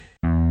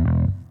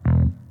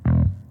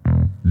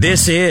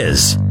This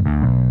is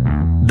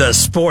the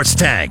Sports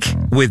Tank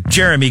with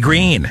Jeremy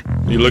Greene.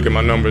 You look at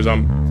my numbers,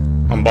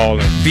 I'm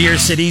balling. Beer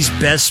City's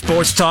best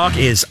sports talk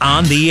is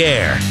on the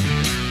air.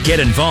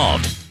 Get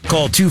involved.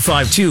 Call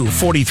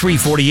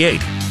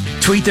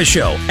 252-4348. Tweet the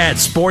show at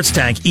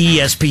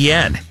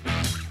SportsTankESPN.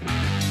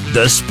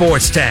 The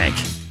Sports Tank.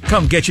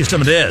 Come get you some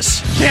of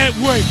this. Can't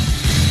wait.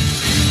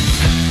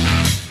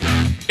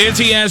 It's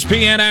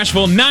ESPN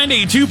Asheville,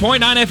 92.9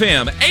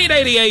 FM,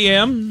 880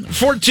 AM,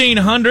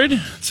 1400.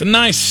 It's a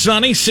nice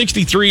sunny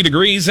 63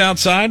 degrees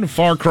outside. A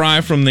far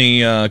cry from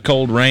the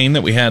cold rain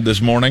that we had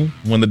this morning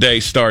when the day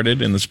started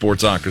in the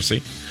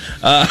Sportsocracy.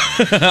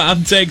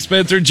 I'm Tank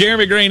Spencer.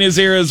 Jeremy Greene is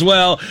here as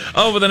well.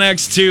 Over the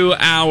next 2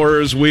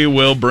 hours, we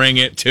will bring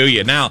it to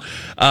you. Now,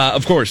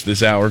 of course,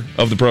 this hour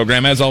of the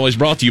program, as always,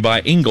 brought to you by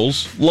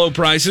Ingles. Low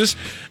prices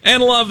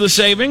and love the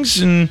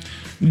savings. And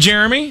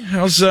Jeremy,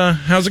 how's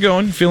it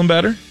going? Feeling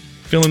better?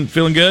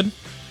 Feeling good?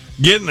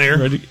 Getting there.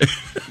 Ready?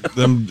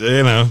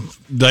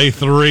 Day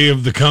 3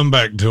 of the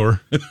comeback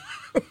tour.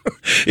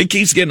 It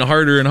keeps getting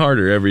harder and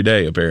harder every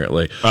day,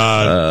 apparently.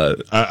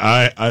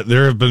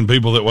 There have been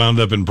people that wound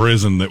up in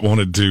prison that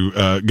wanted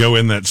to go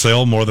in that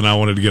cell more than I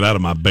wanted to get out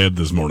of my bed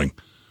this morning.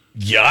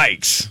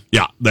 Yikes.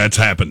 Yeah, that's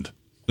happened.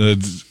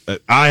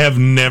 I have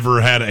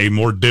never had a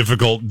more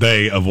difficult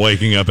day of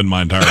waking up in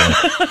my entire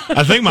life.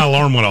 I think my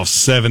alarm went off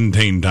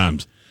 17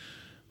 times.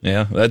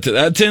 Yeah,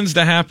 that tends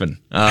to happen.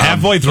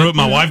 Halfway through it,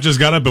 my wife just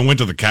got up and went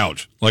to the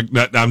couch. Like,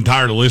 I'm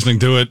tired of listening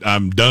to it.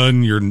 I'm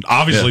done. You're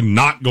obviously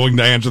not going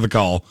to answer the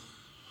call.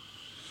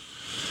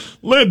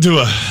 Led to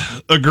a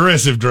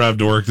aggressive drive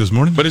to work this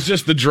morning. But it's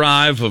just the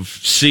drive of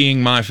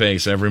seeing my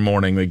face every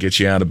morning that gets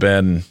you out of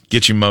bed and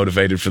gets you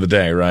motivated for the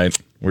day, right?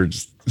 We're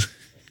just...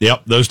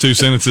 Yep, those two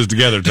sentences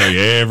together tell you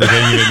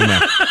everything you need to know.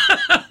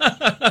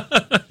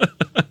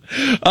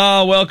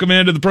 Welcome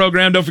into the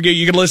program. Don't forget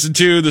you can listen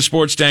to the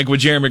Sports Tank with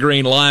Jeremy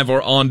Greene live or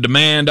on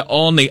demand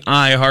on the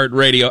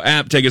iHeartRadio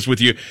app. Take us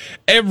with you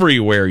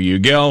everywhere you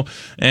go.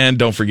 And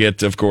don't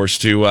forget, of course,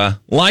 to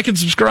like and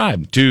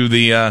subscribe to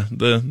the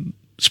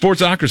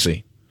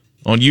Sportsocracy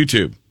on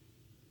YouTube.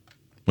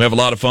 We have a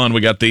lot of fun.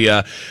 We got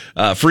the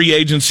free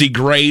agency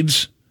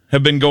grades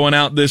have been going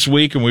out this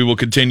week, and we will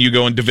continue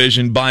going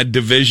division by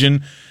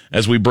division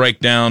as we break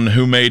down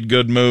who made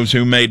good moves,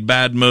 who made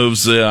bad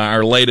moves.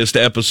 Our latest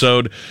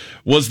episode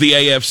was the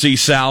AFC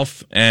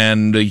South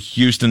and the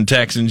Houston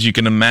Texans. You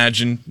can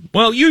imagine,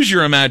 well, use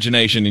your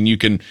imagination, and you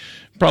can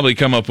probably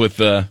come up with,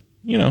 a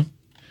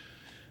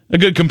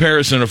good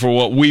comparison for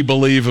what we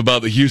believe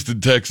about the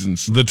Houston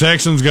Texans. The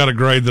Texans got a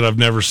grade that I've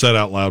never said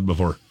out loud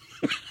before.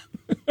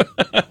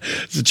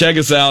 So check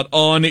us out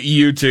on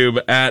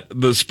YouTube at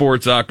the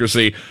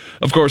Sportsocracy.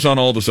 Of course, on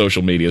all the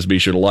social medias. Be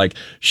sure to like,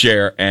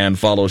 share, and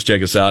follow us.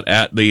 Check us out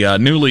at the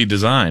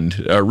redesigned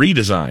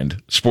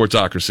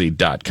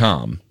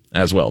Sportsocracy.com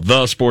as well.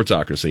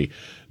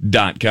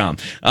 TheSportsocracy.com.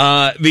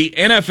 The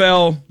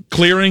NFL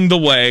clearing the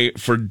way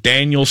for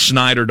Daniel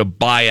Snyder to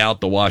buy out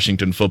the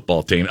Washington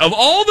football team. Of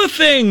all the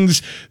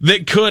things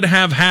that could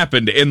have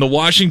happened in the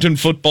Washington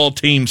football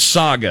team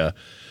saga,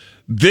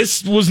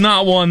 this was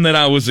not one that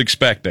I was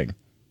expecting.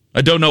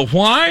 I don't know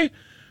why,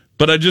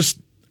 but I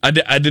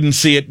didn't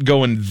see it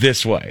going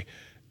this way.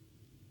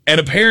 And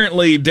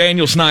apparently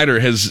Daniel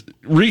Snyder has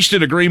reached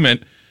an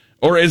agreement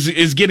or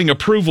is getting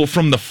approval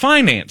from the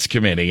finance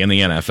committee in the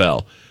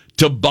NFL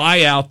to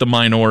buy out the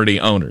minority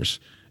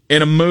owners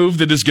in a move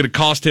that is going to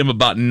cost him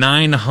about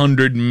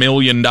 $900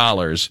 million.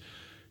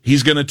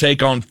 He's going to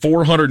take on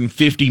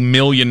 $450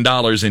 million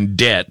in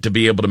debt to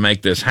be able to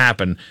make this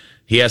happen.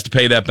 He has to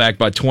pay that back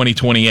by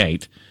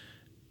 2028.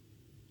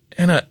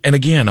 And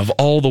again, of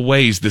all the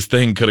ways this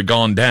thing could have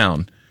gone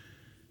down,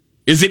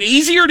 is it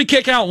easier to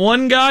kick out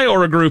one guy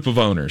or a group of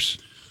owners?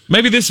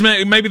 Maybe this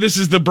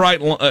is the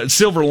bright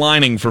silver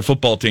lining for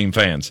football team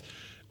fans,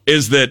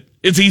 is that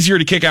it's easier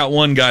to kick out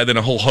one guy than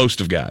a whole host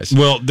of guys.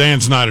 Well,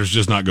 Dan Snyder's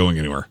just not going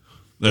anywhere.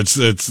 That's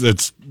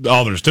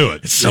all there's to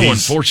it. It's so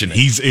unfortunate.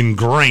 He's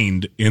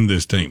ingrained in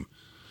this team.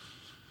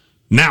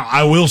 Now,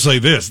 I will say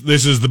this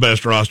is the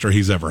best roster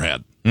he's ever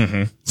had.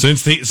 Mm-hmm.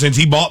 Since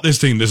he bought this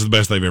team, this is the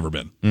best they've ever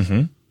been.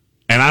 Mm-hmm.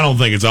 And I don't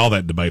think it's all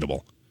that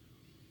debatable.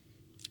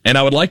 And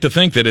I would like to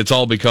think that it's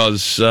all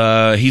because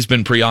he's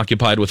been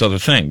preoccupied with other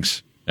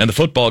things. And the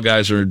football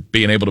guys are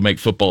being able to make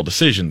football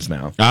decisions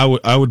now.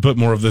 I would put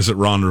more of this at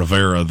Ron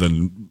Rivera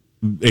than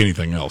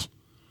anything else.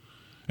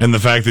 And the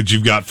fact that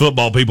you've got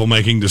football people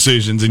making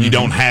decisions and you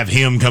don't have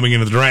him coming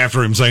into the draft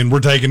room saying, we're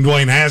taking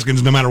Dwayne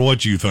Haskins no matter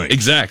what you think.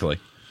 Exactly.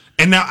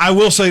 And now I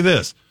will say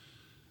this.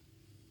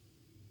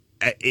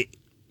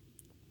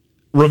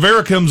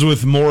 Rivera comes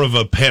with more of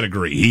a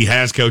pedigree. He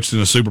has coached in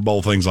a Super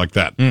Bowl, things like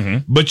that.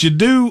 Mm-hmm. But you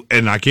do,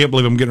 and I can't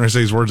believe I'm getting ready to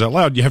say these words out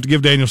loud, you have to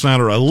give Daniel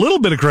Snyder a little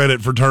bit of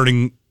credit for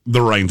turning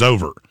the reins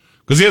over.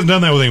 Because he hasn't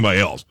done that with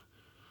anybody else.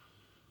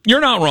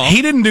 You're not wrong.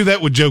 He didn't do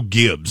that with Joe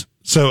Gibbs.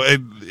 So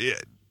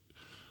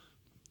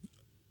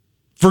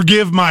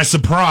forgive my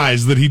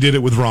surprise that he did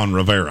it with Ron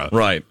Rivera.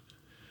 Right.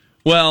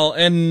 Well,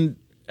 and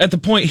at the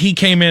point he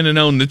came in and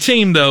owned the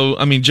team, though,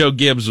 I mean, Joe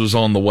Gibbs was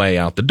on the way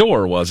out the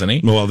door, wasn't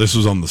he? Well, this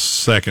was on the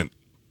second.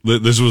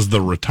 This was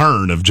the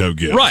return of Joe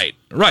Gibbs. Right.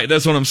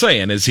 That's what I'm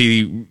saying. Is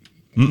he?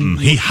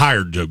 He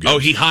hired Joe Gibbs. Oh,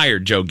 he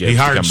hired Joe Gibbs. He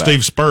hired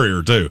Steve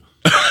Spurrier too.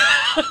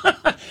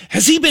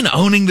 Has he been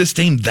owning this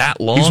team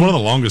that long? He's one of the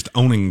longest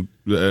owning,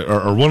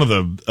 or one of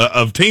the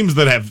of teams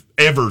that have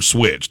ever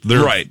switched.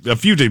 There are a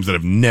few teams that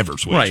have never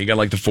switched. Right, you got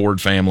like the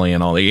Ford family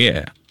and all that.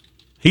 Yeah,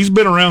 he's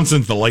been around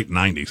since the late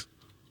 '90s.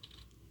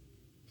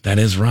 That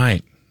is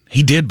right.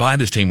 He did buy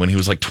this team when he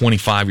was like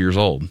 25 years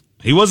old.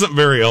 He wasn't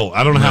very old.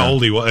 I don't know how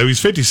old he was. He's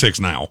 56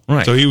 now.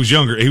 Right. So he was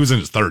younger. He was in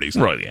his 30s.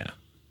 Right, yeah.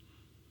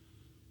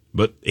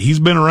 But he's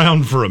been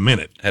around for a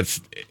minute.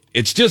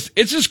 It's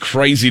just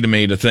crazy to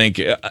me to think.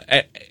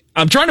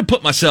 I'm trying to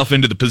put myself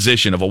into the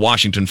position of a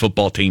Washington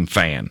football team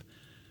fan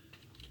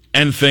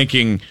and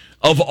thinking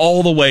of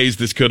all the ways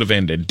this could have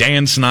ended.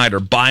 Dan Snyder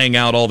buying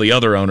out all the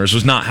other owners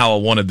was not how I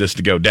wanted this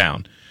to go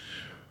down.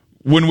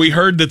 When we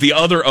heard that the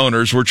other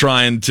owners were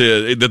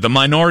that the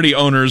minority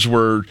owners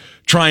were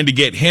trying to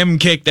get him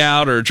kicked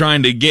out or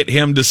trying to get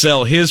him to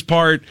sell his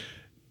part,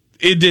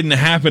 it didn't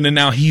happen, and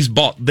now he's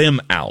bought them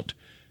out.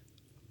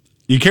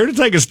 You care to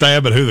take a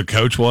stab at who the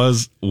coach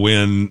was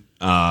when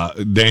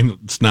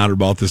Dan Snyder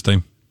bought this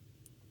team?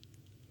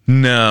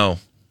 No.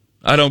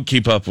 I don't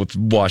keep up with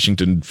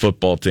Washington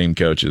football team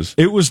coaches.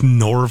 It was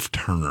Norv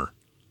Turner.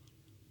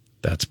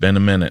 That's been a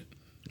minute.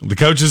 The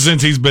coaches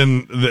since he's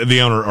been the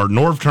owner are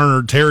Norv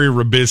Turner, Terry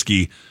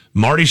Robisky,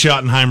 Marty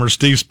Schottenheimer,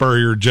 Steve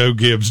Spurrier, Joe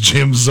Gibbs,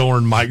 Jim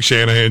Zorn, Mike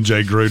Shanahan,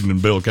 Jay Gruden,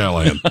 and Bill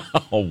Callahan.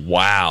 Oh,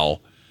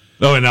 wow.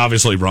 Oh, and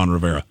obviously Ron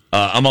Rivera.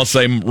 I'm gonna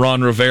say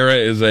Ron Rivera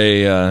is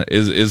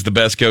is the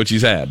best coach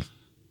he's had.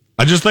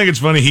 I just think it's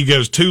funny he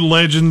goes two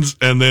legends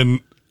and then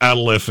out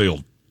of left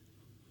field.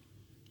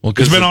 Well,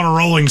 he's been on a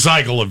rolling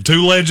cycle of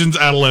two legends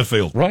out of left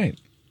field. Right.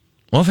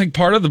 Well, I think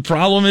part of the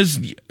problem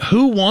is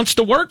who wants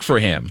to work for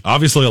him.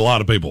 Obviously, a lot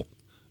of people.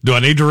 Do I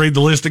need to read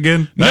the list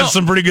again? That's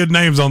some pretty good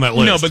names on that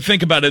list. No, but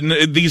think about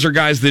it. These are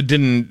guys that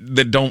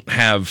don't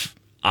have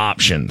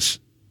options.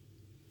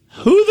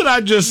 Who that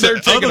I just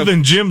said, other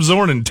than Jim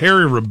Zorn and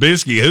Terry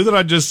Robisky, who that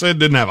I just said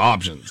didn't have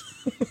options?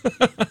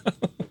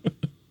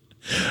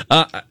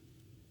 I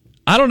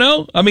don't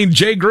know. I mean,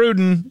 Jay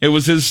Gruden, it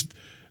was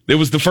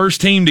the first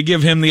team to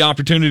give him the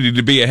opportunity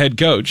to be a head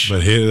coach.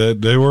 But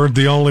they weren't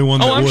the only one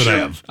that would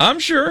have. I'm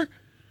sure.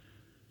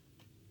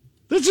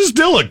 This is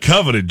still a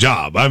coveted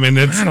job. I mean,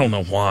 I don't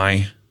know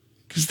why.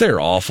 Because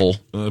they're awful.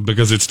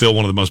 Because it's still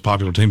one of the most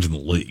popular teams in the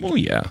league. Oh,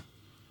 yeah.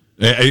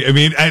 I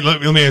mean, let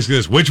me ask you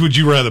this. Which would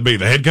you rather be,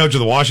 the head coach of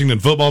the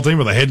Washington football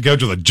team or the head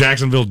coach of the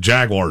Jacksonville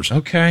Jaguars?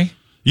 Okay.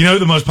 You know who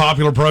the most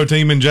popular pro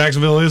team in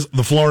Jacksonville is?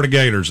 The Florida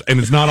Gators, and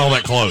it's not all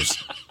that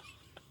close.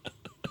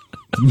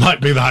 Might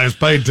be the highest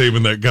paid team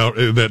in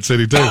that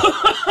city, too.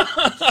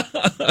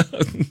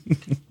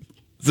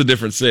 It's a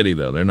different city,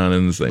 though. They're not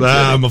in the same city.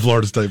 I'm a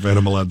Florida State fan.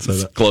 I'm allowed to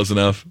say that. Close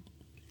enough.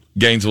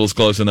 Gainesville's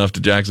close enough to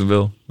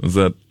Jacksonville. Is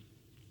that?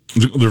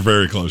 They're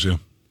very close, yeah.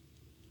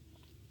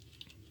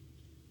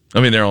 I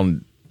mean, they're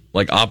on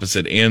like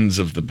opposite ends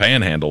of the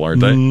panhandle,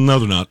 aren't they? No,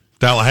 they're not.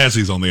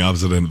 Tallahassee's on the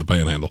opposite end of the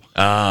panhandle.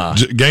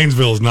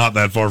 Gainesville is not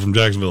that far from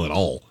Jacksonville at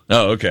all.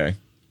 Oh, okay.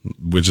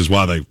 Which is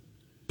why they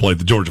played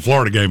the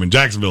Georgia-Florida game in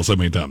Jacksonville so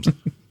many times.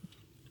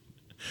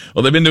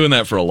 Well, they've been doing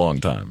that for a long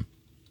time.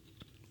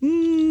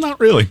 Not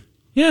really.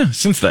 Yeah,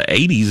 since the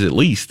 80s at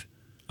least.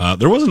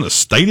 There wasn't a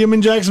stadium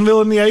in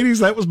Jacksonville in the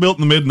 80s. That was built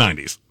in the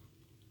mid-90s.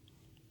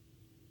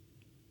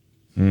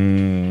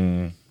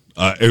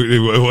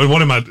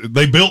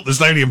 They built the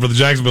stadium for the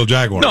Jacksonville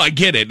Jaguars. No, I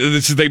get it.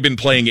 They've been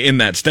playing in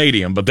that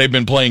stadium, but they've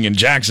been playing in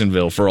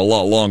Jacksonville for a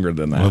lot longer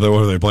than that. Well,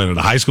 were they playing at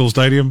a high school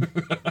stadium?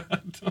 I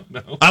don't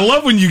know. I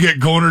love when you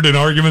get cornered in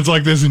arguments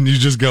like this and you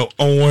just go,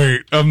 "Oh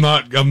wait, I'm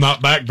not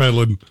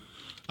backpedaling.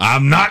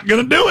 I'm not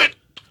going to do it.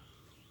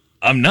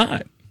 I'm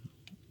not.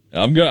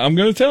 I'm going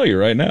to tell you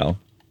right now."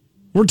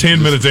 We're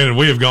 10 minutes in and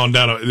we have gone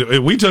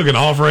down. We took an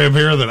off ramp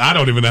here that I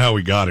don't even know how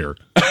we got here.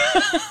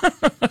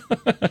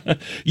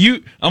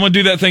 I'm going to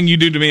do that thing you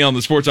do to me on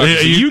the sports. Yeah,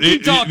 you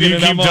keep talking. You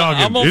keep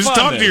talking. Just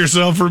talk to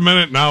yourself for a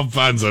minute and I'll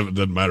find something. It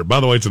doesn't matter.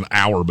 By the way, it's an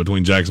hour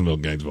between Jacksonville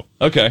and Gainesville.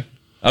 Okay.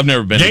 I've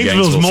never been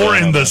Gainesville's to Gainesville. More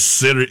in the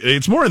center.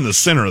 It's more in the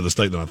center of the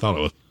state than I thought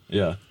it was.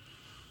 Yeah.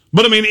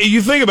 But I mean,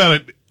 you think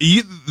about it,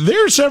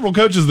 there are several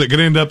coaches that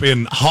could end up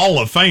in Hall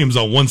of Fames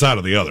on one side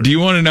or the other. Do you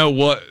want to know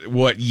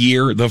what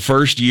year, the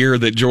first year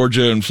that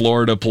Georgia and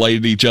Florida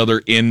played each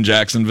other in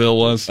Jacksonville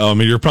was? I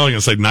mean, you're probably going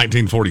to say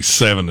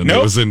 1947, and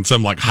It was in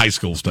some like high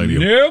school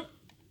stadium. Nope.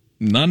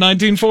 Not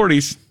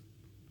 1940s.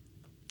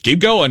 Keep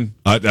going.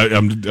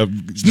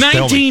 It's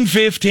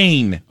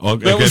 1915.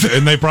 Okay,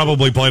 and they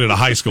probably played at a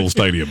high school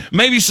stadium.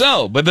 Maybe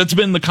so, but that's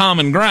been the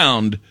common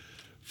ground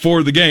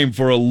for the game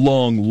for a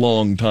long,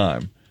 long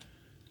time.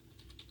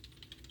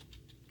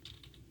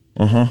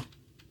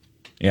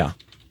 Yeah.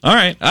 All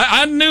right.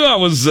 I knew I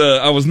was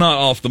not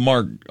off the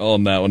mark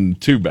on that one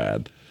too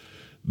bad.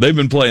 They've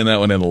been playing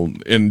that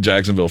one in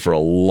Jacksonville for a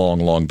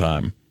long, long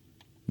time.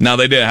 Now,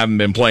 haven't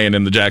been playing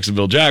in the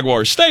Jacksonville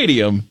Jaguars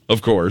Stadium,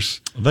 of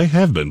course. They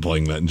have been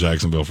playing that in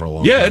Jacksonville for a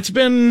long time. Yeah, it's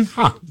been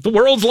the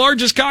world's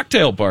largest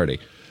cocktail party.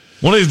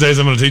 One of these days,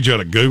 I'm going to teach you how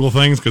to Google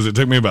things because it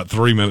took me about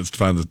 3 minutes to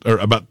find this, or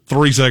about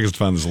 3 seconds to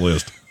find this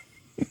list.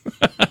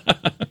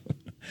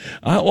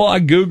 I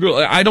Google.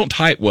 I don't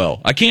type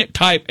well. I can't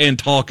type and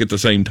talk at the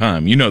same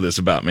time. You know this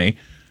about me.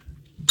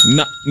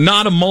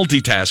 Not a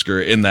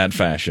multitasker in that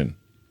fashion.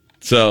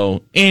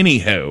 So,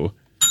 anyhow,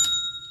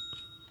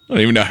 I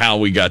don't even know how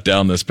we got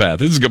down this path.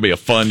 This is going to be a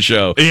fun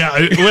show.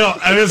 Yeah, well,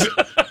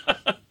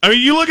 I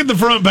mean, you look at the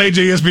front page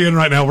of ESPN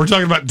right now. We're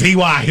talking about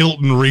T.Y.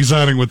 Hilton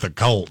re-signing with the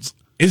Colts.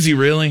 Is he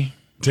really?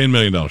 $10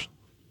 million. $8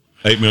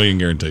 million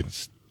guaranteed.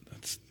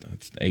 That's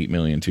 $8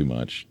 million too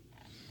much.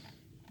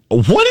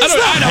 What is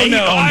that hate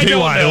on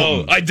T.Y.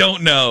 Hilton? I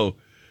don't know.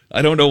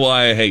 I don't know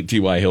why I hate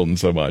T.Y. Hilton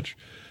so much.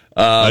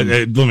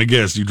 Let me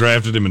guess. You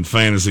drafted him in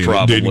fantasy and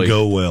it didn't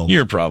go well.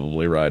 You're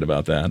probably right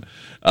about that.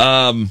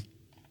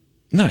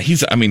 No,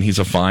 he's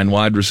a fine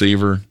wide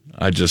receiver.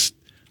 I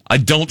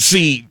don't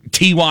see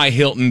T.Y.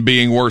 Hilton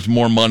being worth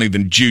more money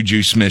than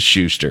Juju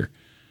Smith-Schuster.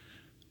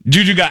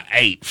 Juju got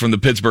 8 from the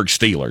Pittsburgh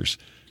Steelers.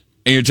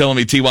 And you're telling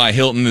me T.Y.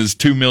 Hilton is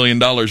 $2 million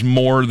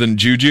more than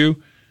Juju?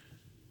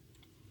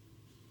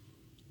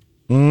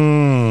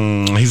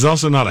 He's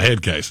also not a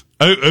head case.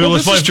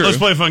 Let's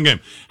play a fun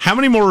game. How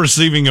many more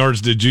receiving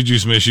yards did Juju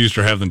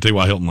Smith-Schuster have than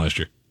T.Y. Hilton last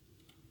year?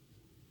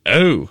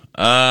 Now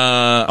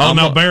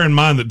bear in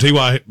mind that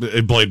T.Y.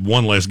 had played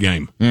one less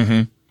game.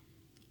 Mm-hmm.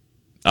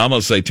 I'm going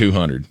to say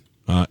 200.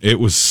 It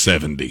was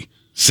 70.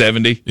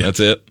 70? Yeah. That's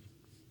it?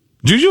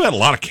 Juju had a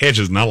lot of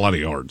catches, not a lot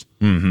of yards.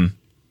 Mm-hmm.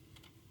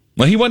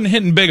 Well, he wasn't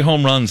hitting big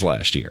home runs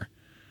last year.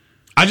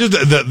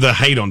 The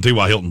hate on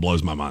T.Y. Hilton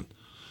blows my mind.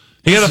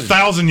 He had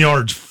 1,000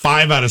 yards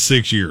 5 out of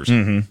 6 years.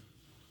 Mm-hmm.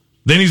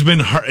 Then he's been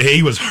hurt.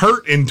 He was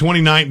hurt in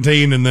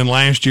 2019, and then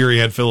last year he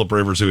had Phillip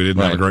Rivers, who he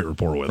didn't have a great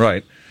rapport with.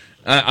 Right.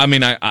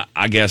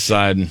 I guess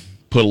I'd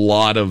put a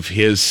lot of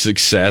his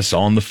success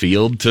on the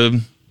field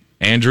to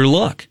Andrew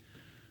Luck.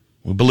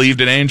 We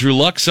believed in Andrew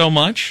Luck so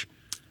much.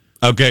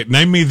 Okay,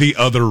 name me the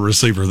other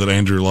receiver that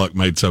Andrew Luck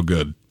made so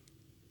good.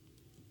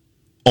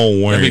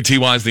 Oh, wait. I mean,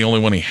 T.Y.'s the only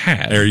one he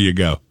had. There you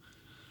go.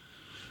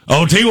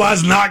 Oh,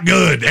 T.Y.'s not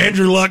good.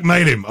 Andrew Luck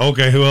made him.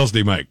 Okay, who else did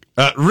he make?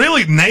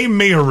 Really, name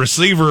me a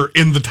receiver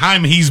in the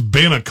time he's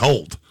been a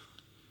Colt.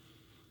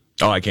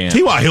 Oh, I can't.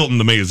 T.Y. Hilton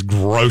to me is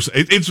gross.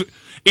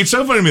 It's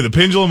so funny to me. The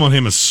pendulum on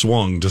him has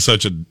swung to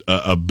such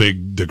a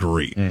big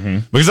degree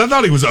because I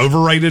thought he was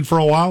overrated for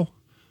a while.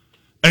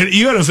 And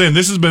you understand,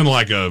 this has been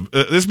like a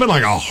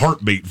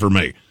heartbeat for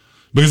me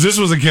because this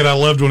was a kid I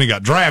loved when he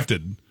got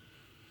drafted,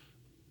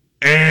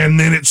 and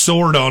then it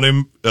soared on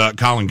him.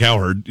 Colin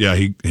Cowherd, yeah,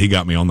 he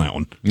got me on that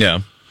one.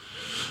 Yeah,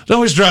 it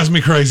always drives me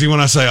crazy when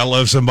I say I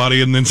love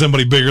somebody and then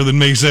somebody bigger than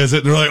me says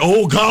it. And they're like,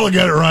 "Oh, Colin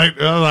got it right.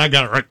 Oh, I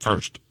got it right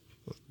first.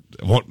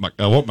 I want my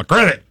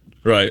credit."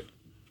 Right.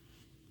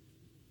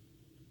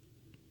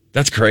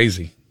 That's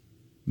crazy.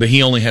 That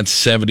he only had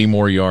 70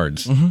 more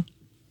yards. Mm-hmm.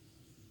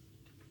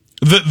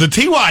 The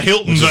T.Y.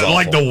 Hilton,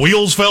 like the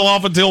wheels fell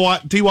off of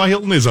T.Y.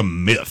 Hilton, is a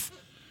myth.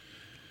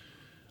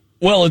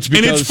 Well, it's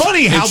because... And it's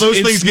funny how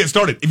those things get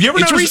started. Have you ever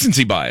noticed...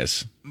 recency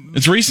bias.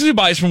 It's recency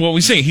bias from what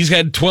we see. He's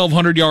had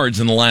 1,200 yards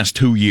in the last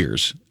 2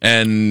 years,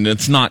 and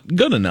it's not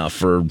good enough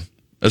for,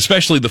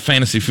 especially the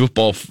fantasy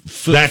football...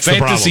 That's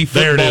fantasy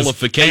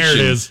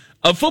footballification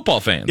of football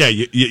fans. Yeah,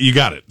 you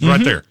got it.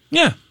 Right there.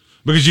 Yeah.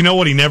 Because you know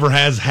what he never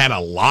has had a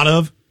lot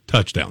of?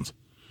 Touchdowns.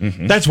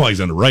 Mm-hmm. That's why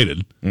he's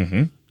underrated.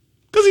 Mm-hmm.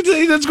 Because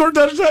he doesn't score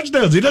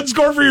touchdowns. He doesn't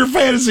score for your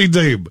fantasy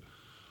team.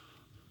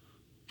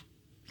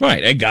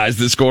 Right. And guys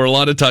that score a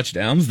lot of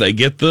touchdowns, they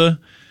get the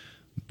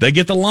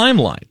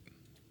limelight.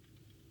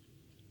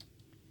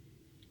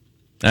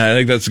 I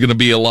think that's going to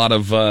be a lot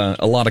of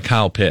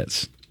Kyle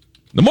Pitts.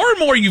 The more and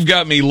more you've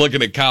got me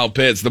looking at Kyle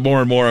Pitts, the more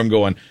and more I'm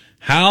going,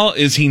 how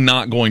is he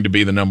not going to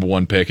be the number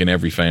one pick in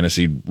every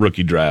fantasy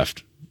rookie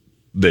draft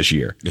this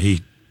year? There's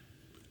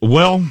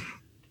a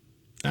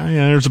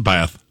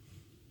path.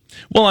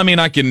 Well, I mean,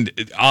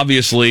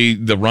 obviously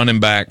the running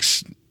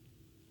backs,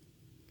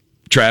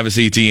 Travis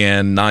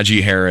Etienne,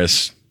 Najee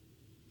Harris,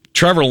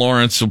 Trevor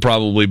Lawrence will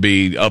probably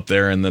be up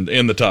there in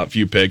the top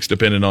few picks,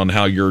 depending on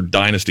how your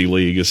dynasty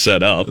league is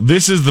set up.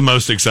 This is the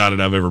most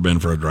excited I've ever been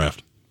for a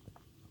draft.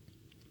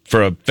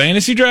 For a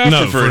fantasy draft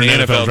no, or for an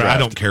NFL draft? I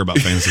don't care about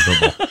fantasy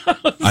football.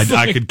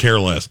 I could care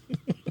less.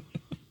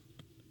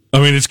 I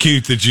mean, it's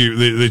cute that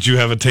you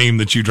have a team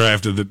that you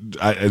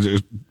drafted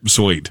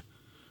sweet.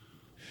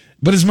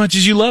 But as much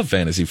as you love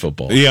fantasy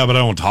football. Yeah, but I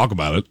don't talk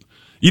about it.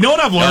 You know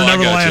what I've learned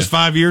over the last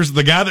 5 years?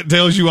 The guy that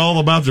tells you all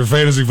about their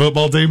fantasy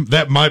football team,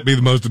 that might be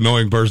the most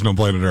annoying person on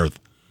planet Earth.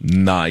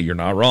 Nah, you're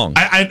not wrong.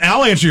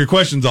 I'll answer your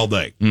questions all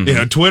day.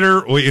 Mm-hmm.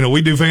 Twitter,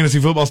 we do fantasy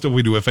football stuff.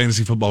 We do a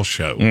fantasy football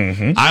show.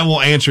 Mm-hmm. I will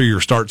answer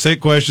your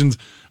start-sit questions.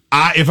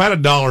 If I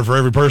had $1 for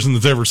every person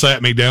that's ever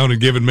sat me down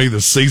and given me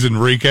the season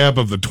recap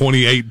of the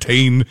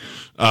 2018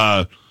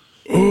 yeah.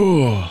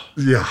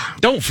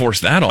 Don't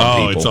force that on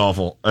people. Oh, it's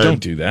awful. Don't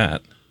do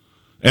that.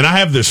 And I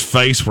have this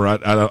face where I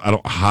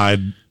don't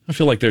hide I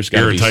feel like there's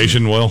got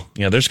irritation.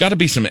 There's got to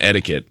be some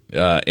etiquette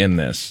in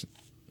this.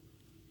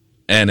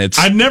 And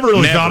I'd never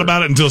really thought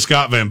about it until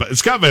Scott Van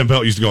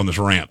Pelt used to go on this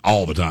rant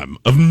all the time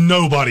of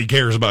nobody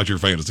cares about your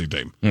fantasy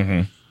team.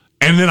 Mm-hmm.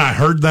 And then I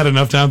heard that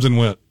enough times and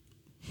went,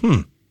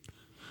 yeah,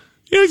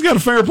 he's got a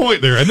fair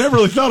point there. I never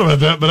really thought about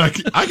that, but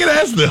I can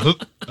ask them.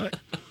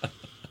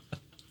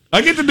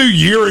 I get to do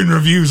year-end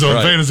reviews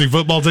on fantasy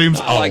football teams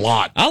a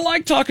lot. I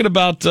like talking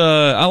about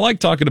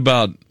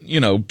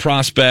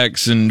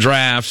prospects and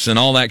drafts and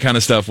all that kind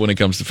of stuff when it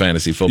comes to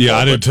fantasy football. Yeah,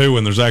 I do too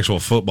when there's actual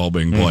football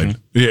being played.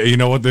 Mm-hmm. Yeah, you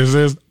know what this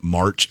is?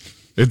 March.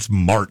 It's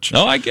March.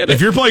 Oh, I get it.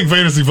 If you're playing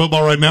fantasy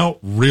football right now,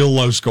 real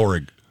low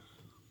scoring.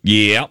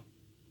 Yeah,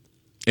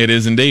 it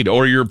is indeed.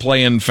 Or you're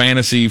playing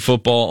fantasy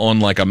football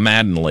on like a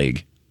Madden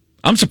league.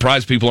 I'm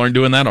surprised people aren't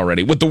doing that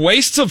already. With the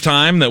wastes of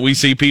time that we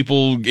see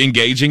people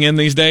engaging in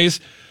these days,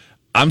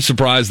 I'm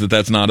surprised that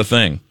that's not a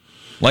thing.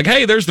 Like,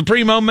 hey, there's the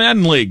Primo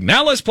Madden League.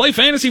 Now let's play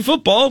fantasy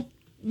football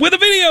with a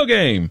video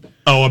game.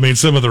 Oh, I mean,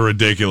 some of the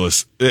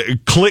ridiculous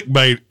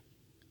clickbait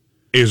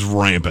is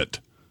rampant.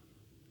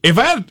 It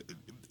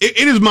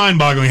is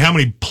mind-boggling how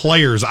many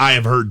players I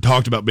have heard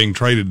talked about being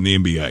traded in the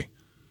NBA.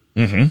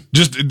 Mm-hmm.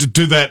 Just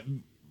to that,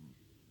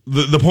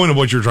 the point of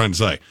what you're trying to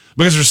say,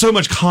 because there's so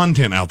much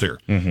content out there.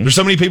 Mm-hmm. There's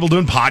so many people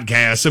doing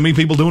podcasts, so many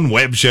people doing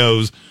web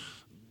shows.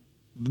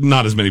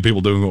 Not as many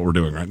people doing what we're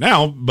doing right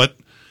now, but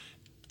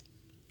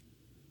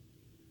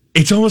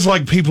it's almost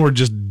like people are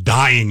just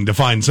dying to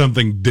find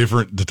something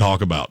different to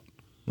talk about.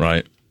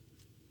 Right.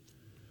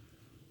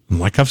 And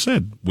like I've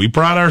said, we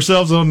pride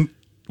ourselves on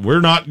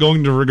we're not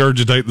going to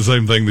regurgitate the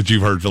same thing that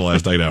you've heard for the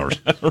last 8 hours.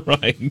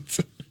 Right.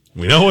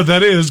 We know what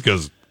that is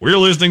because we're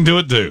listening to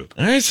it too.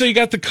 All right, so you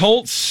got the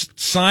Colts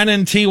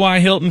signing T.Y.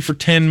 Hilton for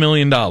 $10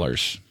 million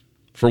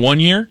for 1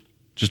 year?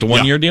 Just a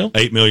one-year deal?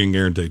 $8 million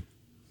guaranteed.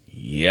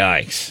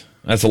 Yikes.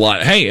 That's a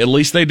lot. Hey, at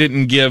least they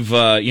didn't give,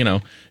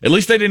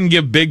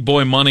 big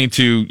boy money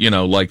to,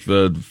 like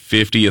the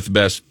 50th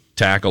best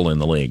tackle in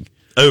the league.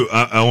 Oh,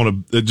 I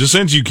want to, just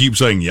since you keep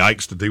saying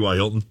yikes to T.Y.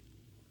 Hilton,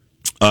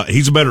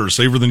 he's a better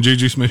receiver than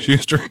Juju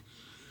Smith-Schuster.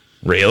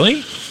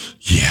 Really?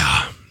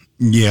 Yeah.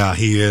 Yeah,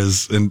 he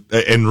is. And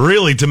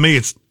really, to me,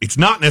 it's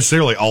not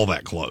necessarily all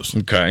that close.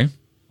 Okay.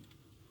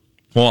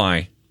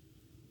 Why?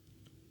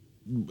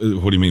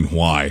 What do you mean,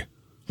 why?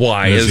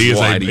 Why?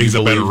 He's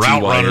a better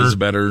route runner.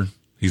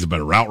 He's a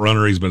better route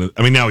runner.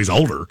 Now he's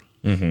older.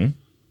 Mm-hmm.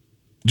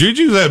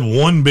 Juju's had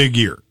one big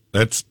year.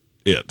 That's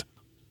it.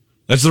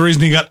 That's the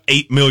reason he got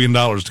 $8 million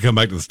to come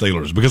back to the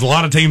Steelers, because a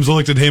lot of teams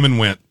looked at him and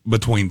went,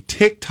 between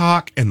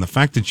TikTok and the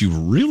fact that you're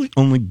really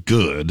only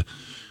good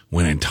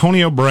when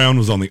Antonio Brown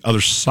was on the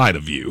other side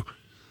of you.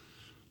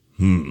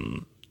 I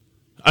mean,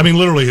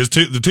 literally,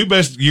 the two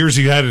best years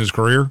he had in his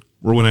career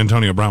were when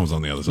Antonio Brown was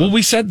on the other side. Well,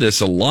 we said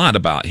this a lot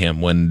about him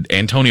when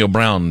Antonio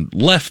Brown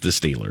left the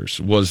Steelers,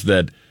 was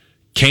that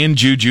can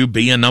Juju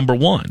be a number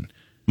one?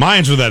 My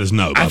answer to that is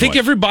no. I think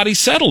everybody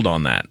settled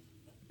on that.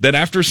 That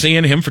after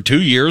seeing him for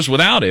 2 years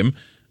without him,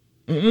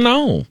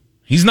 no,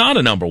 he's not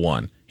a number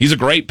one. He's a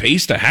great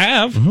piece to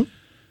have. Mm-hmm.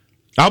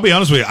 I'll be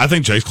honest with you. I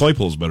think Chase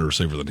Claypool is a better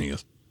receiver than he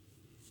is.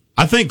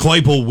 I think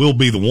Claypool will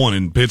be the one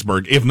in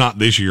Pittsburgh, if not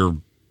this year.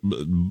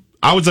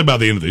 I would say by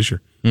the end of this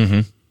year.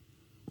 Mm-hmm.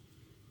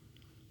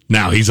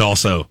 Now, he's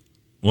also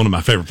one of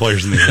my favorite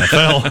players in the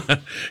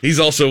NFL. He's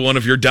also one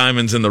of your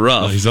diamonds in the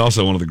rough. He's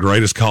also one of the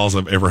greatest calls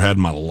I've ever had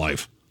in my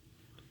life.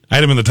 I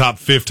had him in the top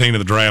 15 of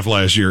the draft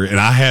last year, and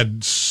I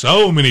had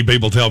so many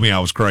people tell me I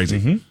was crazy.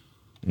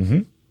 Mm-hmm. Mm-hmm.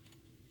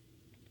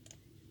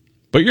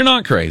 But you're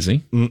not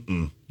crazy.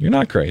 Mm-mm. You're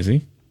not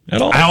crazy at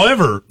all.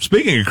 However,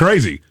 speaking of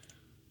crazy,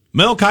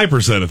 Mel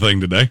Kiper said a thing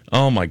today.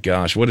 Oh, my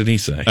gosh. What did he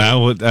say?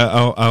 We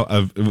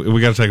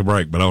got to take a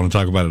break, but I want to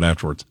talk about it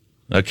afterwards.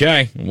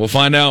 Okay. We'll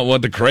find out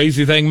what the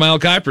crazy thing Mel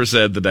Kiper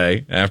said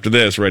today after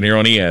this right here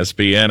on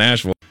ESPN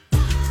Asheville.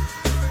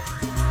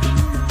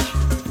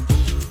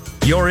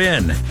 You're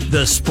in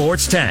the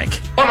Sports Tank.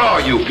 What are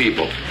you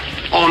people?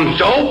 On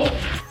dope?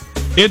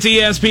 It's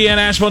ESPN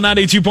Asheville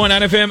 92.9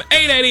 FM,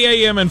 880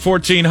 AM and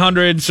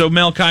 1400. So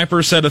Mel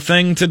Kiper said a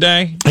thing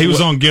today. He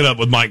was on Get Up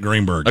with Mike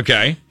Greenberg.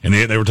 Okay. And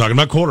they were talking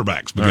about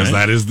quarterbacks, because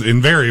that is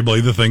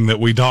invariably the thing that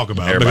we talk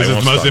about. Everybody because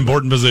it's the most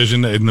important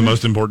position in the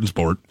most important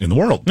sport in the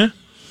world. Yeah.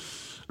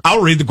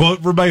 I'll read the quote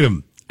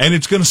verbatim, and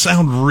it's going to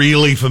sound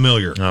really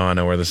familiar. Oh, I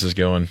know where this is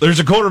going.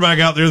 There's a quarterback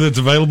out there that's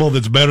available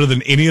that's better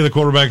than any of the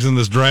quarterbacks in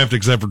this draft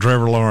except for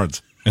Trevor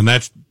Lawrence, and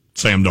that's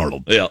Sam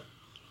Darnold. Yeah.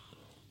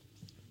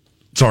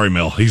 Sorry,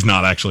 Mel. He's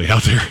not actually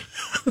out there.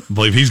 I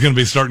believe he's going to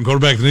be starting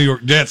quarterback of the New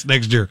York Jets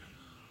next year.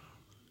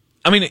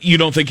 I mean, you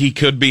don't think he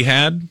could be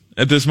had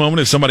at this moment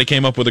if somebody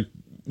came up with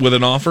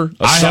an offer?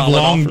 I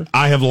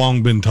have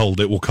long been told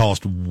it will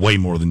cost way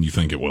more than you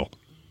think it will.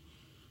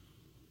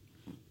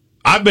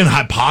 I've been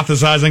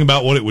hypothesizing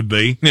about what it would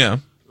be. Yeah.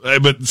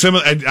 But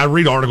I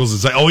read articles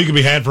that say, he could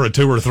be had for a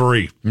 2 or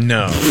 3.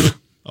 No.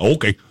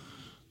 Okay.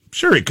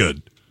 Sure he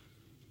could.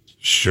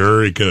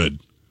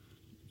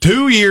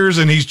 2 years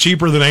and he's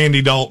cheaper than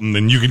Andy Dalton,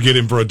 and you could get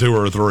him for a 2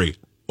 or a 3.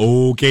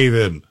 Okay,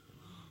 then.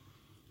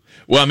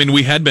 Well, I mean,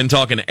 we had been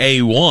talking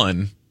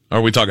A1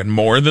 Are we talking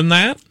more than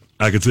that?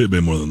 I could see it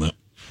being more than that.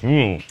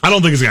 I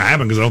don't think it's going to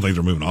happen because I don't think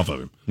they're moving off of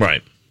him.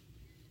 Right.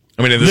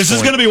 I mean, this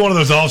is going to be one of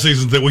those off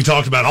seasons that we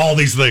talked about all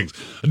these things.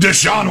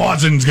 Deshaun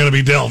Watson's going to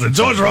be dealt, and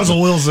so is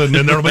Russell Wilson,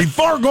 and there'll be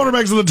 4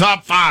 quarterbacks in the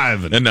top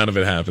 5. And none of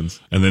it happens.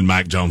 And then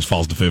Mac Jones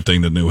falls to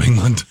 15 to New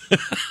England.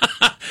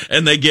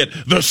 And they get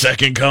the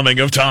second coming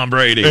of Tom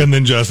Brady. And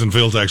then Justin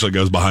Fields actually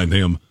goes behind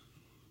him.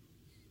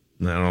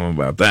 I don't know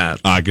about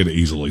that. I could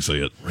easily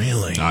see it.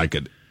 Really? I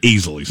could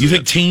easily see it. You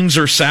think teams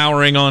are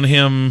souring on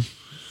him?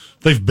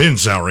 They've been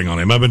souring on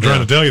him. I've been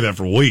trying to tell you that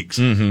for weeks.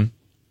 Mm-hmm.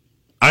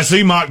 I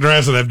see mock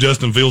drafts that have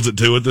Justin Fields at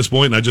 2 at this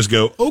point, and I just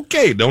go,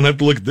 okay, don't have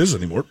to look at this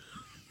anymore.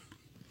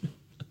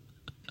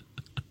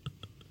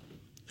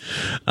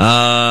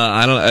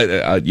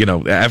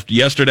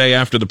 Yesterday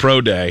after the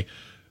pro day,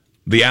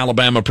 the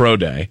Alabama pro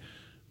day,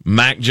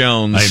 Mac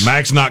Jones. Hey,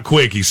 Mac's not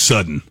quick, he's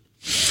sudden.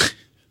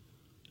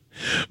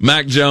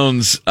 Mac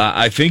Jones,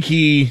 I think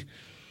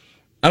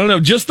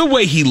just the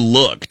way he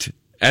looked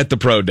at the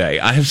pro day.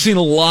 I have seen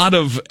a lot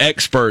of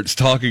experts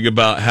talking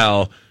about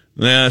how,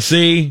 Mac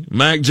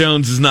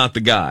Jones is not the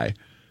guy.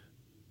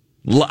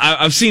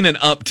 I've seen an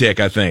uptick,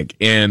 I think,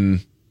 in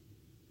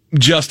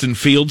Justin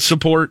Fields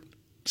support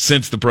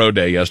since the pro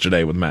day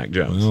yesterday with Mac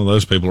Jones. Well,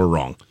 those people are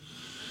wrong.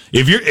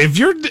 If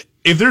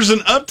there's an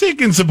uptick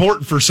in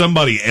support for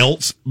somebody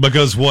else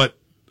because what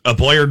a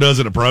player does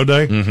at a pro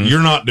day,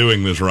 you're not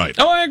doing this right.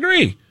 Oh, I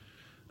agree.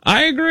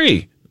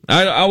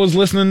 I was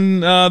listening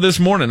this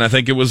morning. I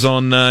think it was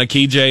on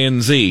Key J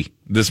and Z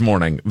this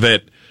morning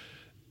that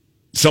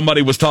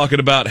somebody was talking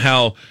about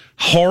how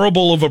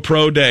horrible of a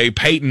pro day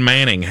Peyton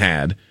Manning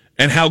had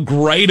and how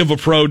great of a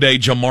pro day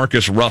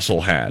Jamarcus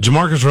Russell had.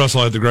 Jamarcus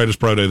Russell had the greatest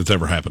pro day that's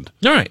ever happened.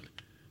 All right.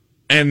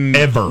 And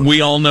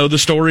we all know the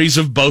stories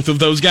of both of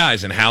those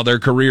guys and how their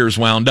careers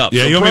wound up.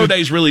 Yeah, so pro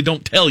days really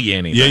don't tell you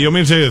anything. Yeah, you want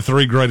me to tell you the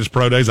 3 greatest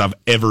pro days I've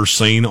ever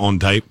seen on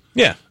tape?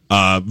 Yeah.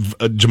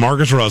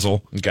 Jamarcus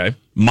Russell. Okay.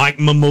 Mike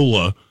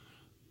Mamula.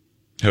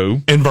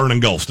 Who? And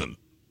Vernon Gholston.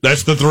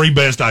 That's the 3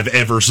 best I've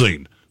ever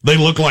seen. They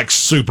look like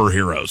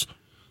superheroes.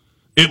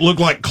 It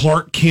looked like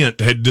Clark Kent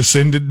had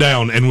descended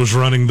down and was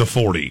running the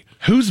 40.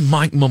 Who's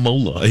Mike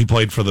Mamula? He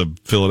played for the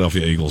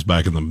Philadelphia Eagles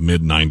back in the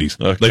mid-'90s.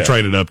 Okay. They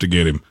traded up to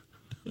get him.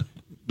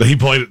 He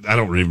played, I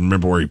don't even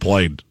remember where he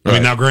played. I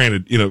mean, now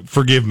granted,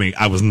 forgive me,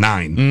 I was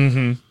 9.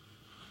 Mm-hmm.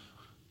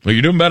 Well,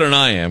 you're doing better than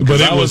I am,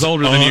 because I was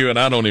older than you, and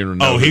I don't even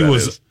know who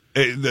that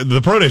is.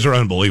 The pro days are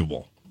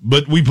unbelievable,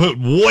 but we put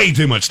way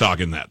too much stock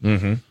in that.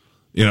 Mm-hmm.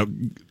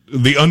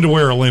 The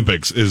underwear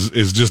Olympics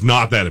is just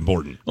not that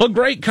important. Well,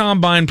 great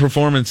combine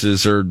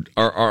performances are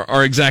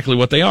exactly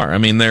what they are. I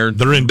mean, they're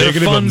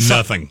indicative of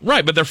nothing.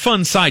 Right, but they're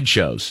fun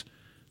sideshows.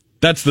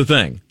 That's the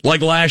thing.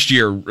 Like last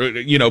year,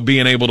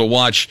 being able to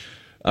watch,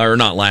 or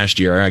not last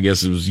year, I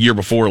guess it was year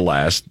before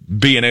last,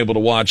 being able to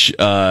watch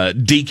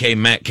DK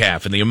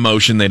Metcalf and the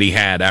emotion that he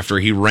had after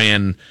he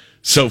ran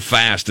so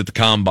fast at the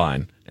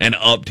combine and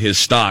upped his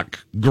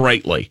stock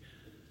greatly.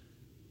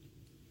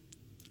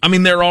 I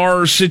mean, there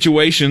are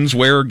situations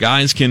where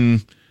guys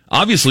can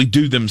obviously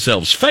do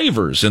themselves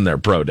favors in their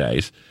pro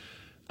days.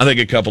 I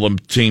think a couple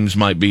of teams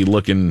might be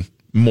looking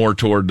more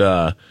toward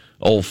old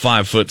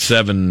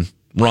 5'7"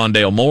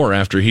 Rondale Moore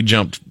after he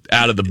jumped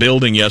out of the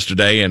building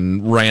yesterday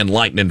and ran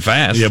lightning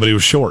fast. Yeah, but he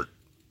was short.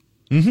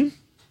 Mm-hmm.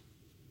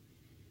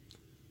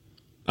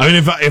 I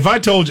mean, if I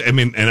told you, and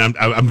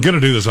I'm going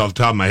to do this off the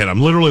top of my head.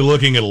 I'm literally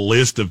looking at a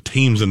list of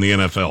teams in the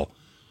NFL.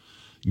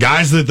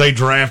 Guys that they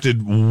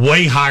drafted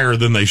way higher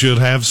than they should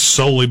have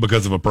solely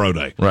because of a pro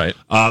day. Right.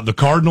 The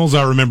Cardinals,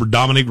 I remember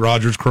Dominique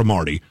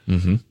Rodgers-Cromartie.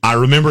 Mm-hmm. I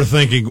remember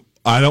thinking,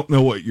 I don't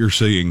know what you're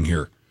seeing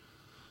here.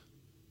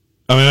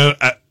 I mean,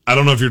 I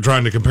don't know if you're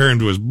trying to compare him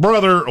to his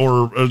brother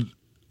or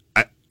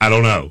I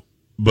don't know,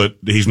 but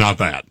he's not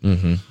that.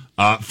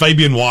 Mm-hmm.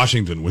 Fabian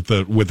Washington with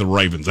the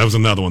Ravens. That was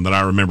another one that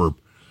I remember.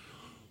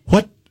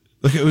 What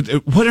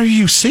are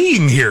you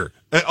seeing here?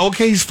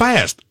 Okay, he's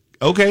fast.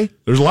 Okay,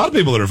 there's a lot of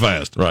people that are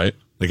fast. Right.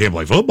 They can't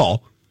play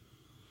football.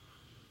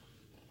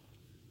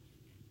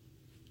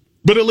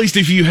 But at least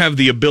if you have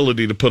the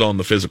ability to put on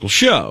the physical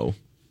show,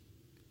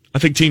 I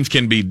think teams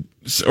can be,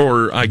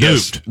 or I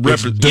guess, duped.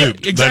 Duped. Yeah,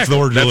 exactly. That's the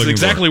word you're looking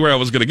exactly for. Where I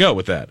was going to go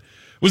with that.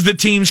 Was that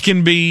teams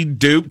can be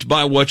duped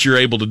by what you're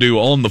able to do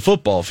on the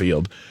football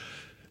field.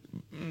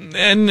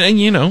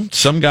 And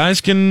some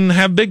guys can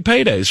have big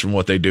paydays from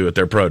what they do at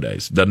their pro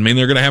days. Doesn't mean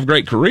they're going to have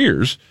great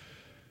careers.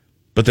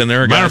 But then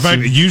there are guys. Matter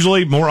of fact,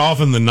 usually, more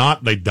often than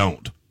not, they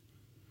don't.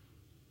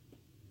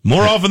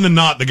 More often than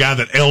not, the guy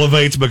that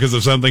elevates because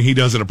of something he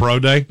does at a pro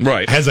day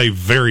has a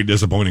very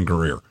disappointing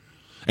career.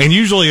 And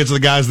usually it's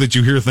the guys that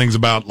you hear things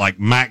about, like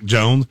Mac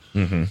Jones.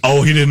 Mm-hmm.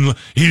 Oh, he didn't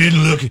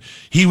look,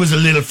 he was a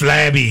little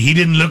flabby. He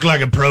didn't look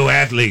like a pro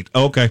athlete.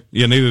 Okay.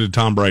 Yeah, neither did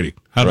Tom Brady.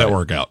 How'd that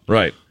work out?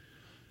 Right.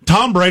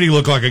 Tom Brady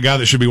looked like a guy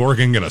that should be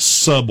working at a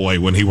Subway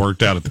when he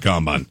worked out at the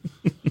combine.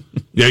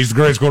 Yeah, he's the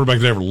greatest quarterback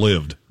that ever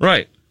lived.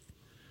 Right.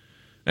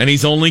 And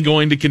he's only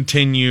going to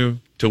continue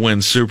to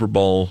win Super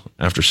Bowl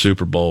after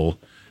Super Bowl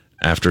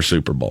after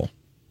Super Bowl.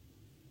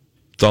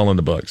 It's all in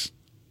the books.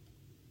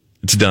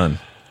 It's done.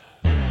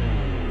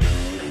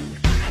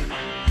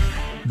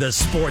 The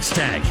Sports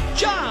Tank.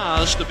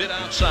 Just a bit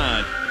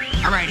outside.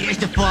 All right, here's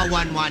the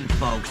 411,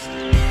 folks.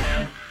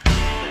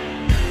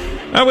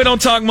 We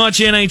don't talk much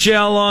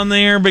NHL on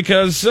there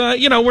because,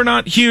 we're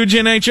not huge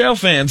NHL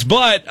fans.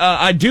 But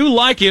I do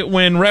like it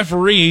when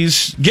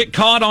referees get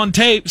caught on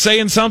tape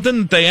saying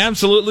something that they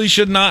absolutely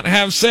should not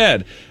have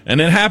said.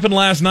 And it happened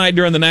last night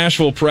during the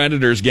Nashville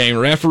Predators game.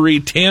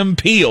 Referee Tim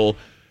Peel,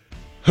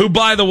 who,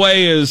 by the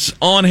way, is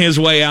on his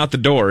way out the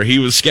door. He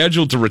was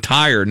scheduled to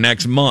retire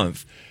next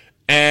month.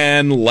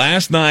 And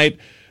last night,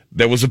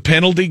 there was a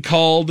penalty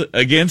called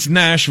against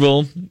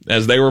Nashville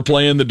as they were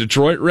playing the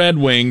Detroit Red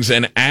Wings,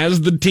 and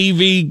as the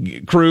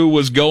TV crew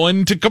was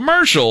going to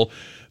commercial,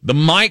 the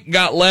mic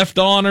got left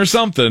on or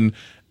something,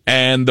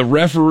 and the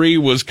referee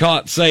was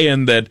caught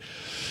saying that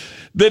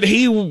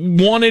he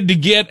wanted to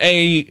get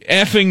a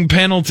effing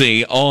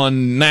penalty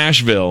on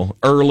Nashville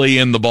early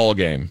in the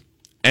ballgame.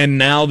 And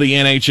now the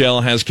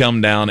NHL has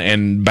come down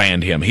and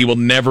banned him. He will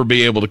never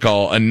be able to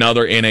call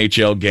another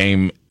NHL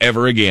game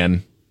ever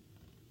again.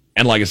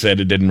 And like I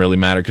said, it didn't really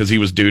matter because he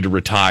was due to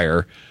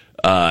retire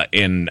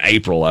in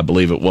April, I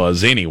believe it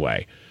was,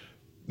 anyway.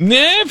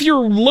 If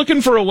you're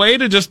looking for a way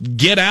to just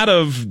get out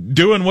of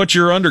doing what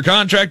you're under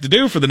contract to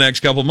do for the next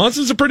couple of months,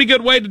 it's a pretty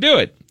good way to do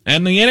it.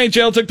 And the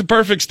NHL took the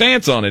perfect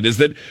stance on it, is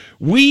that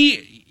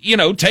we,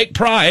 take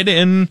pride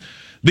in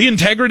the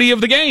integrity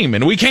of the game.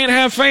 And we can't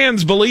have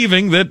fans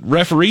believing that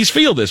referees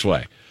feel this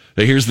way.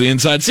 But here's the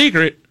inside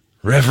secret.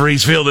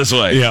 Referees feel this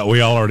way. Yeah, we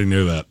all already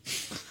knew that.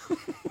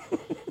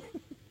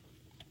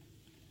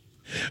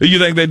 You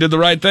think they did the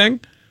right thing?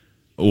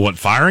 What,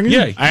 firing him?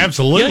 Yeah.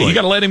 Absolutely. Yeah, you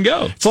got to let him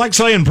go. It's like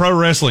saying pro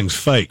wrestling's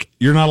fake.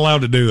 You're not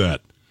allowed to do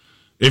that.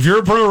 If you're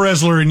a pro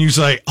wrestler and you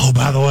say, oh,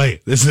 by the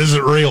way, this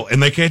isn't real,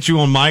 and they catch you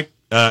on mic,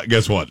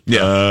 guess what?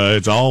 Yeah.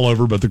 It's all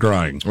over but the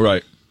crying.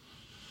 Right.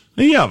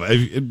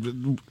 Yeah.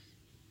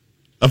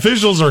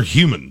 Officials are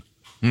human.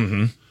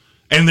 Mm-hmm.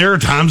 And there are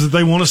times that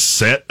they want to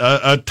set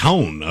a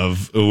tone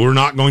of we're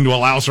not going to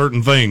allow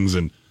certain things.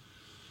 And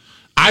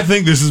I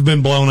think this has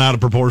been blown out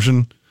of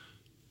proportion.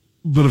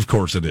 But of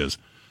course it is.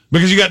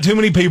 Because you got too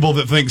many people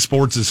that think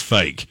sports is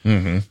fake.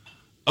 Mm-hmm.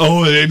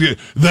 Oh,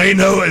 they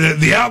know that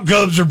the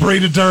outcomes are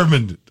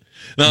predetermined.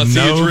 No,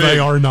 they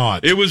are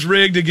not. It was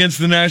rigged against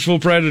the Nashville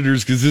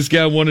Predators because this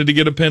guy wanted to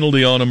get a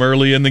penalty on him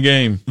early in the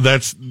game.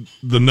 That's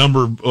the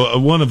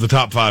one of the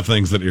top 5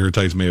 things that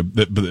irritates me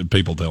that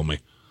people tell me.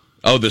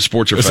 Oh, the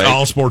sports are fake?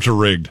 All sports are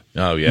rigged.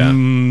 Oh, yeah.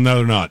 No,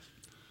 they're not.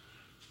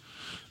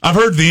 I've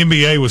heard the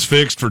NBA was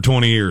fixed for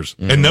 20 years,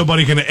 and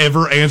nobody can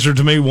ever answer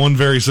to me one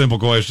very simple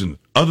question.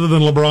 Other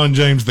than LeBron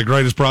James, the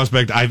greatest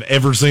prospect I've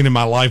ever seen in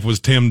my life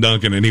was Tim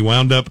Duncan, and he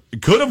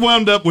could have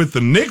wound up with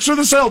the Knicks or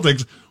the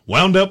Celtics,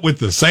 wound up with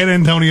the San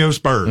Antonio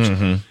Spurs.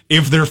 Mm-hmm.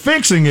 If they're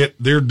fixing it,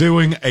 they're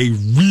doing a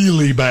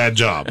really bad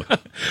job.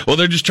 Well,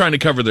 they're just trying to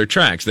cover their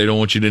tracks. They don't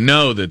want you to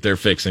know that they're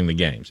fixing the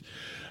games.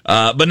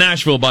 But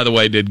Nashville, by the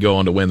way, did go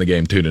on to win the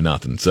game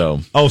 2-0.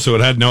 So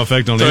it had no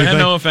effect on anything? It had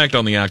no effect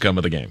on the outcome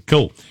of the game.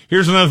 Cool.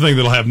 Here's another thing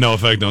that'll have no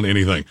effect on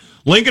anything.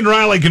 Lincoln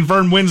Riley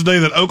confirmed Wednesday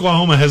that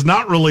Oklahoma has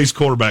not released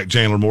quarterback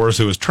Chandler Morris,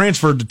 who has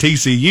transferred to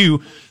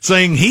TCU,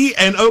 saying he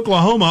and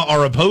Oklahoma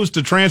are opposed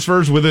to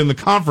transfers within the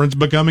conference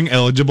becoming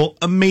eligible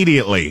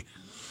immediately.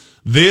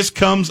 This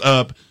comes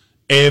up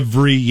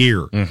every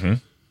year. Mm-hmm.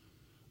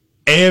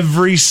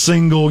 Every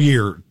single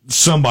year,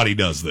 somebody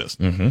does this.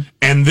 Mm-hmm.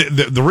 And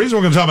the reason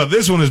we're going to talk about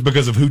this one is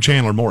because of who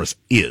Chandler Morris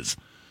is.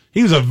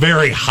 He was a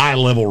very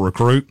high-level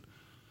recruit.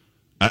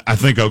 I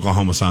think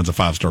Oklahoma signs a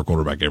 5-star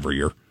quarterback every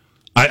year.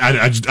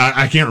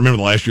 I can't remember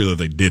the last year that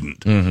they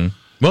didn't. Mm-hmm.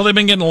 Well, they've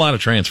been getting a lot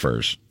of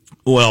transfers.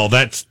 Well,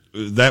 that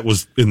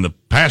was in the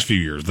past few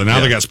years. Now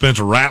they got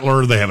Spencer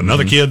Rattler. They have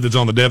another kid that's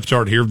on the depth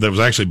chart here that was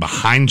actually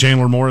behind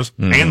Chandler Morris,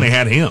 and they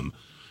had him.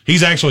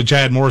 He's actually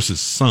Chad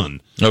Morris's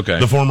son. Okay.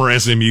 The former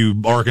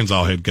SMU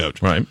Arkansas head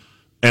coach. Right.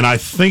 And I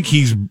think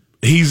he's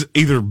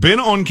either been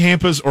on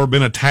campus or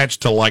been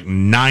attached to like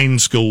 9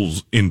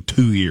 schools in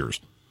 2 years.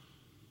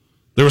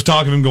 There was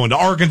talk of him going to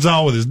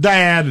Arkansas with his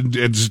dad, and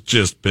it's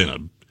just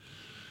been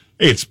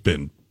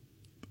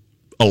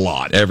a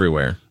lot.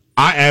 Everywhere.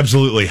 I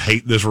absolutely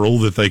hate this rule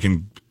that they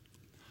can.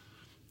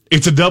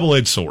 It's a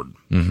double-edged sword.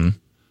 Mm-hmm.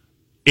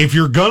 If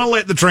you're going to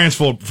let the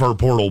transfer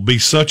portal be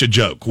such a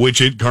joke,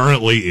 which it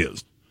currently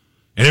is,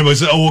 and everybody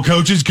says, oh, well,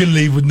 coaches can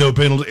leave with no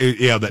penalty.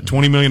 Yeah, that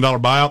 $20 million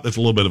buyout, that's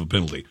a little bit of a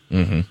penalty.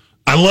 Mm-hmm.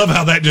 I love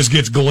how that just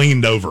gets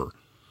gleaned over.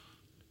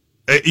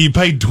 You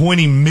paid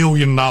 $20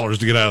 million to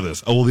get out of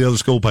this. Oh, well, the other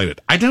school paid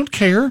it. I don't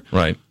care.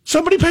 Right.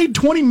 Somebody paid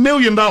 $20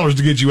 million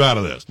to get you out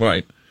of this.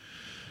 Right.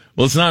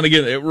 Well, it's not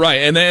against,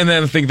 right. And then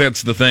I think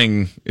that's the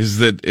thing, is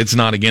that it's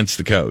not against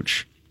the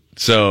coach.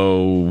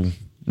 So,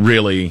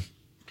 really,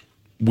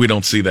 we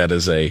don't see that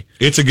as a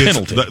it's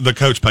against penalty. The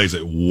coach pays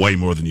it way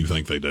more than you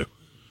think they do.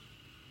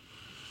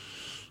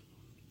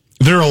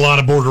 There are a lot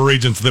of border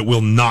regions that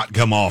will not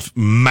come off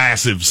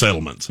massive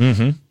settlements.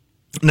 Mm-hmm.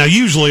 Now,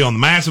 usually on the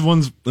massive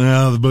ones,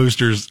 the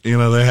boosters, they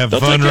have a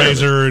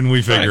fundraiser and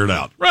we figure it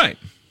out. Right.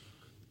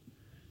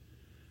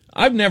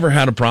 I've never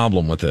had a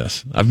problem with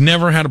this. I've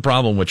never had a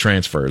problem with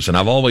transfers, and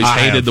I've always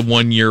hated the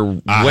 1 year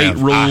wait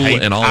rule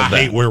and all of that.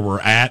 I hate where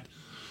we're at.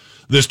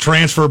 This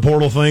transfer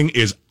portal thing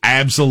is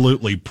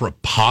absolutely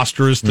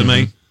preposterous to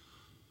me.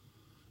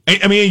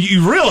 I mean,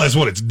 you realize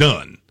what it's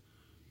done.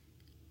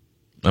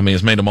 I mean,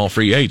 it's made them all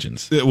free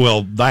agents.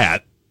 Well,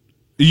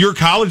 your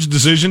college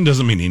decision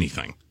doesn't mean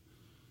anything.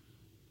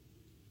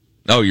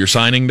 Oh, your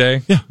signing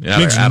day? Yeah, it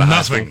means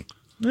nothing.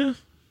 Yeah.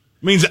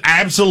 Means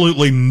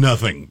absolutely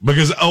nothing,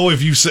 because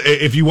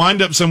if you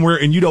wind up somewhere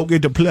and you don't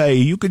get to play,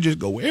 you can just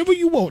go wherever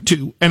you want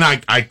to, and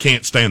I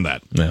can't stand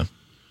that. Yeah,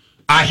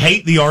 I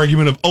hate the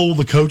argument of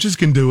the coaches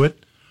can do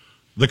it.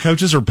 The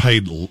coaches are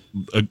paid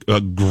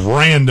a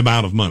grand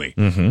amount of money,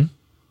 and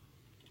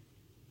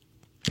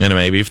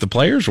maybe if the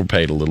players were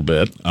paid a little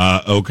bit,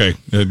 okay,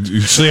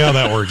 you see how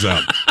that works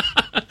out.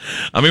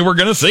 I mean, we're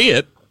going to see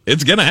it.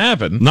 It's going to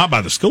happen. Not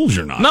by the schools,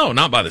 you're not. No,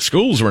 not by the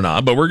schools, we're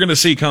not. But we're going to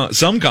see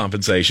some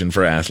compensation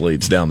for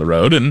athletes down the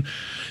road. And,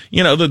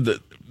 you know,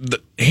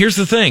 here's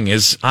the thing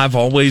is I've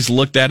always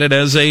looked at it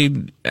as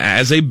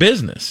a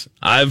business.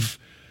 I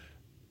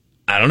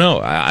don't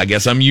know. I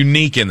guess I'm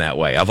unique in that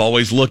way. I've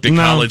always looked at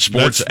college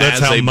sports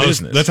as a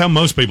business. That's how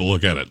most people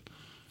look at it.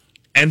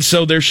 And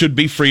so there should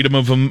be freedom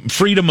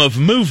of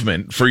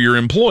movement for your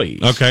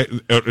employees. Okay.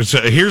 So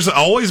here's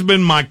always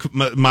been my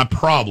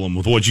problem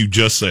with what you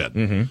just said.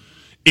 Mm-hmm.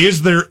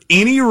 Is there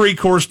any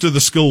recourse to the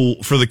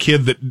school for the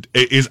kid that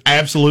is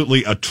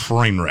absolutely a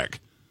train wreck?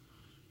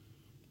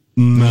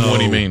 No. What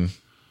do you mean?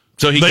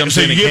 So he comes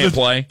in and can't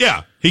play?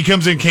 Yeah. He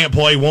comes in, can't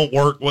play, won't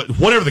work,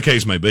 whatever the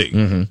case may be.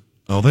 Mm-hmm.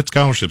 Oh, that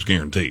scholarship's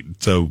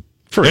guaranteed. So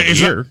for a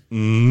year?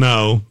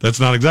 No, that's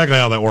not exactly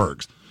how that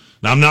works.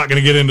 Now, I'm not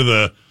going to get into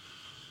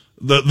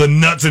the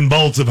nuts and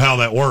bolts of how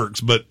that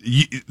works, but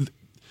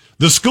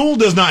the school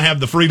does not have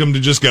the freedom to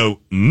just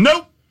go,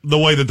 nope, the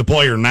way that the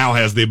player now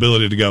has the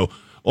ability to go,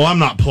 well, I'm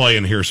not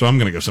playing here, so I'm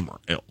going to go somewhere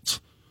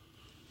else.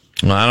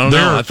 Well, I don't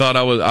know. I thought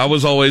I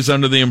was always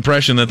under the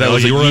impression that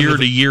was a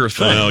year-to-year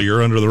thing. Well,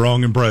 you're under the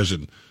wrong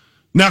impression.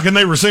 Now, can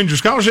they rescind your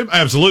scholarship?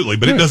 Absolutely,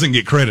 but it doesn't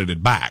get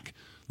credited back.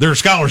 There are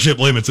scholarship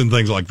limits and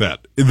things like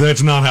that.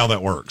 That's not how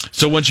that works.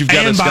 So once you've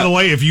got, and by the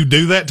way, if you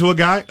do that to a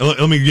guy,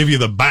 let me give you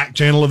the back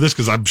channel of this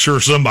because I'm sure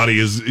somebody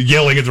is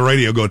yelling at the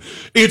radio going,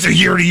 "It's a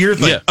year-to-year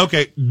thing." Yeah.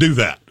 Okay, do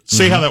that.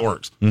 See how that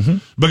works. Mm-hmm.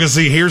 Because,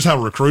 here's how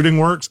recruiting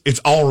works. It's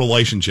all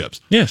relationships.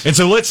 Yes. And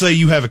so let's say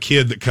you have a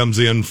kid that comes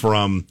in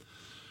from,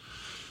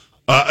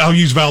 I'll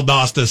use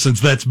Valdosta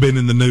since that's been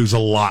in the news a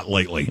lot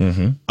lately.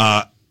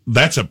 Mm-hmm.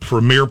 That's a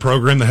premier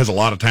program that has a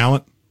lot of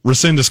talent.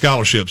 Rescind a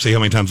scholarship. See how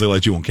many times they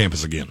let you on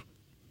campus again.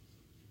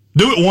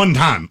 Do it one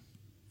time.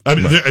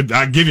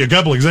 I give you a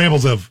couple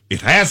examples of it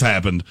has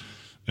happened,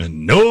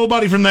 and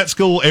nobody from that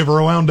school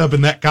ever wound up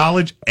in that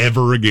college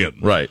ever again.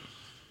 Right.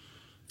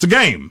 It's a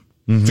game.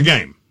 Mm-hmm. It's a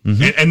game.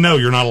 Mm-hmm. And no,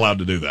 you're not allowed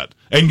to do that.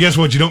 And guess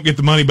what? You don't get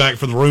the money back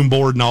for the room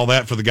board and all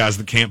that for the guys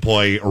that can't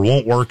play or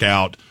won't work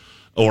out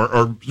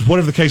or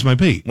whatever the case may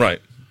be.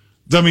 Right.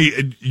 I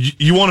mean,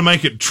 you want to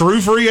make it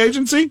true free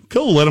agency?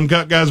 Cool. Let them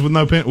cut guys with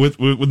no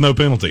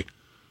penalty.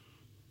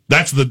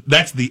 That's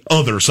the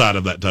other side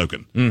of that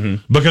token.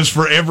 Mm-hmm. Because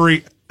for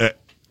every,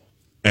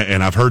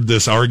 and I've heard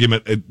this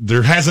argument,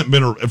 there hasn't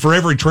been for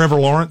every Trevor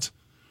Lawrence,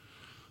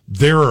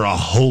 there are a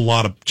whole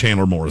lot of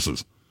Chandler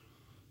Morrises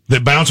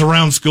that bounce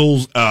around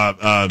schools.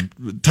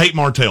 Tate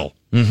Martell,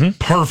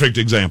 perfect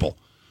example.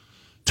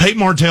 Tate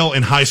Martell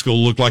in high school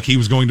looked like he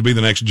was going to be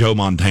the next Joe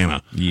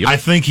Montana. Yep. I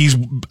think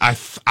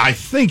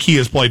he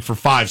has played for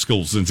 5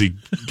 schools since he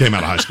came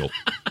out of high school.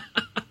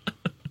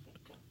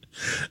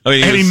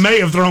 He may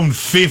have thrown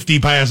 50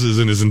 passes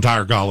in his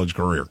entire college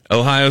career.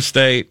 Ohio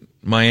State,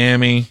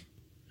 Miami.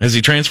 Has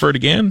he transferred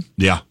again?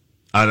 Yeah.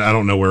 I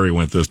don't know where he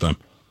went this time.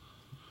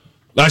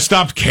 I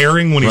stopped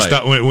caring when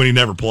he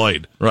never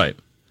played. Right.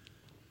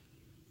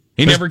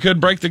 He never could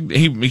break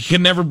he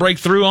could never break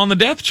through on the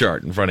depth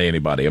chart in front of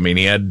anybody. I mean,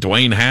 he had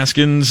Dwayne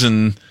Haskins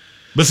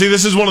but see,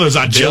 this is one of those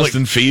idyllic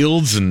Justin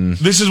Fields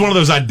this is one of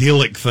those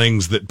idyllic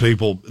things that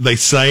people they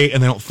say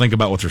and they don't think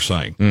about what they're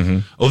saying. Mm-hmm.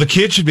 Oh, the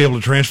kid should be able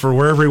to transfer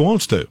wherever he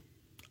wants to.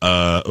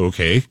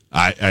 Okay,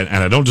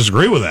 I don't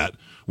disagree with that.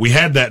 We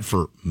had that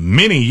for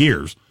many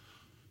years.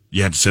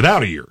 You had to sit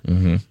out a year.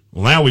 Mm-hmm.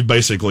 Well, now we've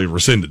basically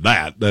rescinded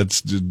that.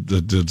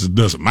 That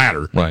doesn't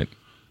matter, right?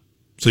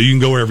 So you can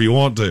go wherever you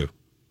want to.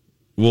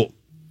 Well,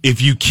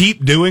 if you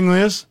keep doing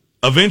this,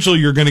 eventually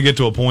you're going to get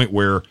to a point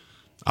where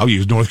I'll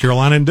use North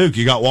Carolina and Duke.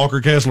 You got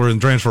Walker Kessler in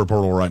the transfer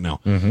portal right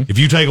now. Mm-hmm. If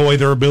you take away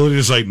their ability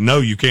to say, no,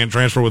 you can't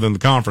transfer within the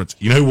conference,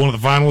 you know who one of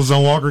the finalists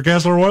on Walker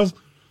Kessler was?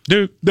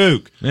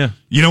 Duke. Yeah.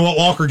 You know what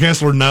Walker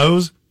Kessler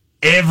knows?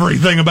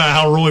 Everything about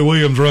how Roy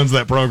Williams runs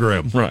that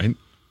program. Right.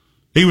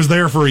 He was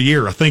there for a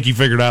year. I think he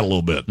figured out a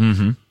little bit.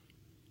 Mm-hmm.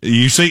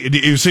 You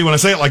see when I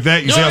say it like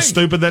that, you see how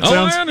stupid that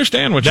sounds? I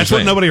understand what you're saying.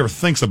 That's what nobody ever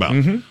thinks about.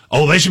 Mm-hmm.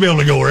 Oh, they should be able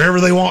to go wherever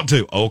they want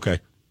to. Okay.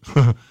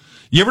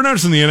 You ever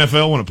notice in the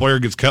NFL when a player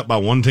gets cut by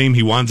one team,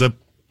 he winds up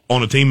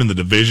on a team in the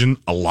division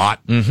a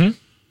lot? Mm-hmm.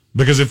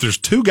 Because if there's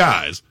 2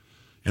 guys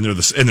and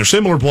they're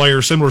similar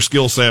players, similar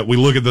skill set, we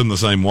look at them the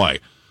same way.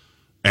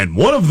 and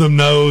one of them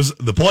knows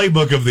the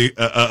playbook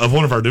of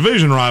one of our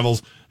division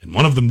rivals, and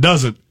one of them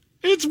doesn't,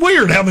 it's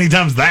weird how many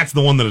times that's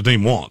the one that a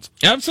team wants.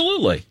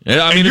 Absolutely.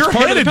 I mean, you're it's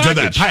part headed of the to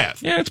that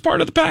path. Yeah, it's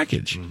part of the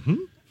package. Mm-hmm.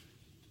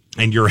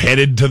 And you're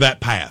headed to that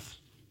path.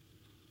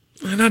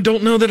 And I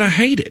don't know that I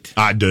hate it.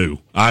 I do.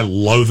 I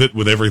loathe it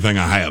with everything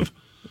I have.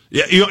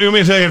 Yeah, you want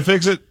me to tell you how to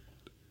fix it?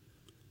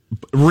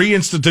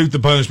 Reinstitute the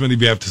punishment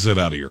if you have to sit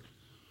out a year.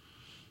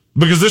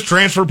 Because this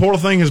transfer portal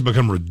thing has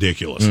become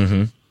ridiculous.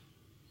 Mm-hmm.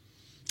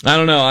 I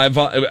don't know.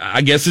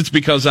 I guess it's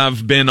because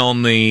I've been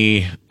on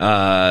the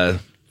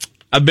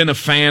I've been a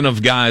fan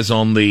of guys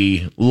on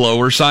the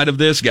lower side of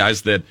this,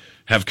 guys that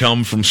have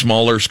come from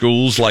smaller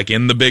schools, like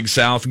in the Big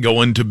South,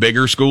 going to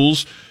bigger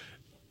schools.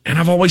 And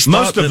I've always thought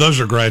most of those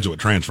are graduate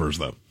transfers,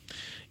 though.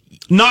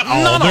 Not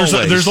all.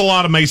 Not there's a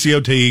lot of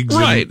Maceo Teagues.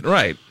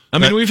 Right. I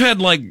mean, we've had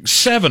like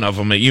 7 of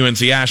them at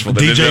UNC Asheville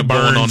that ended up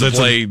going on to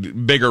play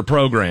bigger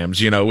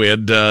programs. You know, we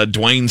had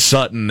Dwayne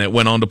Sutton that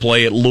went on to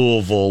play at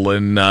Louisville,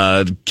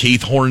 and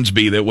Keith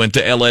Hornsby that went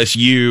to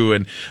LSU.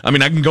 And I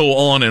mean, I can go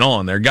on and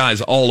on. There are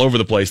guys all over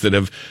the place that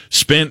have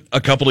spent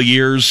a couple of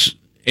years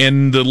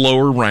in the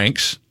lower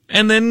ranks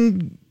and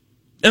then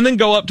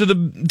go up to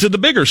the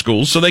bigger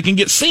schools so they can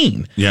get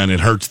seen. Yeah, and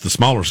it hurts the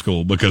smaller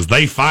school because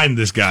they find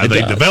this guy,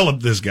 they develop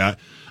this guy.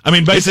 I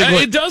mean,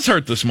 basically, it does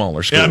hurt the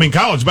smaller school. Yeah, I mean,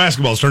 college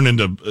basketball's turned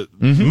into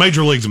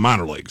major leagues and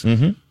minor leagues.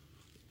 Mm-hmm.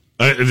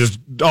 There's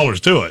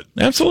dollars to it.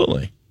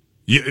 Absolutely.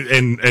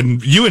 And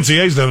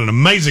UNCA's done an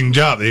amazing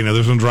job. You know,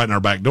 this one's right in our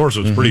back door,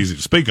 so it's pretty easy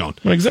to speak on.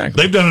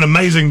 Exactly. They've done an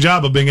amazing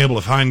job of being able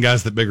to find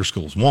guys that bigger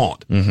schools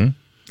want. Mm-hmm.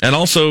 And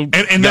also,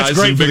 and that's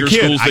great for the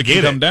kid. I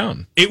get come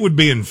down. It would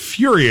be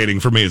infuriating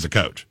for me as a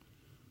coach.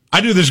 I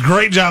do this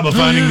great job of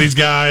finding these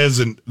guys,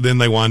 and then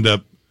they wind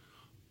up,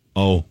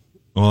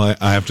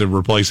 I have to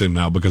replace him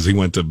now because he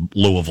went to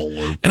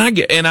Louisville. And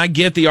I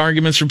get the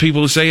arguments from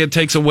people who say it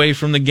takes away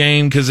from the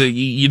game because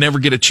you never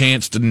get a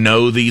chance to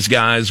know these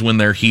guys when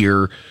they're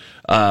here.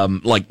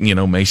 Like, you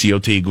know, Maceo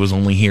Teague was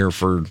only here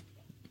for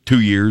 2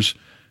 years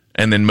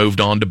and then moved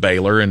on to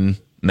Baylor, and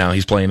now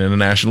he's playing in a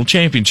national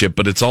championship.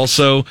 But it's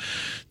also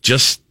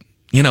just,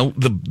 you know,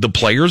 the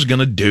player's going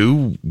to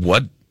do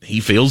what he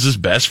feels is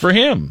best for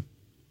him.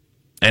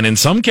 And in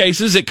some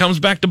cases, it comes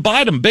back to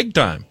bite him big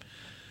time.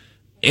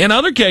 In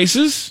other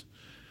cases,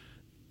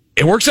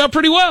 it works out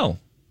pretty well.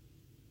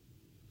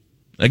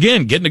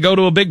 Again, getting to go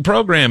to a big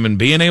program and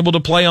being able to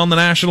play on the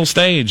national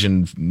stage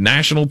and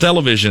national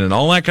television and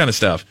all that kind of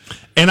stuff.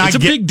 And it's a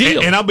big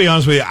deal. And I'll be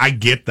honest with you, I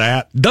get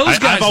that.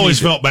 I've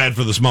always felt bad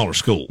for the smaller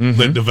school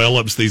that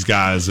develops these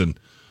guys. And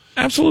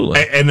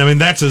absolutely. And I mean,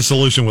 that's a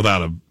solution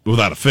without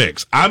a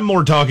fix. I'm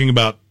more talking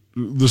about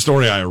the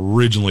story I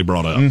originally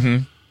brought up.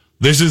 Mm-hmm.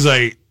 This is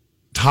a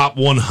top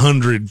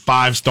 100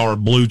 5-star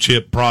blue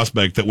chip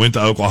prospect that went to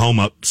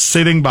Oklahoma,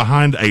 sitting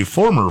behind a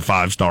former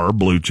 5-star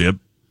blue chip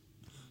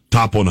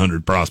top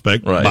 100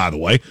 prospect, by the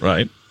way.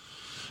 Right.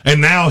 And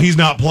now he's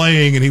not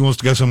playing and he wants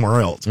to go somewhere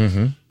else.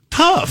 Mm-hmm.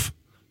 Tough.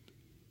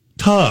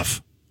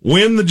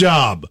 Win the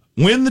job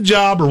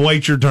or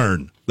wait your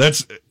turn.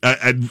 That's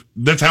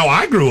how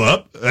I grew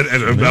up.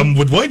 I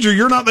would wager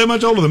you're not that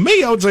much older than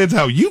me. I would say it's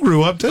how you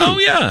grew up too. Oh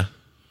yeah.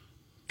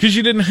 Because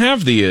you didn't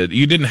have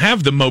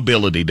the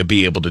mobility to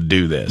be able to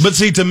do this. But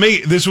see, to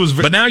me, this was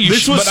super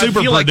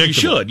predictable.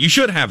 Like you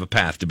should have a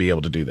path to be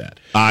able to do that.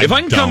 If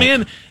I can come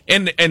in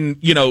and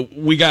you know,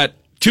 we got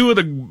 2 of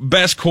the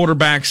best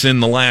quarterbacks in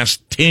the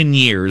last 10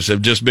 years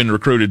have just been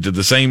recruited to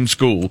the same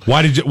school.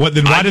 Why did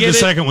the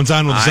second one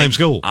sign with the same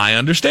school? I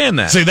understand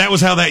that. See, that was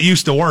how that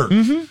used to work.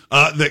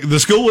 Mm-hmm. The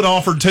school would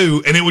offer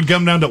 2, and it would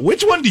come down to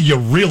which one do you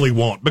really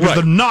want? Because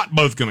they're not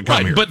both going to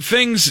come here.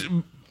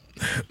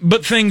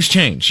 But things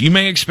change. You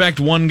may expect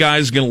one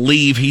guy's going to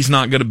leave. He's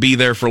not going to be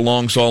there for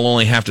long, so I'll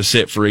only have to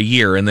sit for a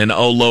year. And then,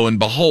 lo and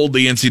behold,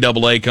 the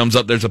NCAA comes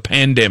up. There's a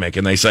pandemic,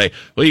 and they say,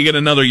 "Well, you get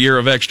another year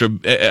of extra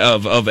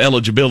of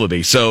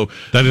eligibility." So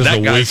that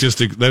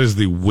is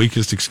the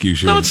weakest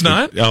excuse. No, it's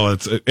not.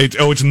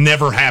 It's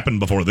never happened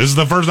before. This is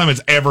the first time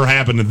it's ever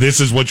happened, and this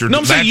is what you're. No,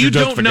 I'm saying you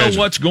don't know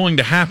what's going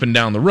to happen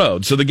down the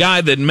road. So the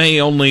guy that may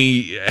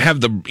only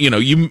have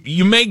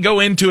you may go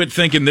into it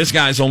thinking this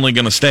guy's only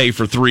going to stay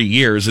for 3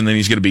 years, and then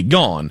he's going to be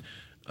gone.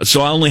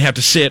 So I only have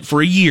to sit for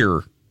a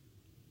year.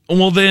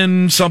 Well,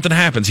 then something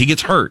happens. He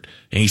gets hurt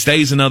and he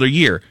stays another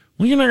year.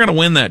 Well, you're not going to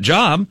win that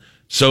job.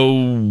 So,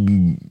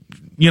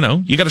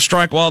 you got to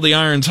strike while the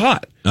iron's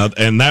hot.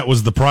 And that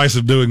was the price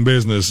of doing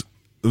business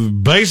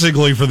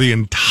basically for the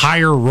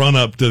entire run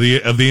up to the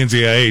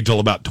NCAA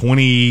till about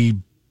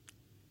 2010.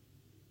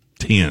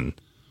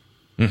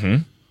 Mm-hmm.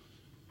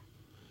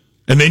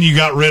 And then you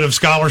got rid of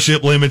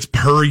scholarship limits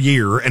per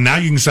year, and now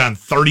you can sign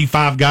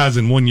 35 guys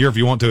in 1 year if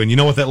you want to. And you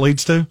know what that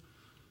leads to?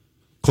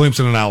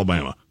 Clemson and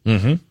Alabama.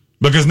 Mm-hmm.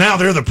 Because now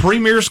they're the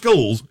premier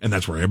schools, and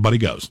that's where everybody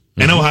goes.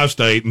 Mm-hmm. And Ohio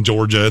State and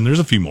Georgia, and there's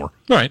a few more.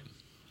 Right.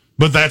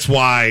 But that's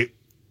why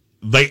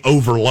they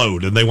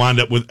overload, and they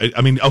wind up with,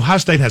 Ohio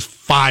State has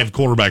 5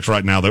 quarterbacks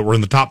right now that were in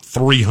the top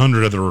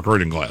 300 of the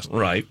recruiting class.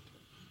 Right.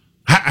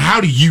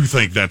 How do you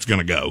think that's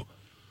going to go?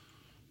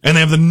 And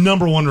they have the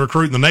number one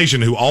recruit in the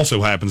nation who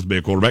also happens to be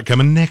a quarterback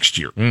coming next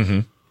year.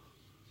 Mm-hmm.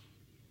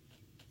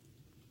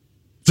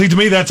 See, to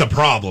me, that's a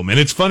problem. And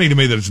it's funny to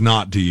me that it's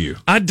not to you.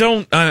 I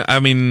don't. I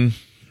mean,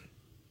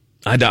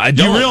 I don't.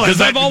 You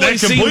realize I've that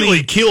always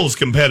completely kills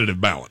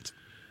competitive balance.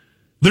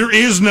 There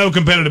is no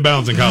competitive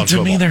balance in college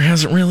football. To me, there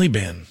hasn't really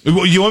been.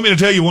 Well, you want me to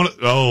tell you one?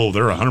 Oh,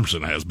 there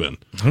 100% has been.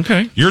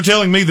 Okay. You're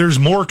telling me there's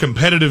more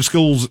competitive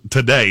schools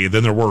today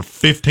than there were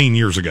 15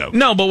 years ago.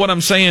 No, but what I'm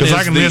saying is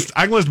I can list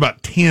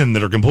about 10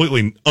 that are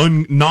completely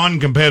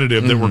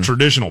non-competitive that were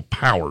traditional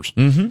powers.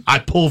 Mm-hmm.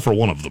 I'd pull for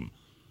one of them.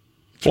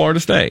 Florida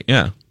State,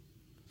 yeah.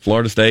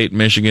 Florida State,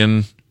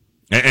 Michigan,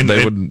 and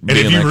they would be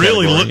if in you that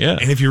really category, look, yeah.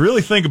 and if you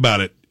really think about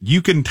it,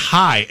 you can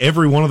tie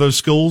every one of those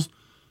schools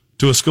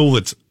to a school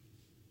that's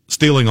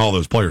stealing all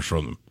those players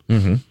from them.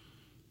 Mm-hmm.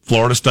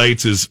 Florida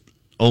State's is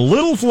a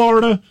little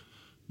Florida,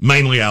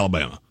 mainly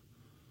Alabama.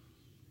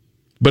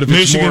 But if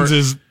Michigan's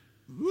is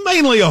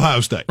mainly Ohio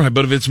State. Right,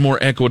 but if it's more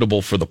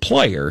equitable for the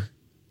player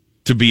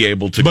to be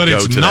able to go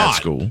to that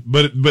school.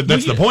 But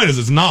that's the point is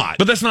it's not.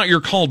 But that's not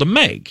your call to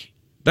make.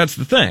 That's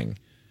the thing.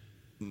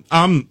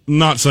 I'm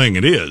not saying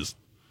it is.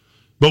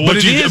 But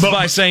it is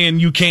by saying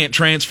you can't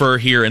transfer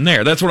here and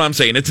there. That's what I'm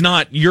saying. It's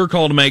not your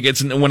call to make.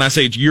 It's when I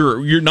say it's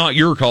you're not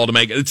your call to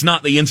make. It's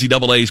not the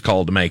NCAA's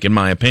call to make, in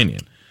my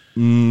opinion.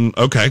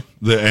 Okay.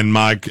 And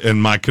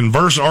my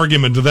converse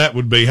argument to that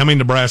would be, how many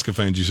Nebraska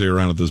fans you see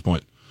around at this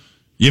point?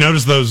 You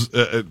notice those?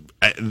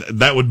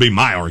 That would be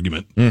my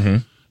argument. Mm-hmm.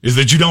 Is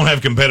that you don't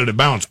have competitive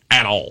balance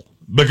at all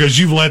because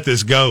you've let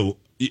this go.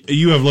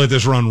 You have let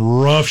this run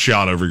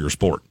roughshod over your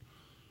sport.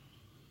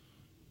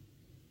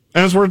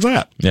 And that's where it's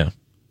at. Yeah.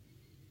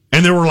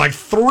 And there were like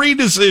 3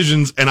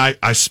 decisions, and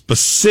I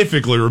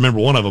specifically remember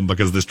one of them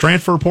because this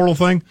transfer portal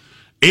thing,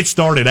 it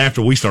started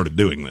after we started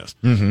doing this.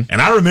 Mm-hmm.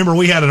 And I remember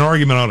we had an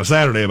argument on a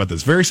Saturday about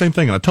this very same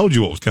thing, and I told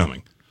you what was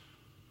coming.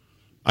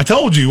 I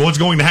told you what's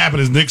going to happen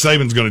is Nick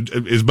Saban's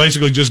is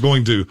basically just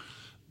going to,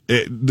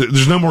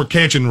 there's no more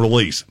catch and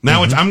release.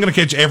 Now I'm going to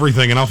catch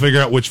everything, and I'll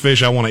figure out which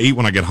fish I want to eat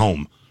when I get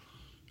home.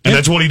 And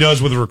that's what he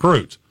does with the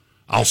recruits.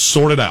 I'll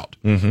sort it out.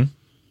 Mm-hmm.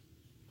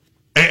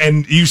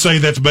 And you say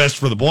that's best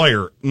for the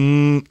player.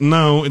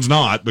 No, it's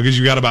not, because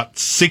you got about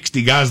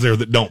 60 guys there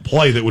that don't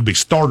play that would be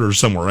starters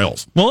somewhere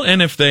else. Well,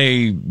 and if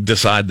they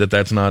decide that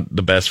that's not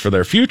the best for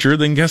their future,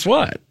 then guess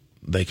what?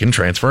 They can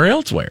transfer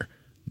elsewhere.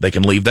 They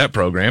can leave that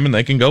program and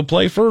they can go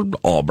play for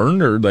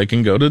Auburn, or they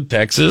can go to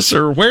Texas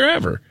or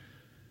wherever.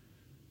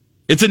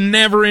 It's a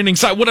never-ending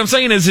cycle. What I'm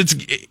saying is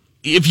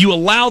if you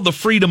allow the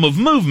freedom of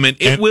movement,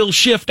 it will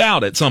shift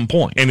out at some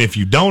point. And if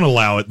you don't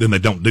allow it, then they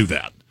don't do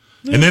that.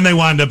 Yeah. And then they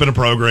wind up in a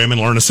program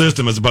and learn a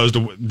system as opposed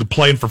to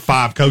playing for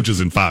 5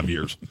 coaches in 5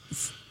 years.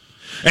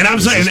 And I'm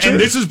saying, and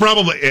this is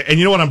probably, and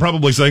you know what, I'm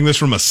probably saying this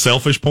from a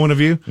selfish point of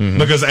view,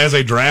 because as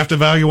a draft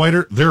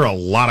evaluator, there are a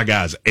lot of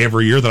guys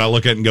every year that I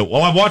look at and go,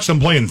 well, I've watched them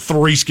play in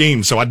 3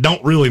 schemes, so I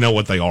don't really know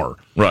what they are.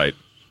 Right.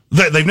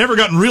 They've never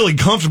gotten really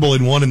comfortable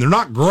in one, and they're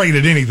not great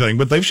at anything,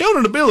 but they've shown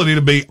an ability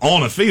to be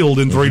on a field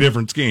in 3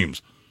 different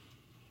schemes.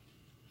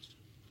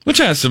 Which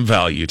has some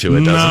value to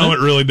it, doesn't it? No, it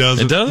really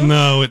doesn't. It doesn't?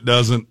 No, it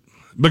doesn't.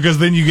 Because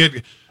then you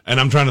get, and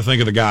I'm trying to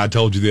think of the guy I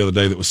told you the other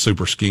day that was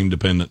super scheme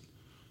dependent.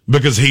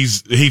 Because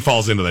he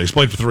falls into that. He's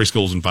played for 3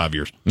 schools in 5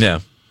 years.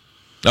 Yeah.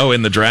 Oh,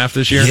 in the draft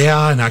this year?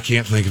 Yeah, and I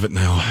can't think of it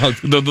now.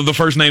 The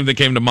first name that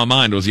came to my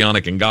mind was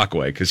Yannick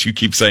Ngakoue, because you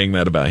keep saying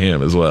that about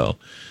him as well.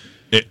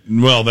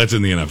 Well, that's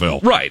in the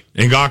NFL. Right.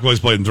 Ngakoue's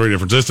played in 3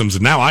 different systems,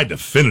 and now I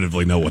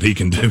definitively know what he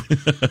can do.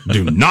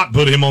 Do not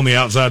put him on the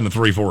outside in the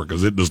 3-4,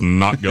 because it does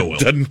not go well.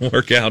 Doesn't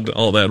work out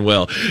all that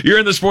well. You're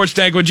in the Sports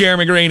Tank with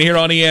Jeremy Greene here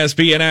on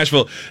ESPN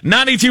Asheville,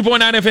 92.9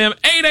 FM,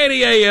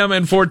 880 AM,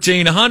 and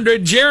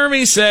 1400.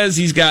 Jeremy says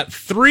he's got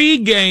 3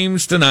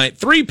 games tonight,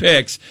 3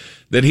 picks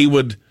that he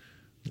would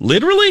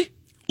literally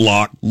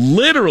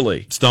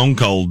Stone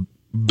cold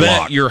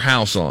bet lock. your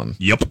house on.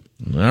 Yep.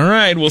 All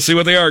right, we'll see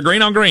what they are.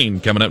 Green on Green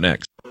coming up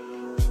next.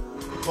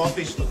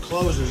 Coffee's for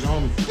closers,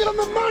 homie. Get them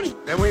the money.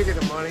 Then when you get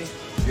the money,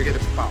 you get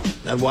the power.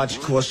 That watch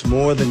costs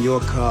more than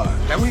your car.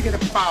 Then when you get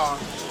the power,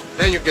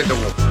 then you get the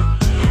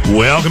woman.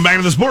 Welcome back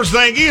to the Sports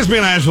Thing.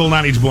 ESPN Asheville,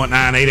 92.9,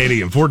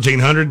 880, and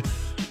 1400.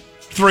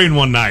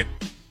 3-1 night.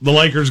 The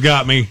Lakers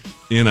got me,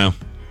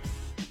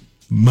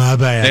 My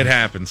bad. It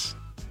happens.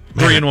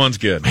 3-1's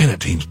good. Man, that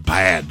team's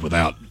bad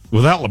without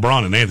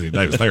LeBron and Anthony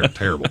Davis. They're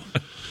terrible.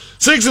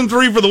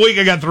 6-3 for the week.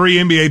 I got 3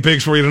 NBA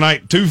picks for you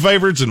tonight. 2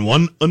 favorites and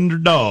 1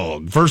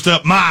 underdog. First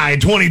up, my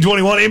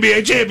 2021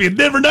 NBA champion,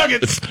 Denver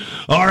Nuggets,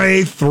 are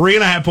a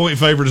 3.5-point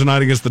favorite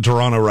tonight against the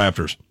Toronto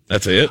Raptors.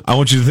 That's it? I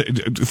want you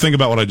to think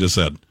about what I just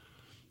said.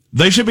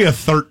 They should be a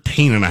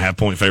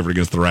 13.5-point favorite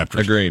against the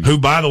Raptors. Agreed. Who,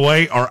 by the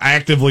way, are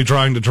actively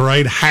trying to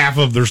trade half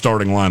of their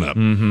starting lineup.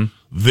 Mm-hmm.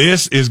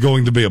 This is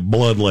going to be a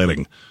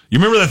bloodletting. You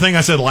remember that thing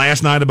I said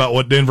last night about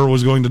what Denver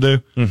was going to do?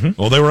 Mm-hmm.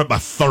 Well, they were up by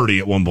 30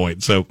 at one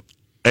point. So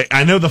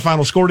I know the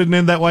final score didn't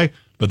end that way,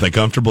 but they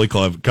comfortably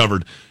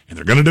covered, and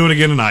they're going to do it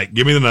again tonight.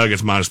 Give me the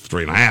Nuggets minus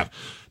 3.5.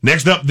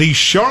 Next up, the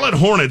Charlotte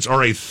Hornets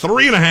are a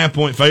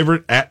 3.5-point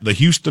favorite at the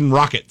Houston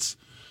Rockets.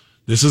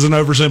 This is an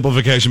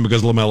oversimplification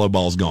because LaMelo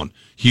Ball's gone.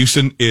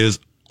 Houston is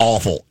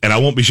awful, and I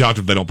won't be shocked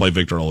if they don't play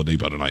Victor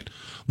Oladipo tonight.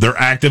 They're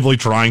actively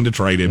trying to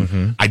trade him.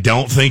 Mm-hmm. I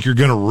don't think you're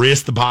going to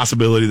risk the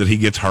possibility that he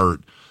gets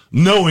hurt,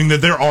 knowing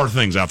that there are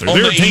things out there. On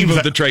there the are teams eve of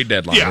that, the trade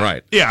deadline, yeah,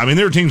 right. Yeah, I mean,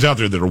 there are teams out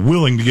there that are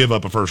willing to give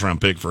up a first-round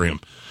pick for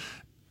him.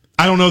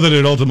 I don't know that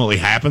it ultimately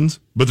happens,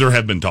 but there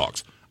have been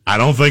talks. I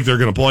don't think they're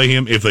going to play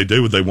him. If they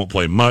do, they won't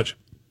play him much.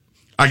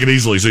 I could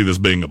easily see this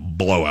being a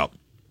blowout.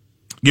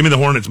 Give me the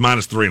Hornets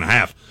minus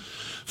 3.5.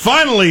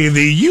 Finally,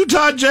 the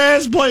Utah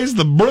Jazz plays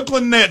the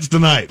Brooklyn Nets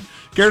tonight.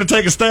 Care to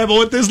take a stab at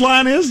what this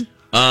line is?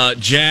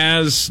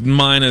 Jazz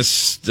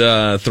minus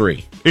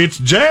 3. It's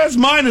Jazz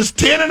minus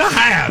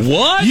 10.5.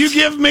 What? You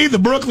give me the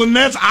Brooklyn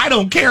Nets, I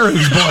don't care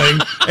who's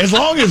playing. As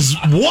long as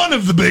one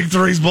of the big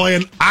three's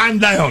playing, I'm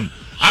down.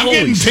 I'm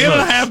getting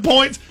 10.5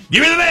 points.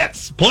 Give me the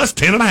Nets plus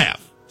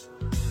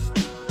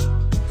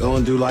 10.5. Go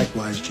and do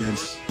likewise,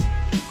 gents.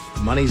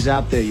 The money's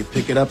out there. You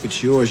pick it up,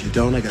 it's yours. You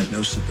don't, I got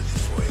no sympathy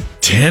for you.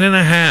 10.5. I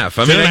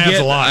mean, 10.5's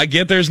a lot. I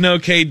get there's no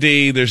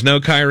KD, there's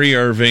no Kyrie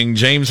Irving,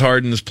 James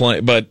Harden's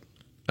playing, but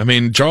I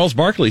mean, Charles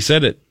Barkley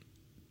said it.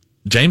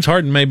 James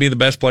Harden may be the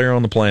best player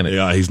on the planet.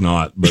 Yeah, he's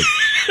not, but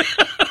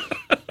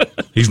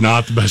he's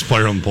not the best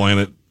player on the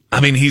planet.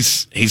 I mean,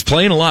 he's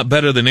playing a lot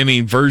better than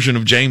any version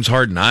of James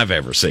Harden I've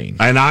ever seen.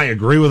 And I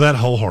agree with that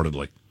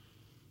wholeheartedly.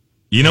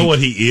 You know what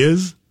he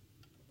is?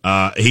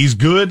 He's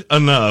good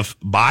enough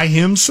by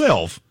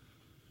himself.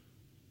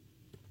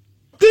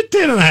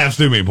 10.5's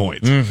too many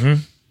points.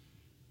 Mm-hmm.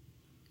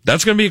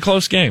 That's going to be a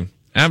close game.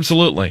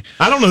 Absolutely.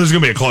 I don't know if it's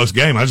going to be a close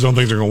game. I just don't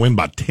think they're going to win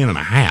by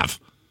 10.5.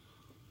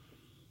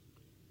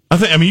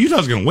 I mean,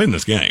 Utah's going to win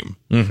this game.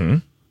 Mm-hmm.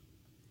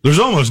 There's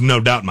almost no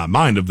doubt in my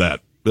mind of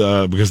that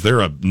because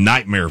they're a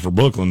nightmare for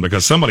Brooklyn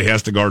because somebody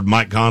has to guard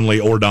Mike Conley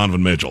or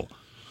Donovan Mitchell.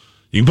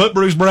 You can put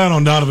Bruce Brown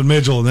on Donovan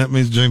Mitchell, and that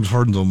means James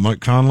Harden's on Mike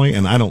Conley,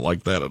 and I don't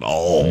like that at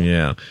all.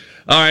 Yeah.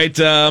 All right,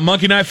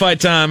 Monkey Knife Fight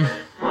time.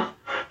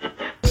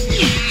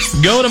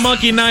 Go to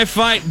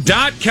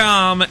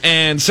monkeyknifefight.com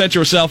and set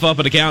yourself up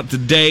an account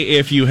today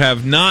if you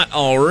have not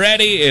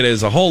already. It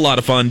is a whole lot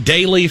of fun.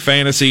 Daily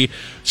fantasy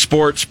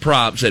sports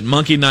props at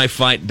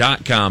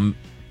monkeyknifefight.com.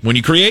 When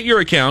you create your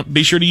account,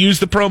 be sure to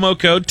use the promo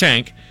code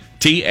TANK,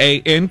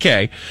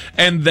 TANK,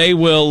 and they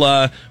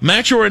will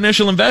match your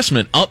initial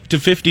investment up to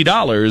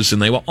 $50,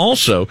 and they will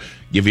also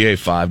give you a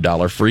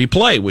 $5 free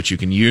play, which you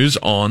can use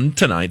on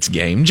tonight's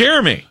game.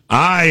 Jeremy.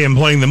 I am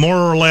playing the more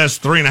or less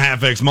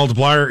 3.5x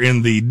multiplier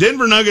in the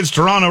Denver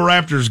Nuggets-Toronto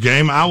Raptors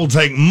game. I will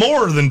take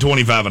more than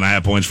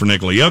 25.5 points for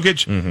Nikola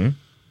Jokic. Mm-hmm.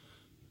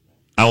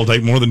 I will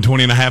take more than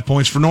 20.5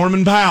 points for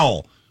Norman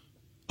Powell.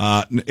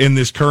 In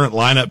this current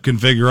lineup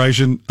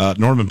configuration,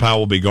 Norman Powell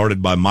will be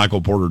guarded by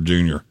Michael Porter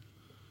Jr.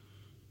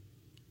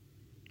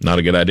 Not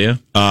a good idea?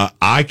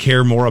 I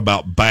care more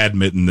about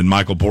badminton than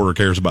Michael Porter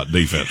cares about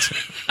defense.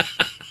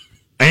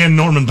 And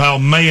Norman Powell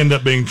may end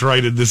up being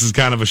traded. This is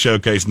kind of a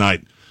showcase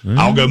night.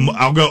 I'll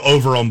go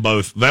over on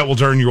both. That will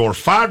turn your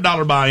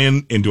 $5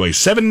 buy-in into a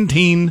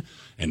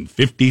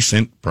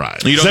 $17.50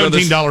 prize.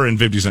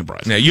 $17.50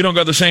 prize. Now, you don't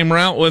go the same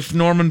route with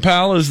Norman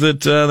Powell, is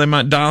that they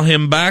might dial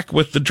him back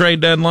with the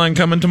trade deadline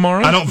coming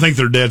tomorrow? I don't think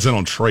they're dead set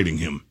on trading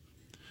him.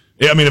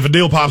 I mean, if a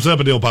deal pops up,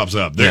 a deal pops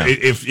up. Yeah.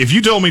 If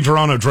you told me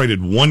Toronto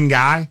traded one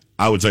guy,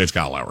 I would say it's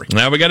Kyle Lowry.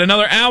 Now we got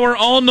another hour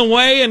on the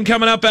way, and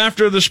coming up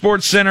after the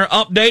Sports Center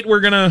update,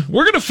 we're gonna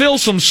fill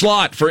some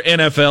slot for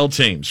NFL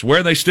teams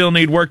where they still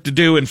need work to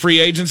do in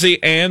free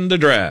agency and the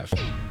draft.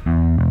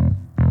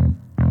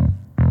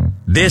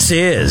 This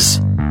is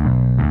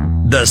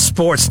the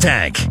Sports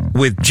Tank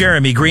with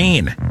Jeremy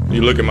Greene.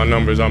 You look at my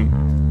numbers,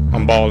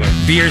 I'm balling.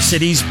 Beer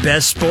City's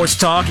best sports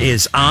talk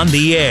is on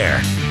the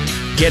air.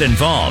 Get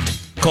involved.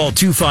 Call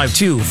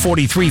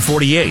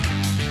 252-4348.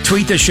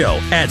 Tweet the show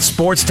at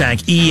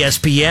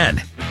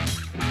SportsTankESPN.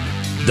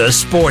 The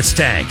Sports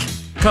Tank.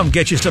 Come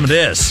get you some of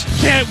this.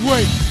 Can't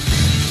wait.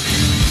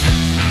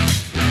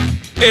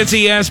 It's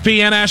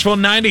ESPN Asheville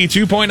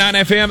 92.9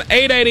 FM,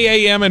 880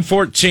 AM and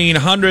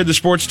 1400. The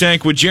Sports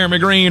Tank with Jeremy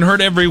Greene,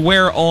 heard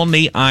everywhere on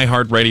the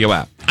iHeartRadio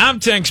app. I'm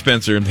Tank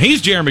Spencer.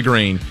 He's Jeremy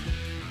Greene.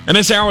 And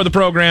this hour of the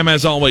program,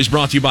 as always,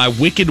 brought to you by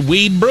Wicked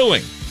Weed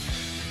Brewing.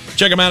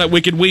 Check them out at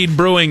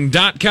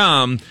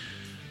wickedweedbrewing.com.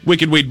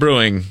 Wicked Weed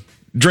Brewing.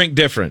 Drink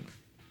different.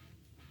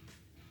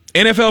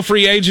 NFL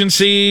free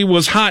agency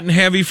was hot and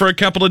heavy for a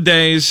couple of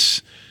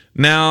days.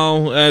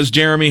 Now, as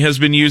Jeremy has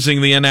been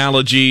using the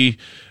analogy,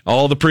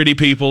 all the pretty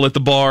people at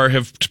the bar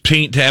have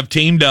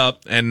teamed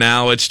up, and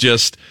now we're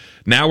just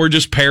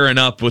pairing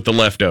up with the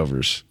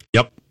leftovers.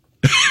 Yep.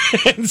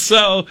 And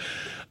so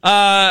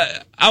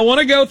I want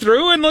to go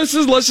through and let's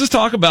just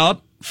talk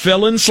about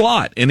fill-in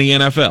slot in the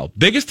NFL.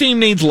 Biggest team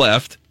needs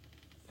left.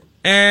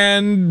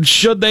 And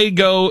should they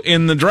go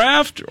in the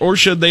draft, or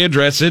should they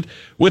address it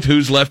with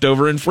who's left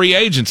over in free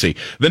agency?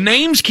 The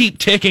names keep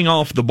ticking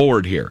off the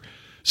board here.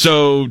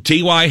 So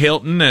T.Y.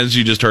 Hilton, as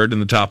you just heard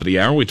in the top of the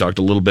hour, we talked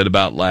a little bit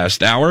about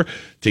last hour.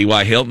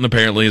 T.Y. Hilton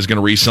apparently is going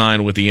to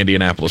re-sign with the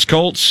Indianapolis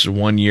Colts,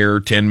 1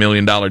 year, $10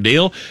 million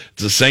deal.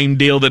 It's the same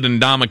deal that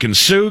Ndamukong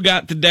Suh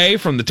got today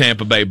from the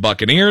Tampa Bay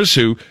Buccaneers,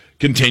 who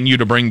continue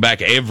to bring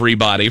back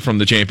everybody from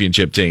the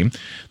championship team.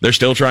 They're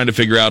still trying to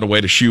figure out a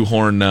way to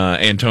shoehorn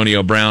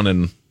Antonio Brown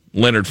and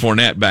Leonard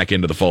Fournette back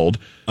into the fold.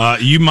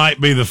 You might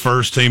be the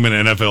first team in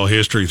NFL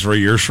history 3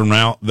 years from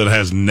now that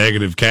has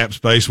negative cap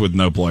space with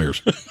no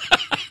players.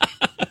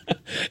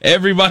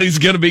 Everybody's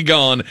going to be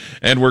gone,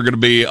 and we're going to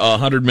be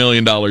 $100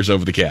 million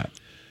over the cap.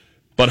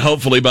 But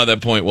hopefully by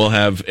that point, we'll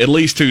have at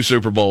least 2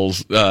 Super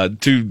Bowls,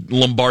 2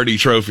 Lombardi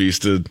trophies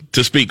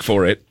to speak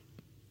for it.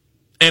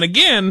 And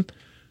again,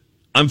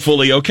 I'm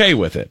fully okay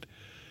with it.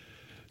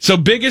 So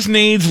biggest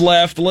needs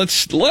left. Let's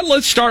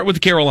start with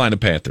the Carolina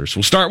Panthers.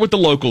 We'll start with the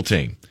local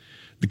team.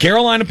 The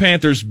Carolina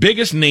Panthers'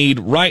 biggest need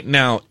right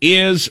now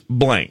is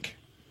blank.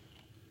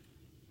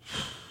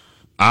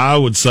 I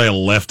would say a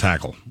left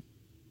tackle.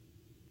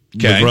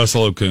 Okay. With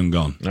Russell Okung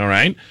gone. All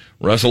right.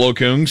 Russell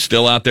Okung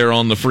still out there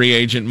on the free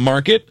agent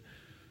market.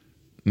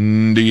 Do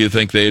you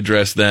think they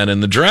address that in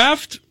the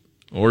draft?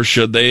 Or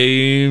should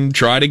they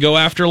try to go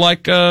after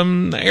like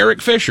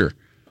Eric Fisher?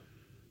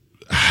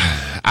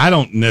 I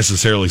don't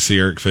necessarily see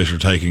Eric Fisher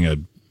taking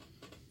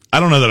I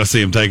don't know that I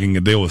see him taking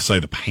a deal with, say,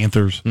 the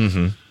Panthers.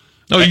 Mm-hmm.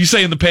 Oh, are you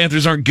saying the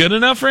Panthers aren't good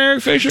enough for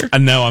Eric Fisher?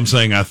 No, I'm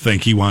saying I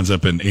think he winds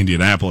up in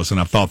Indianapolis, and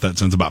I've thought that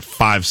since about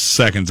 5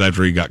 seconds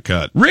after he got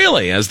cut.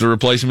 Really? As the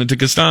replacement to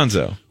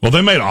Costanzo? Well,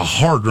 they made a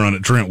hard run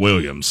at Trent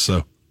Williams,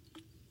 so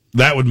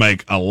that would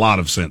make a lot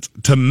of sense.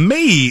 To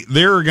me,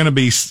 there are going to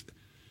be,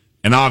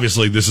 and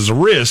obviously this is a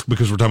risk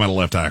because we're talking about a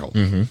left tackle,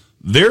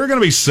 there are going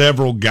to be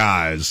several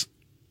guys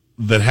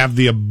that have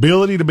the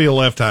ability to be a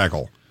left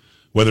tackle,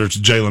 whether it's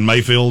Jalen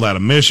Mayfield out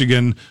of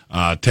Michigan,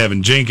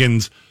 Tevin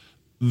Jenkins.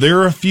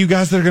 There are a few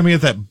guys that are going to be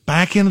at that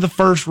back end of the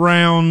first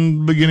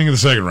round, beginning of the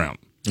second round.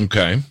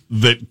 Okay.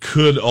 That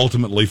could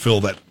ultimately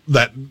fill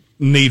that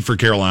need for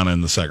Carolina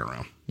in the second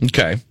round.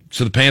 Okay.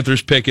 So the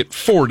Panthers pick at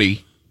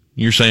 40.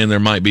 You're saying there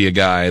might be a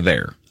guy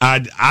there.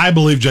 I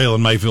believe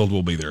Jalen Mayfield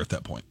will be there at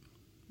that point.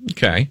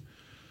 Okay.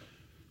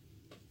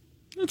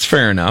 That's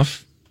fair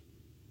enough.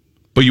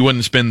 But you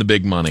wouldn't spend the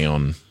big money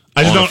on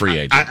a free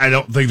agent. I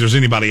don't think there's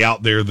anybody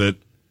out there that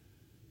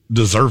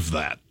deserves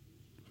that.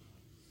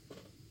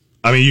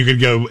 I mean, you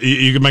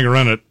could make a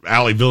run at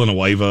Ali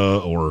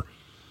Villanueva or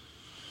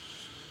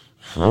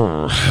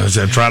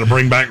try to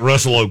bring back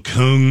Russell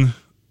Okung.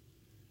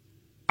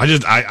 I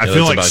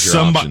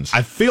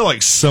feel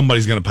like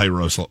somebody's going to pay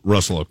Russell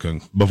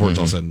Okung before it's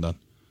all said and done.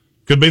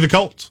 Could be the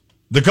Colts.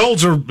 The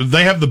Colts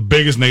they have the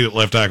biggest need at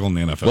left tackle in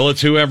the NFL. Well,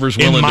 it's whoever's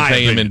willing to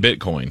pay him in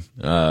Bitcoin.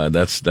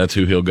 That's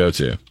who he'll go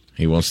to.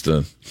 He wants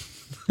to.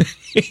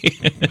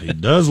 He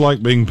does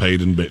like being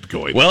paid in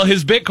Bitcoin. Well,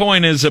 his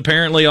Bitcoin is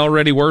apparently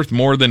already worth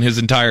more than his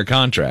entire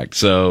contract,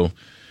 so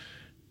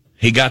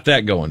he got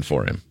that going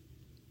for him.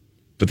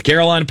 But the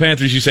Carolina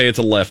Panthers, you say it's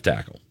a left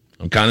tackle.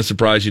 I'm kind of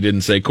surprised you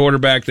didn't say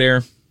quarterback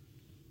there,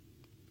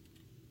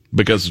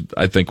 because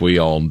I think we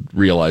all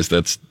realize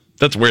that's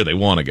where they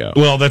want to go.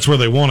 Well, that's where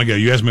they want to go.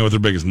 You asked me what their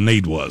biggest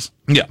need was.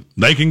 Yeah.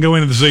 They can go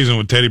into the season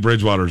with Teddy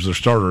Bridgewater as their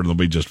starter, and they'll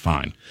be just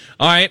fine.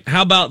 All right,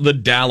 how about the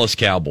Dallas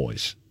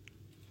Cowboys?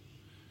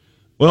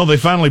 Well, they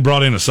finally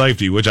brought in a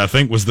safety, which I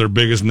think was their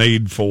biggest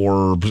need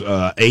for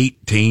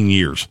 18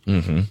 years.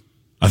 Mm-hmm.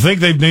 I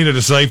think they've needed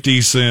a safety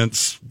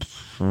since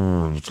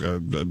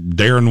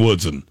Darren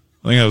Woodson.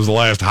 I think that was the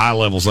last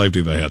high-level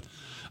safety they had.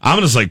 I'm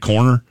going to say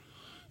corner.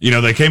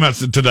 They came out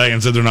today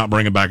and said they're not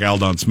bringing back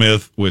Aldon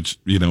Smith, which,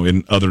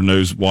 in other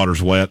news,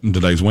 water's wet, and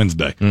today's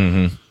Wednesday.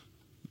 Mm-hmm.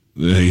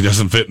 He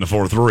doesn't fit in the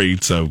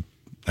 4-3, so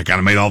that kind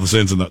of made all the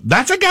sense.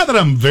 That's a guy that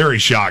I'm very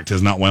shocked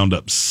has not wound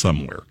up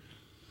somewhere.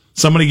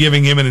 Somebody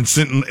giving him an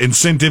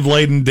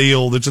incentive-laden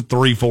deal that's a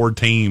 3-4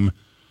 team,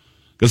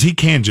 because he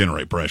can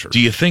generate pressure. Do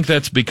you think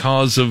that's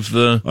because of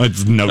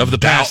the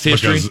past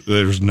history?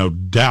 There's no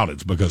doubt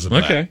it's because of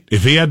that. Okay.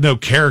 If he had no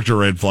character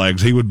red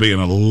flags, he would be an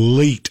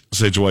elite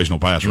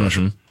situational pass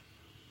rusher.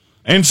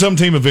 And some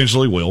team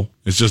eventually will.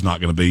 It's just not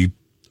going to be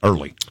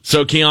early.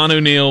 So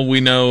Keanu Neal,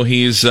 we know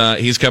he's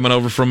coming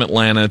over from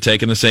Atlanta,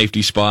 taking the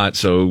safety spot.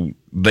 So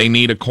they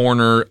need a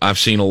corner. I've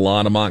seen a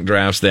lot of mock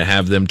drafts that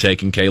have them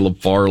taking Caleb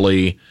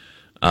Farley.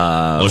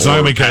 It's not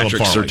going to be Caleb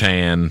Patrick Farley.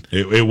 Surtain.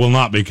 It will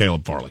not be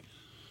Caleb Farley.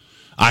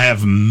 I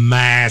have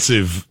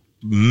massive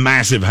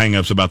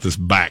hang-ups about this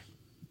back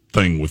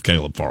thing with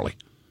Caleb Farley.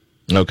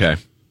 Okay.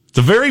 It's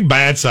a very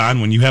bad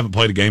sign when you haven't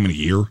played a game in a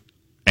year,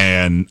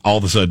 and all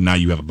of a sudden now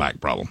you have a back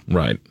problem.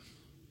 Right.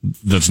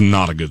 That's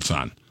not a good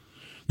sign.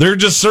 There are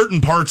just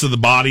certain parts of the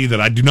body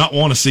that I do not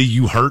want to see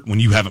you hurt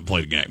when you haven't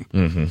played a game.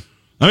 Mm-hmm.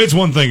 I mean, it's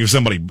one thing if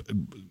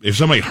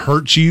somebody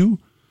hurts you,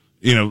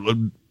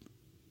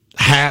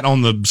 hat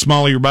on the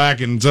small of your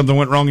back and something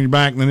went wrong in your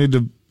back, and they need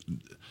to.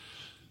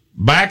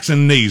 Backs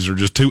and knees are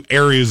just two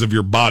areas of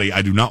your body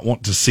I do not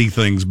want to see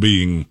things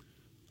being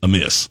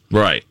amiss.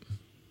 Right.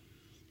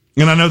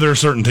 And I know there are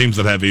certain teams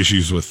that have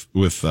issues with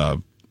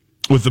the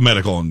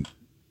medical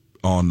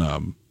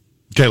on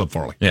Caleb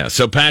Farley. Yeah,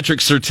 so Patrick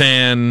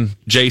Surtain,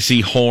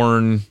 J.C.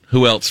 Horn,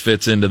 who else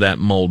fits into that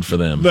mold for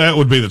them? That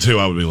would be the two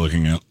I would be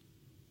looking at.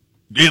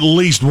 At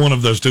least one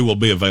of those two will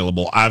be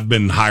available. I've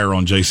been higher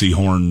on J.C.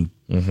 Horn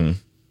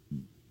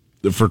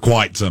for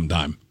quite some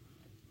time.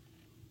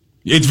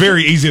 It's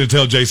very easy to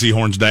tell J.C.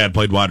 Horn's dad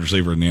played wide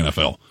receiver in the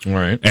NFL.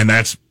 Right. And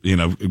that's,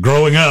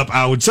 growing up,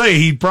 I would say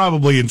he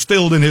probably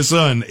instilled in his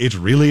son, it's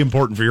really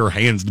important for your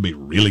hands to be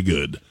really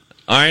good.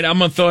 All right, I'm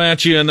going to throw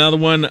at you another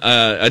one.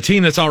 A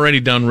team that's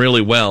already done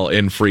really well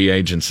in free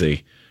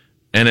agency,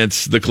 and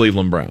it's the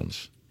Cleveland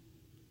Browns.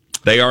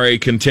 They are a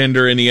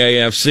contender in the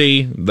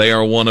AFC. They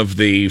are one of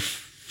the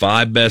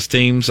 5 best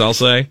teams, I'll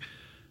say.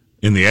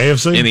 In the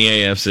AFC? In the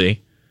AFC.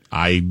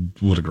 I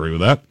would agree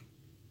with that.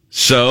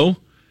 So,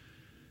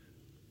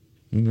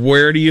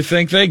 where do you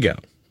think they go?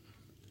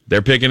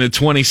 They're picking at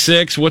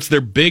 26. What's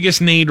their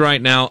biggest need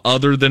right now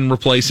other than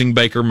replacing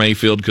Baker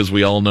Mayfield? Because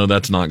we all know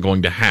that's not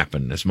going to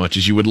happen as much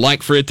as you would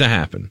like for it to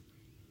happen.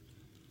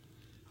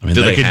 I mean,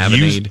 do they have a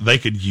need? They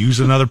could use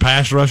another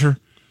pass rusher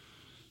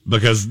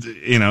because,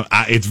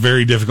 it's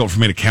very difficult for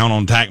me to count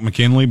on Tack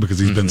McKinley because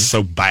he's been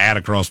so bad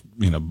across,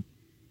 2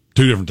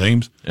 different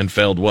teams. And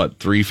failed,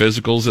 3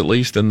 physicals at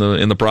least in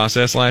the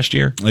process last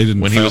year? He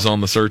didn't when he was on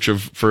the search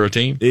for a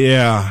team?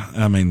 Yeah,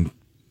 I mean...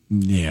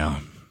 Yeah,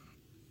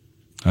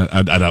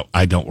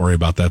 I don't worry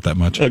about that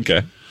much.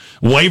 Okay,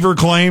 waiver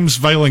claims,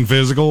 failing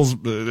physicals,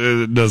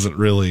 it doesn't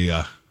really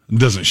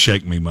doesn't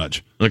shake me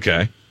much.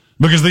 Okay,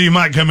 because then you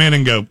might come in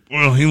and go,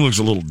 well, he looks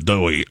a little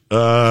doughy.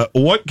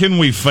 What can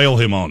we fail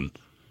him on?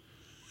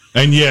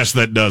 And yes,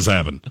 that does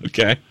happen.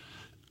 Okay,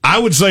 I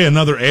would say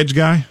another edge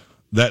guy.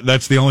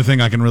 That's the only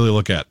thing I can really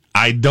look at.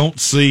 I don't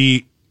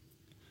see.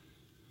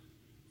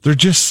 They're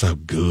just so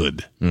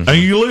good. I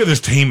mean, you look at this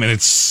team, and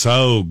it's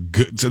so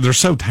good. They're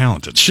so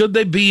talented. Should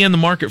they be in the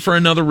market for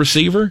another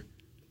receiver?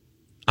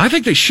 I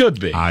think they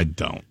should be. I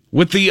don't.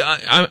 With the,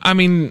 I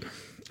mean,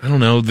 I don't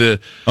know. Let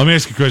me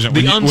ask you a question.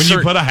 When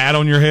you put a hat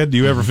on your head, do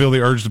you ever feel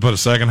the urge to put a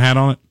second hat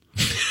on it?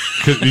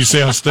 You see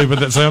how stupid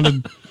that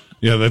sounded?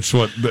 Yeah, that's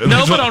what. But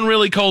on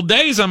really cold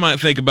days, I might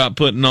think about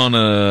putting on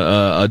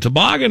a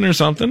toboggan or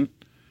something.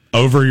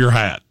 Over your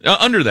hat.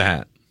 Under the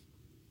hat.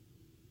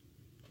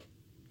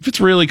 If it's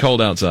really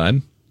cold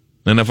outside,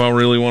 and if I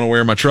really want to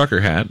wear my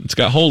trucker hat, it's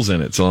got holes in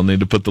it, so I'll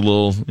need to put the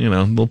little,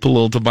 they'll put a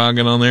little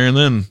toboggan on there, and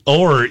then.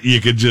 Or you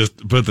could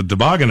just put the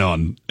toboggan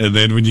on, and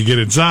then when you get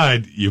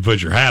inside, you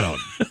put your hat on.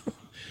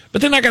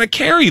 But then I got to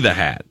carry the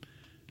hat.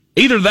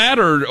 Either that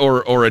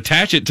or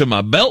attach it to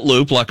my belt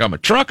loop like I'm a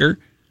trucker.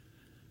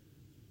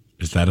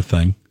 Is that a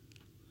thing?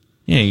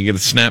 Yeah, you get a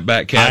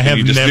snapback cap and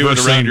you just do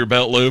it around your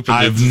belt loop.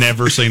 I've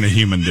never seen a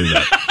human do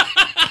that.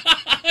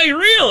 Hey,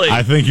 really?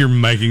 I think you're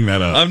making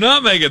that up. I'm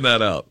not making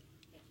that up.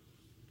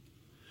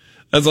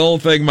 That's the whole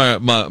thing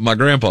my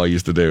grandpa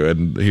used to do,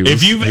 and he was.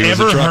 If you've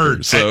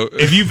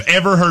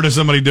ever heard of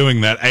somebody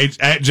doing that,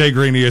 at Jay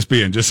Greene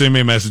ESPN, just send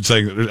me a message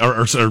saying,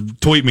 or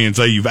tweet me and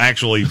say you've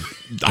actually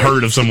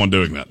heard of someone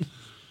doing that.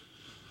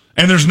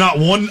 And there's not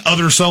one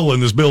other soul in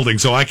this building,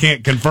 so I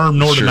can't confirm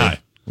nor deny.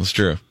 That's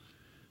true.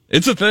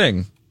 It's a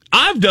thing.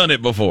 I've done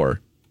it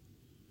before.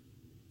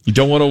 You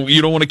don't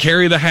want to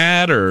carry the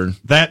hat or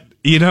that.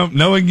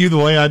 Knowing you the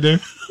way I do,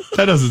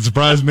 that doesn't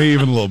surprise me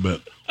even a little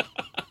bit.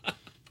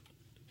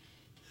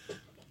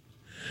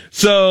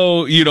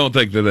 So you don't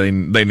think that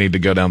they need to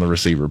go down the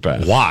receiver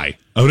path? Why?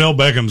 Odell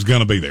Beckham's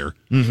going to be there.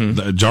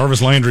 Mm-hmm.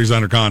 Jarvis Landry's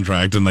under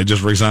contract, and they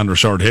just re-signed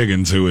Rashard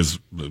Higgins, who is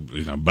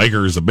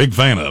Baker is a big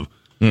fan of.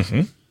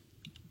 Mm-hmm.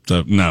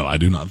 So no, I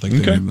do not think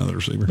they need another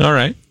receiver. All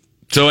right.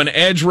 So an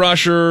edge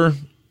rusher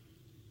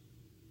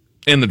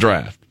in the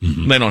draft.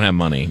 Mm-hmm. They don't have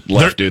money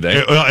left, do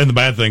they? Well, and the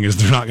bad thing is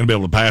they're not going to be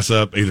able to pass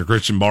up either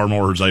Christian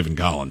Barmore or Zaven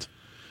Collins.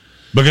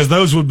 Because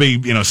those would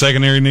be,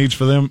 secondary needs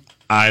for them.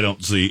 I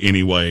don't see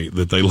any way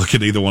that they look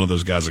at either one of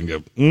those guys and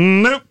go,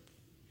 nope,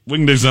 we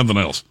can do something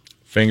else.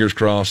 Fingers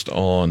crossed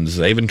on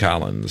Zaven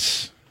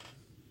Collins.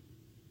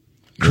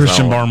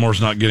 Christian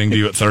Barmore's not getting to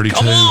you at 32.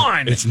 Come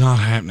on! It's not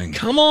happening.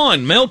 Come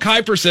on. Mel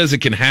Kiper says it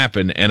can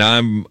happen, and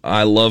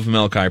I love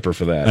Mel Kiper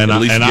for that. At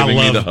least giving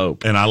me the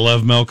hope. And I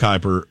love Mel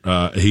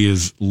Kiper. He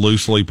is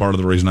loosely part of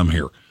the reason I'm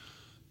here.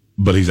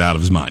 But he's out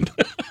of his mind.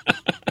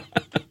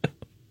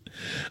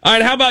 All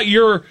right, how about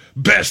your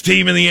best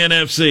team in the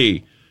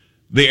NFC?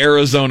 The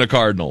Arizona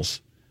Cardinals.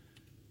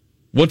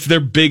 What's their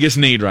biggest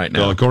need right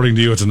now? Well, according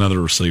to you, it's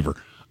another receiver.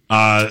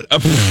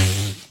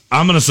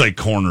 I'm going to say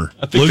corner.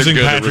 I think they're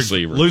good at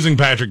receiver. Losing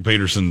Patrick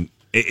Peterson,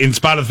 in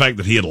spite of the fact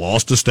that he had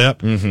lost a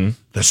step,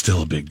 that's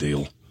still a big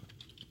deal.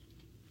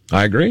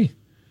 I agree.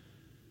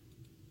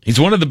 He's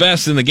one of the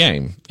best in the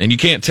game, and you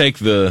can't take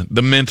the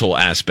mental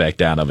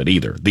aspect out of it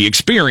either. The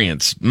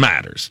experience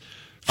matters.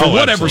 For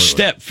whatever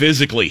step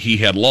physically he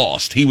had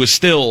lost, he was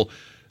still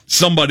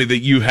somebody that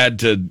you had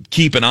to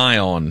keep an eye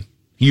on.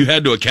 You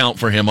had to account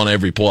for him on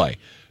every play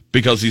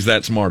because he's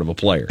that smart of a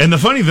player. And the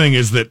funny thing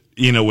is that,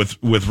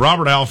 with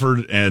Robert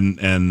Alford and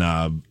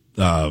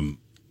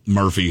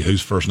Murphy,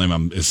 whose first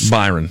name is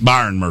Byron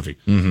Murphy,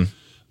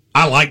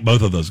 I like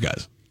both of those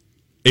guys.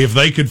 If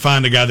they could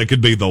find a guy that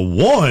could be the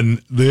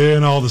one,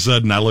 then all of a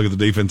sudden I look at the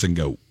defense and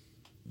go,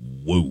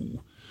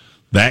 whoa,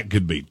 that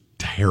could be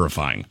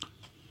terrifying.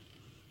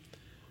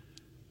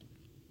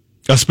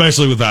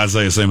 Especially with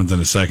Isaiah Simmons in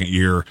his second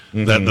year,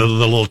 that the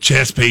little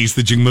chess piece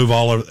that you can move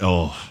all over.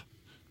 Oh,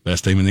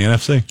 Best team in the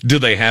NFC. Do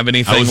they have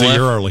anything I was left? a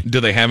year early.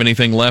 Do they have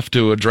anything left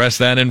to address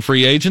that in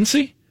free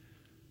agency?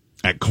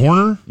 At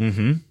corner?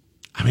 Mm-hmm.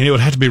 I mean, it would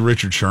have to be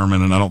Richard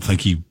Sherman, and I don't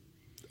think he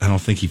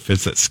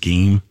fits that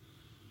scheme.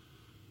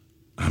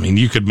 I mean,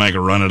 you could make a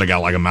run at a guy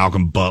like a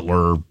Malcolm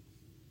Butler.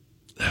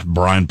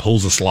 Brian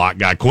pulls a slot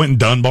guy. Quentin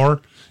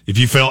Dunbar.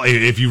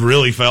 If you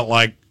really felt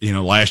like,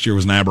 last year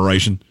was an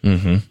aberration,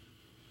 you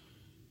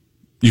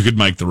could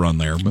make the run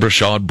there. But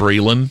Rashad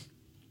Breeland.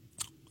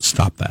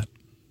 stop that.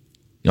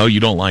 Oh, you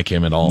don't like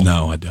him at all?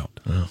 No, I don't.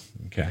 Oh,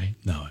 okay.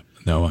 No,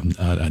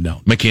 I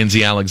don't.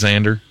 Mackenzie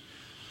Alexander.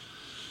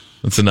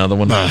 That's another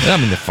one. I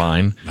mean, they're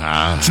fine.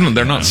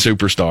 They're not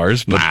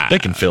superstars, but they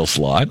can fill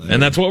slot,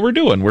 and that's what we're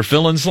doing. We're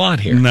filling slot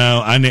here.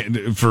 No, I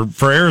need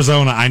for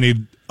Arizona. I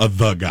need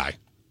the guy.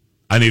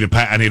 I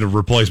need a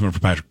replacement for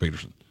Patrick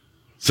Peterson.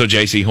 So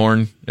J.C.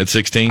 Horn at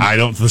 16. I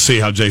don't see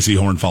how J.C.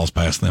 Horn falls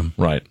past them.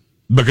 Right.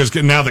 Because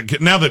now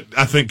that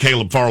I think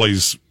Caleb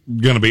Farley's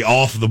going to be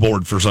off the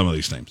board for some of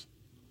these teams.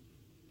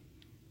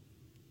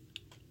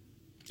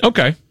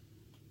 Okay.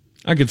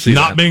 I could see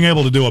Not that. being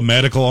able to do a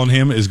medical on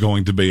him is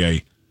going to be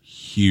a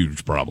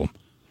huge problem.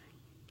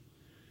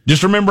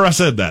 Just remember I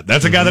said that.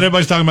 That's a guy that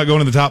everybody's talking about going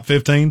to the top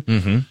 15.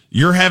 Mm-hmm.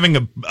 You're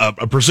having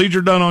a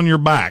procedure done on your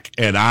back,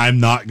 and I'm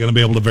not going to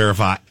be able to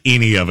verify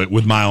any of it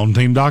with my own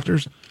team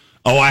doctors.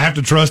 Oh, I have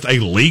to trust a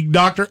league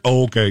doctor?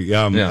 Oh, okay.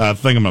 Yeah, I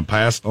think I'm going to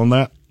pass on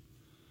that.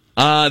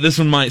 This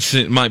one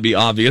might be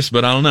obvious,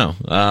 but I don't know.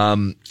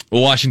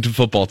 Washington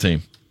football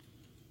team.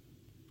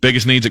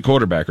 Biggest needs at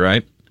quarterback,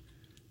 right?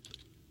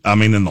 I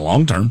mean, in the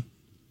long term.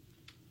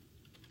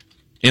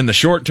 In the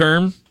short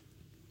term?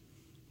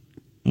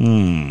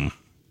 I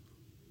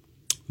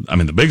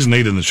mean, the biggest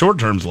need in the short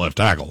term is left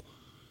tackle.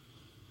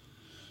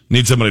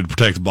 Need somebody to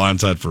protect the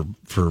blind side for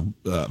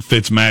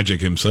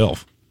Fitzmagic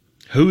himself.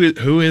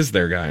 Who is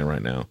their guy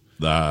right now?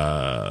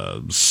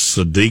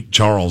 Sadiq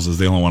Charles is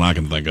the only one I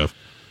can think of.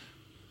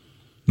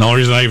 The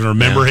only reason I even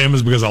remember him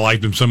is because I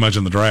liked him so much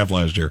in the draft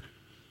last year.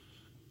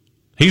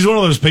 He's one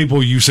of those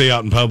people you see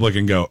out in public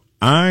and go,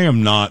 I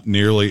am not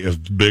nearly as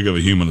big of a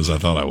human as I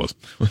thought I was.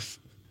 I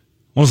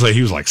want to say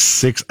he was like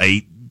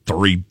 6'8",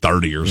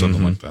 330 or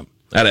something like that.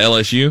 At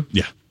LSU?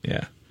 Yeah.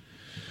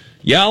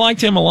 Yeah, I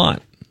liked him a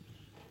lot.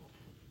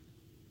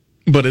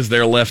 But is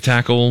there a left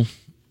tackle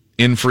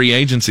in free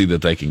agency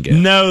that they can get?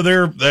 No,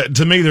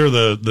 to me they're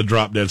the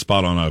drop dead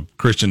spot on a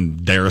Christian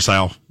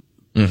Darrisaw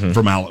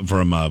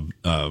from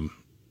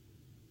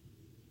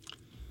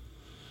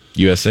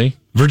USC?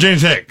 Virginia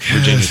Tech.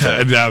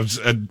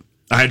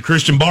 I had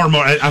Christian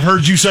Barmore. I've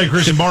heard you say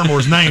Christian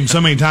Barmore's name so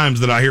many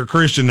times that I hear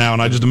Christian now,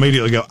 and I just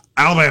immediately go,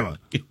 Alabama.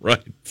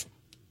 Right.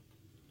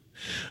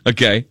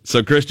 Okay,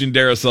 so Christian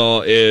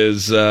Darrisaw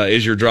is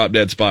your drop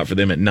dead spot for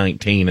them at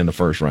 19 in the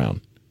first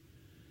round.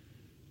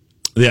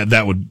 Yeah,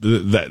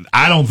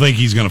 I don't think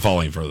he's going to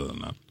fall any further than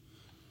that.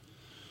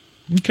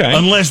 Okay.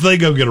 Unless they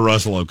go get a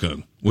Russell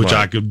Okung, which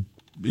Right.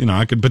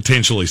 I could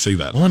potentially see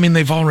that. Well, I mean,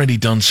 they've already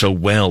done so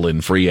well in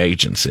free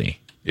agency,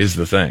 is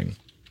the thing.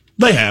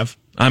 They have.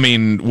 I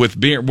mean, with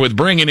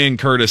bringing in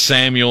Curtis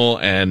Samuel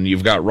and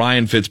you've got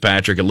Ryan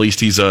Fitzpatrick, at least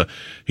he's a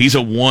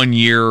 1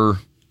 year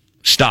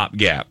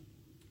stopgap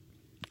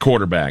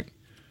quarterback.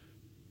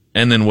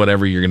 And then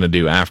whatever you're going to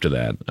do after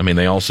that. I mean,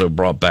 they also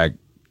brought back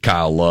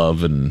Kyle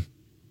Love and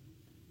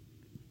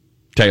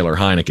Taylor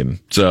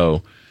Heineken.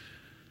 So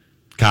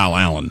Kyle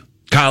Allen.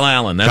 That's Kyle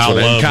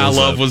what Love Kyle was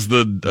Love was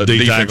the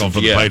D tackle for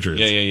the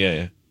Patriots.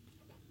 Yeah.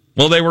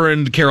 Well, they were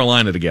in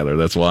Carolina together.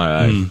 That's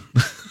why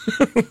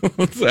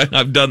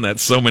I've done that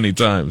so many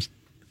times.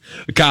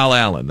 Kyle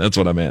Allen, that's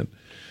what I meant.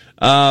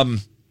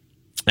 And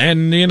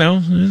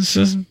it's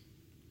just,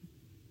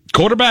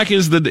 quarterback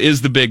is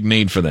the big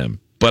need for them.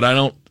 But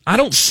I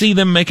don't see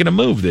them making a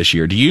move this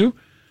year. Do you?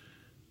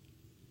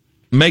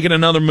 Making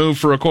another move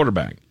for a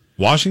quarterback?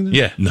 Washington?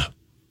 Yeah.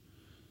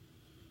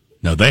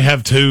 No, they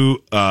have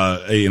two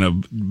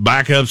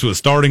backups with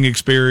starting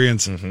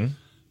experience, and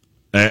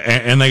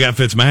they got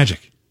Fitzmagic.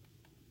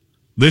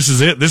 This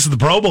is it. This is the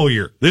Pro Bowl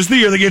year. This is the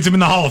year that gets him in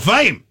the Hall of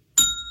Fame.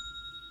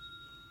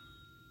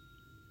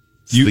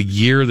 It's the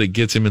year that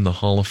gets him in the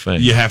Hall of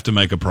Fame. You have to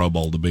make a Pro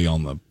Bowl to be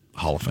on the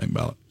Hall of Fame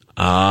ballot.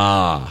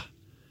 Ah,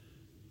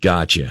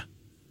 gotcha.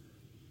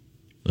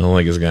 I don't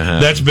think it's going to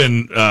happen. That's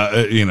been,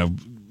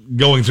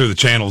 going through the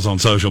channels on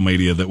social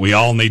media that we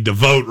all need to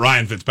vote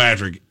Ryan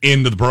Fitzpatrick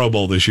into the Pro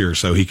Bowl this year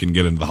so he can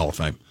get into the Hall of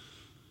Fame.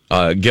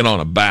 Get on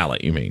a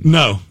ballot, you mean?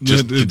 No.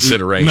 Just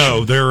consideration.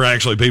 No, there are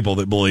actually people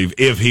that believe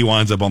if he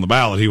winds up on the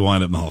ballot, he will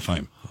wind up in the Hall of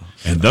Fame.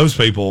 And those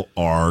people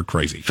are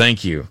crazy.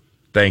 Thank you.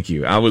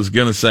 I was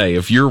going to say,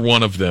 if you're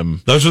one of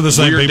them, those are the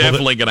same we're people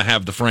definitely going to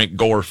have the Frank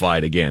Gore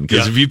fight again.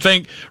 Because if you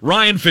think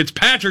Ryan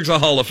Fitzpatrick's a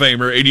Hall of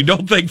Famer and you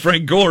don't think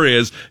Frank Gore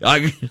is,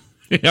 I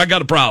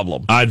got a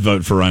problem. I'd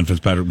vote for Ryan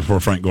Fitzpatrick before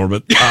Frank Gore,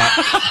 but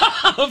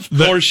of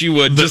course you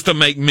would, just to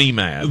make me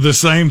mad. The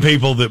same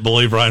people that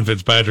believe Ryan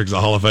Fitzpatrick's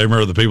a Hall of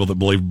Famer are the people that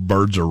believe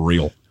birds are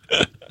real.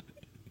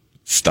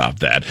 Stop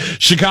that.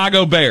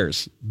 Chicago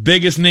Bears,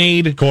 biggest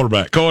need?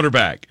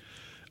 Quarterback.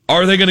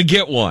 Are they going to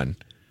get one?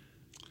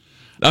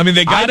 I mean,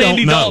 they got don't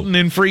Andy know. Dalton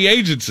in free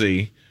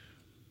agency.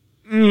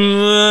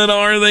 But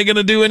are they going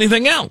to do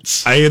anything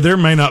else? There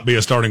may not be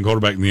a starting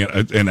quarterback in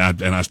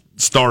the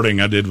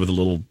starting I did with a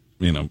little,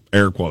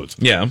 air quotes.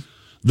 Yeah.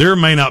 There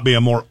may not be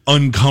a more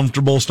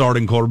uncomfortable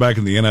starting quarterback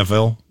in the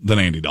NFL than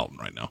Andy Dalton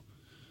right now.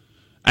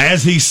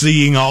 As he's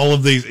seeing all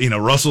of these,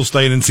 Russell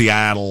staying in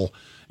Seattle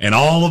and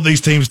all of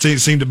these teams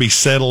seem to be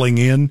settling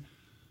in,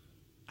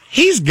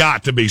 he's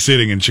got to be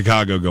sitting in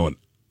Chicago going,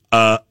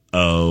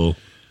 uh-oh.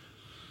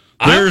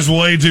 There's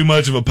way too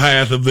much of a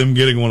path of them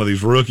getting one of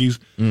these rookies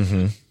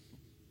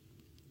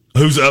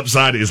whose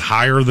upside is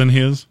higher than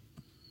his.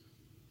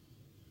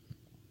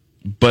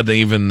 But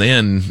even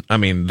then, I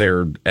mean,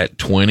 they're at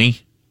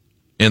 20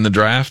 in the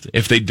draft.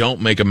 If they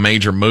don't make a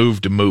major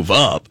move to move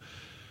up,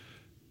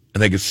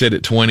 and they could sit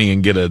at 20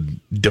 and get a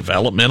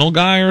developmental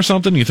guy or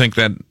something, you think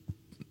that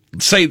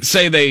say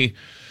they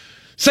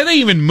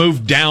even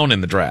moved down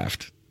in the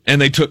draft and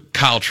they took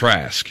Kyle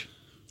Trask.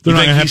 They're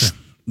not going to have to.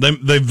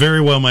 They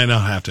very well may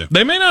not have to.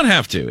 They may not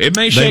have to. It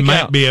may shake out. They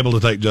might be able to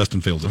take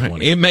Justin Fields at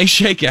 20. It may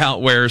shake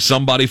out where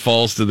somebody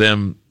falls to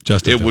them.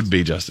 It would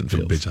be Justin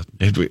Fields.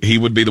 He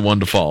would be the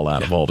one to fall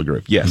out of all the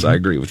group. Yes, I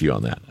agree with you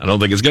on that. I don't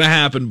think it's going to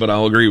happen, but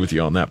I'll agree with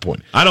you on that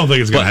point. I don't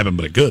think it's going to happen,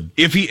 but it could.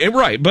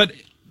 But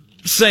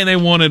say they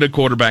wanted a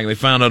quarterback, they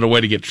found out a way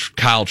to get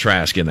Kyle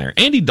Trask in there.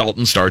 Andy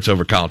Dalton starts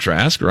over Kyle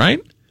Trask,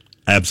 right?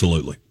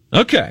 Absolutely.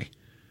 Okay.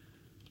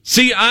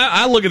 See,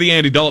 I look at the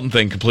Andy Dalton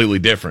thing completely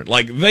different.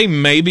 Like, they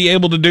may be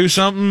able to do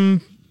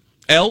something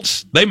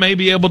else. They may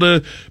be able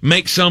to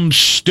make some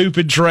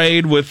stupid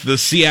trade with the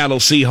Seattle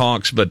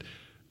Seahawks, but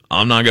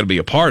I'm not going to be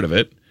a part of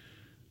it.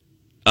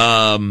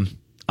 I'm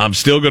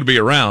still going to be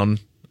around.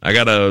 I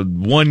got a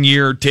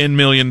 1-year, $10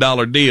 million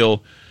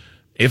deal.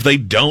 If they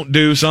don't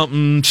do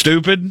something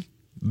stupid,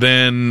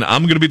 then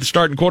I'm going to be the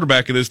starting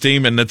quarterback of this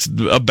team, and that's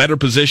a better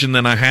position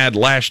than I had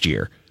last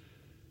year.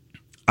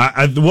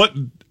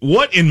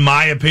 What, in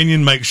my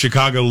opinion, makes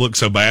Chicago look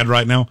so bad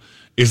right now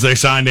is they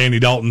signed Andy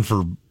Dalton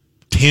for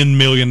 $10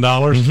 million,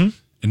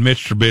 and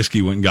Mitch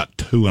Trubisky went and got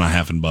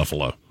 2.5 in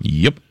Buffalo.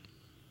 Yep.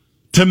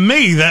 To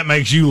me, that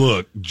makes you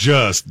look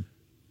just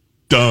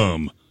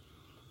dumb.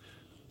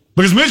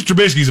 Because Mitch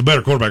Trubisky's a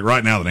better quarterback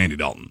right now than Andy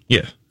Dalton.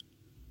 Yeah.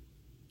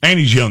 And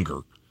he's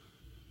younger.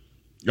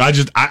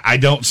 I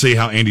don't see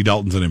how Andy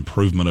Dalton's an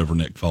improvement over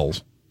Nick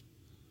Foles.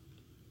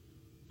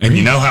 And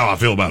you know how I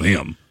feel about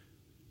him.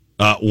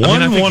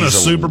 One won a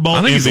Super Bowl MVP.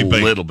 I think he's a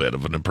little bit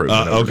of an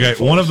improvement. Okay,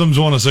 one of them's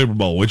won a Super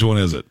Bowl. Which one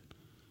is it?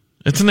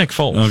 It's Nick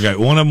Foles. Okay,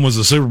 one of them was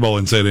the Super Bowl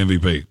and said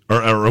MVP.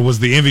 Or was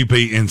the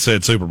MVP and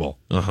said Super Bowl.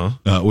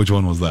 Which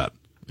one was that?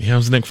 Yeah, it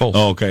was Nick Foles.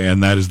 Oh, okay,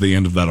 and that is the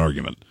end of that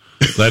argument.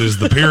 That is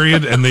the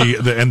period and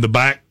the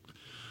back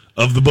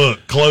of the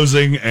book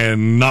closing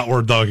and not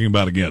worth talking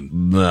about again.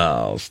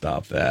 No,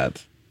 stop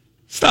that.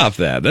 Stop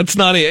that. That's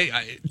not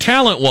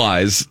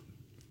talent-wise.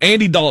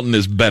 Andy Dalton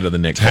is better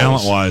than Nick Foles.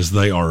 Talent-wise,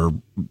 they are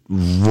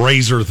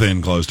razor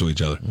thin close to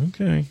each other.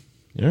 Okay.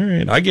 All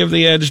right. I give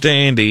the edge to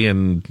Andy,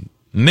 and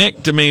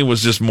Nick, to me,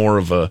 was just more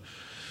of a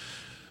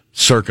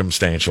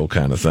circumstantial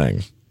kind of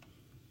thing.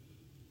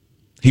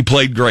 He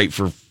played great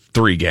for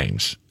 3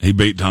 games. He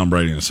beat Tom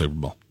Brady in a Super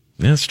Bowl.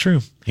 That's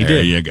true. He there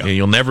did. You go. And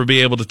you'll never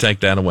be able to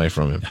take that away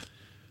from him.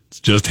 It's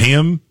just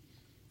him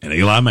and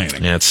Eli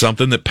Manning. Yeah, it's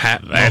something that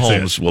Pat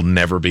Mahomes will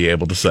never be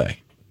able to say.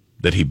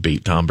 That he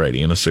beat Tom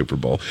Brady in a Super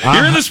Bowl.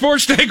 You're in the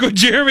Sports Take with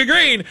Jeremy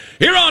Greene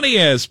here on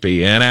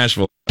ESPN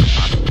Asheville.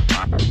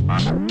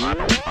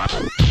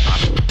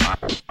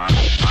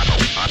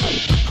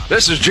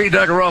 This is G.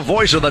 Duggarov,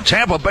 voice of the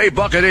Tampa Bay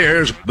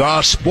Buccaneers,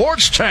 the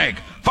Sports Tank.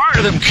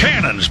 Fire them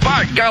cannons.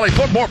 By golly,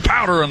 put more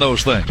powder in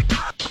those things.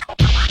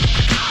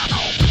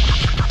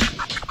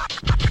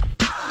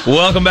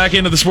 Welcome back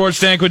into the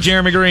Sports Tank with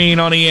Jeremy Greene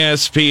on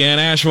ESPN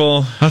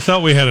Asheville. I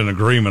thought we had an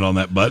agreement on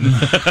that button.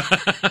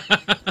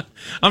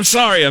 I'm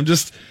sorry. I'm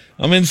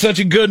in such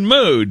a good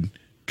mood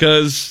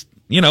because,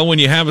 when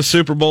you have a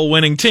Super Bowl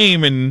winning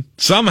team and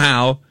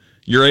somehow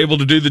you're able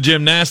to do the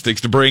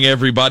gymnastics to bring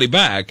everybody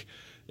back,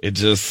 it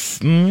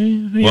just,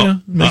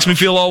 makes me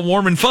feel all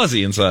warm and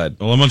fuzzy inside.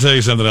 Well, I'm going to tell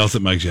you something else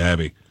that makes you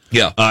happy.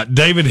 Yeah.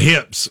 David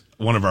Hips,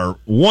 one of our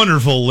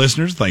wonderful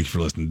listeners, thank you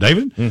for listening,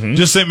 David,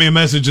 just sent me a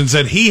message and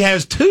said he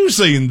has too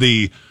seen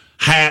the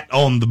hat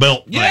on the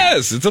belt thing.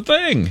 Yes, it's a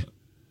thing.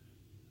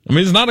 I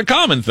mean, it's not a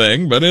common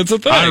thing, but it's a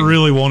thing. I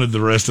really wanted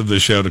the rest of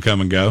this show to come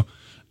and go,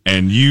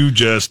 and you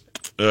just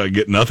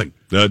get nothing.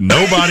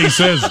 Nobody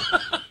says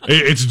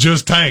it's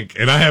just Tank,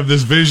 and I have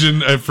this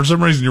vision. For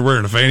some reason, you're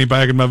wearing a fanny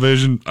pack in my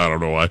vision. I don't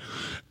know why.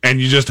 And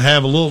you just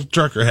have a little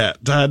trucker hat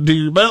tied to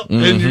your belt,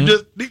 and you're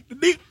just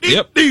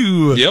Yep.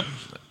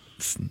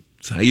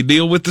 That's how you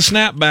deal with the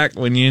snapback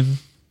when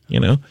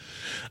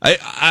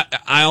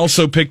I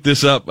also picked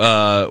this up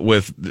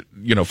with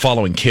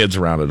following kids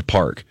around at a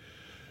park.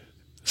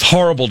 It's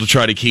horrible to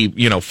try to keep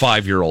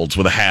 5-year-olds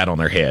with a hat on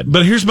their head.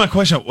 But here's my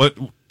question: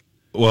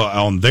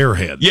 on their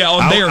head? Yeah,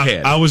 on their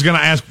head. I was going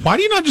to ask, why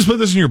do you not just put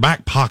this in your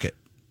back pocket?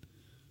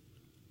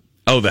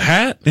 Oh, the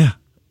hat? Yeah.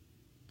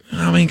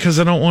 I mean, because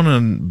I don't want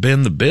to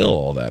bend the bill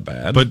all that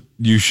bad. But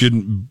you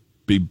shouldn't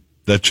be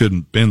That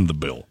shouldn't bend the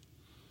bill.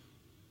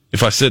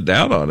 If I sit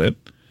down on it.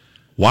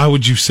 Why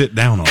would you sit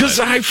down on it? Because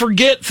I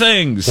forget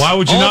things. Why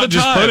would you all not the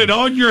just time. put it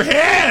on your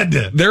head?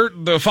 They're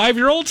the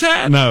 5-year-old's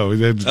hat? No,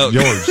 it's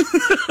yours.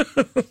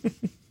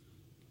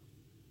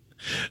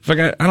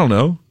 I don't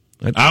know.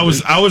 I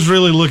was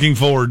really looking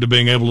forward to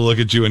being able to look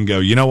at you and go,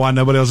 you know why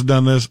nobody else has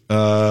done this,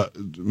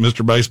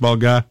 Mr. Baseball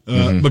Guy?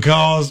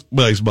 Because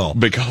baseball.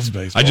 Because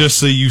baseball. I just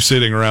see you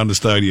sitting around the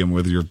stadium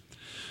with your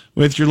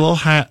little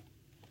hat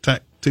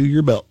tacked to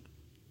your belt.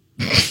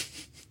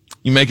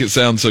 You make it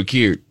sound so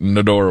cute and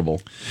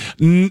adorable.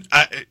 In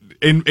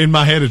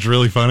my head, it's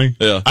really funny.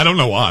 Yeah. I don't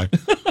know why.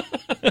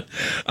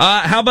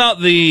 How about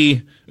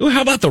the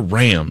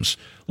Rams?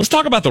 Let's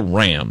talk about the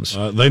Rams.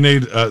 They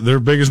need their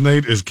biggest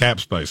need is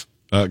cap space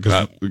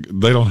because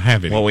they don't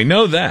have any. Well, we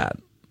know that.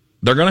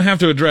 They're going to have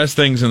to address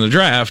things in the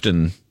draft,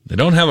 and they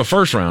don't have a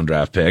first-round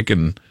draft pick,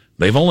 and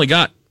they've only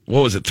got,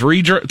 what was it,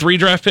 three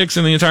draft picks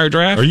in the entire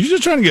draft? Are you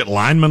just trying to get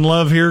lineman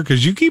love here?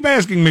 Because you keep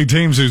asking me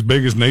teams whose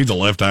biggest need's a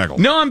left tackle.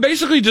 No, I'm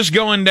basically just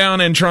going down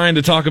and trying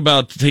to talk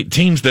about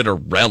teams that are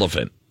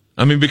relevant.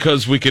 I mean,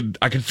 because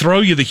I could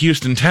throw you the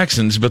Houston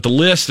Texans, but the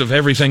list of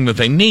everything that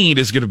they need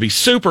is going to be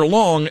super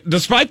long,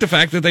 despite the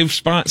fact that they've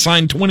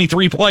signed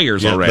 23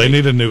 players already. They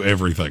need to know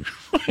everything.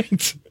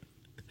 Right.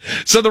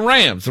 So the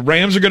Rams are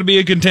going to be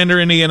a contender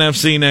in the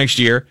NFC next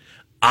year.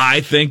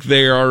 I think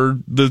they are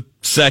the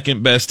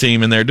second best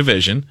team in their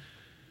division.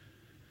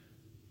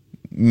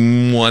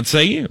 What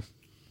say you?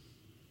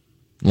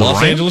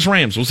 Los Angeles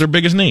Rams, what's their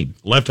biggest need?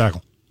 Left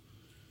tackle.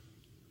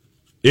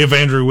 If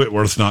Andrew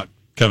Whitworth's not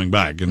coming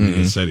back, and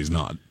he said he's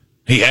not.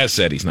 He has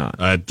said he's not.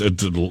 Let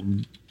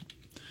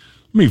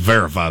me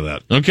verify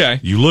that. Okay.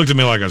 You looked at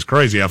me like I was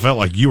crazy. I felt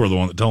like you were the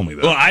one that told me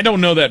that. Well, I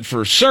don't know that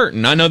for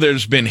certain. I know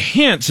there's been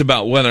hints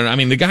about whether, I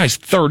mean, the guy's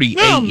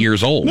 38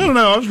 years old. No,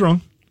 I was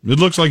wrong. It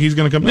looks like he's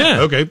going to come back.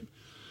 Yeah. Okay.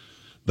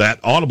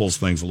 That audibles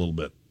things a little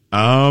bit.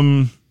 I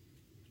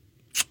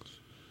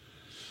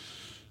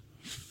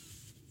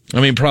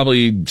mean,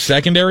 probably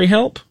secondary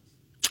help?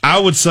 I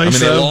would say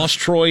so. They lost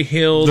Troy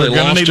Hill. They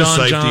lost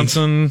John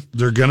Johnson.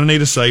 They're going to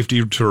need a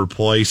safety to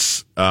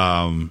replace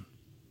John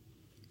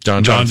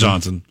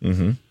Johnson.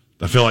 Mm-hmm.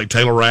 I feel like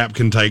Taylor Rapp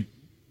can take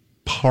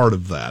part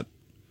of that.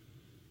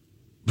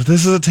 But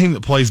this is a team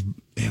that plays,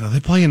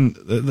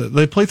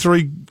 they play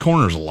three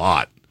corners a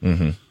lot.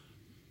 Mm-hmm.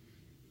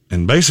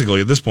 And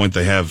basically at this point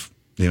they have,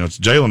 it's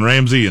Jalen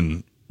Ramsey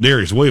and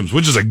Darius Williams,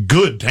 which is a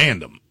good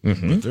tandem.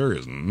 Mm-hmm. But there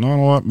is not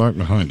a lot back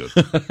behind it.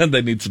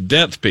 They need some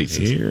depth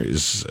pieces. Here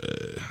is,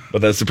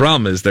 but that's the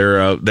problem is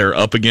they're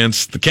up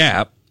against the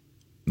cap,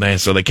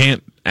 so they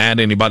can't add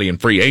anybody in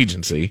free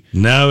agency.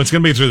 No, it's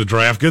going to be through the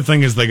draft. Good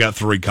thing is they got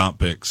 3 comp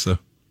picks. So.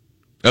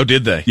 Oh,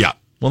 did they? Yeah.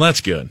 Well,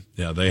 that's good.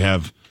 Yeah, they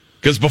have.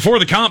 Because before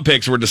the comp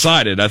picks were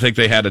decided, I think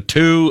they had a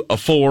 2, a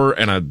 4,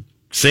 and a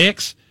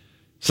 6,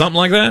 something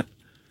like that.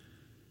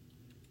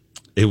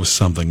 It was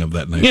something of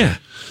that nature. Yeah.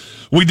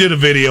 We did a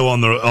video on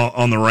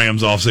the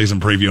Rams offseason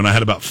preview, and I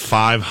had about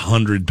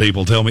 500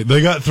 people tell me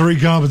they got 3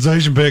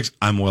 compensation picks.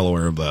 I'm well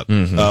aware of that.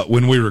 Mm-hmm.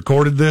 When we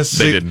recorded this,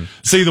 they didn't.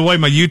 See, the way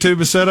my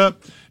YouTube is set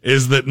up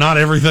is that not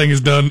everything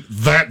is done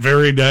that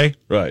very day.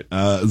 Right.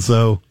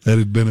 So that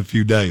had been a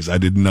few days. I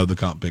didn't know the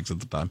comp picks at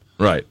the time.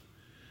 Right.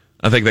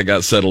 I think that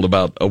got settled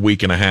about a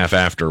week and a half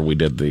after we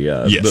did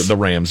the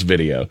Rams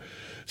video.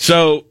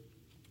 So,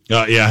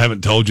 I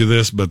haven't told you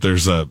this, but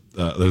there's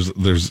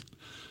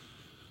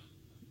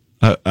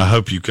I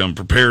hope you come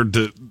prepared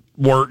to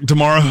work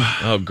tomorrow.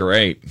 Oh,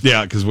 great.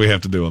 Yeah, because we have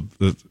to do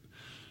a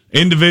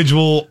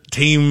individual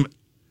team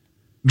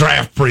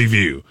draft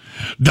preview.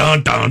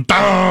 Dun, dun,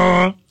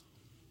 dun.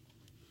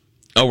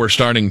 Oh, we're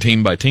starting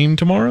team by team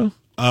tomorrow?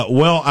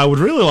 Well, I would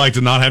really like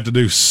to not have to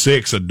do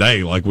 6 a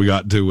day like we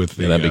got to with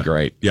the... Yeah, that'd be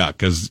great. Yeah,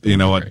 because you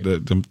know what?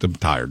 I'm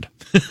tired.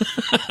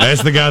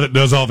 As the guy that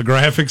does all the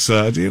graphics,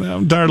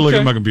 I'm tired of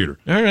looking at my computer.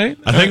 All right.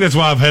 I think that's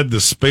why I've had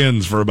the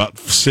spins for about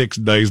 6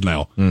 days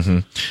now.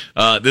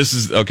 Mm-hmm. This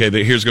is,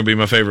 here's going to be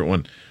my favorite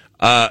one.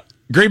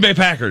 Green Bay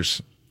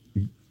Packers.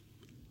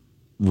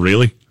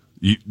 Really?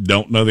 You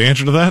don't know the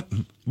answer to that?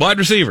 Wide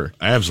receiver.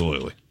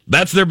 Absolutely.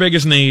 That's their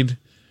biggest need.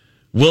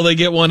 Will they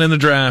get one in the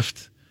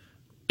draft?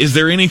 Is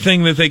there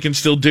anything that they can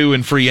still do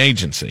in free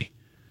agency?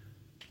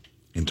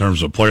 In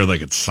terms of a player they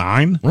could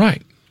sign?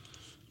 Right.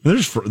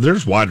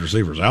 There's wide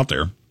receivers out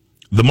there.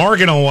 The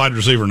market on wide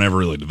receiver never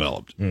really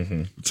developed.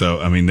 Mm-hmm. So,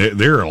 I mean,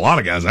 there are a lot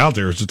of guys out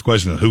there. It's just a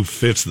question of who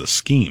fits the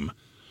scheme.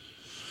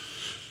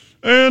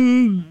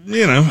 And,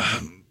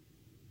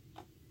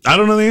 I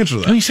don't know the answer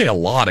to that. When you say a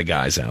lot of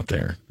guys out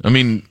there, I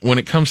mean, when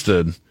it comes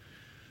to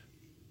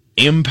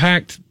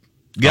impact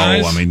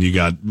guys. Oh, I mean,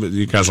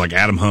 you guys like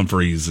Adam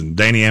Humphries and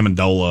Danny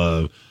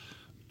Amendola.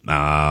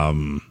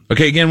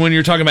 Okay, again, when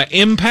you're talking about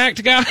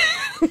impact guy.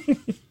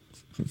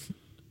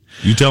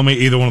 You tell me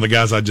either one of the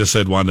guys I just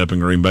said wind up in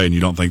Green Bay and you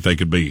don't think they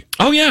could be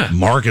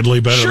markedly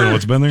better than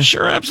what's been there?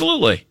 Sure,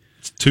 absolutely.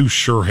 It's 2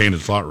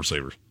 sure-handed slot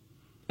receivers.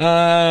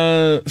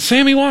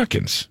 Sammy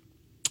Watkins.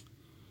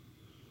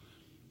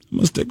 I'm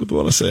going to stick with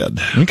what I said.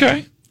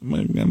 Okay.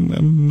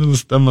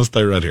 I'm gonna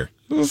stay right here.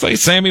 I'll say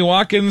Sammy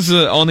Watkins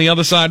on the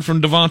other side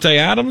from Devontae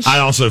Adams. I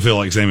also feel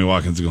like Sammy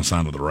Watkins is going to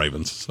sign with the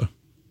Ravens. So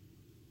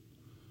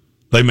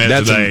they met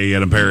today,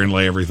 and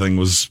apparently everything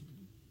was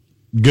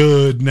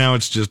good. Now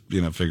it's just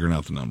figuring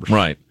out the numbers.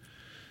 Right.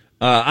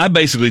 I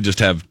basically just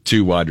have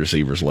 2 wide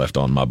receivers left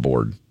on my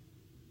board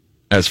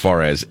as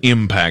far as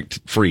impact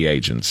free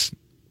agents.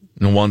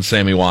 And one's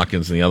Sammy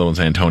Watkins, and the other one's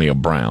Antonio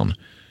Brown.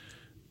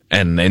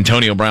 And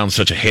Antonio Brown's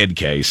such a head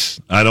case.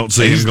 I don't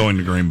see him going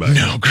to Green Bay.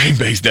 No, Green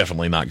Bay's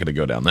definitely not going to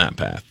go down that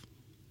path.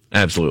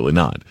 Absolutely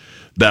not.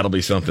 That'll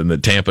be something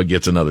that Tampa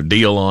gets another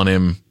deal on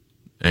him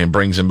and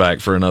brings him back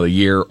for another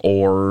year,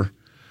 or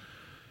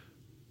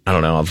I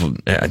don't know.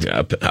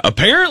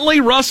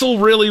 Apparently, Russell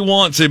really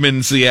wants him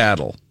in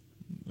Seattle.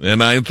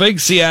 And I think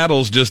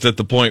Seattle's just at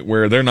the point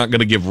where they're not going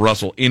to give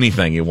Russell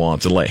anything he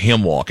wants and let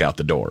him walk out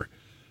the door.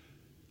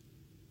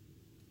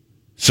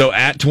 So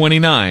at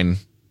 29,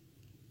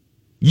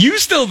 you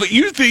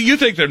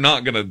think they're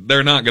not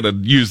gonna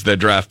use their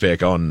draft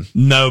pick on?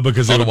 No,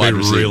 because it would be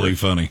really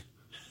funny.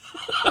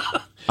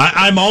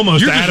 I'm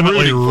almost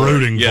adamantly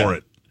rooting for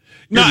it.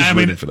 No, I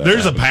mean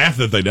there's a path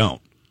that they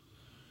don't.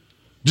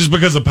 Just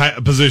because of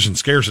position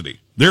scarcity,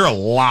 there are a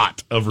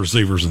lot of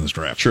receivers in this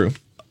draft. True.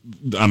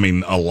 I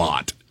mean, a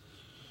lot.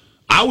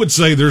 I would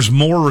say there's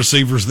more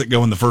receivers that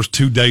go in the first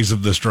 2 days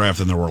of this draft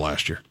than there were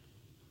last year.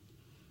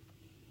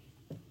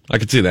 I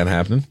could see that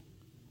happening.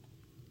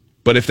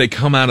 But if they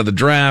come out of the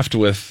draft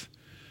with,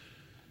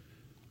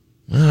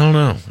 I don't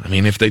know. I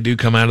mean, if they do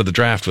come out of the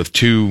draft with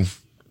 2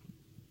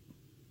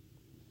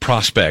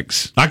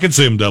 prospects, I could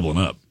see them doubling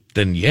up.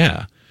 Then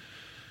yeah,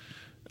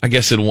 I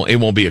guess it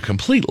won't be a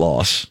complete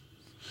loss.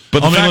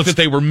 But the fact that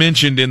they were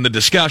mentioned in the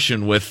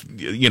discussion with,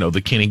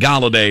 the Kenny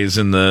Gallaudays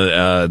and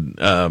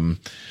the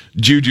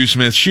Juju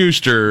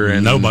Smith-Schuster.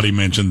 And nobody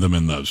mentioned them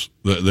in those.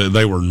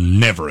 They were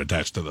never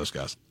attached to those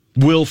guys.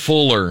 Will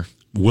Fuller,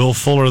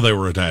 they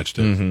were attached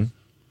to. Mm-hmm.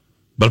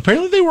 But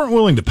apparently they weren't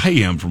willing to pay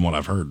him, from what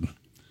I've heard.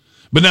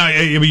 But now,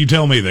 you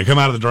tell me, they come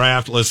out of the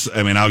draft.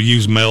 I'll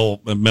use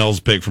Mel's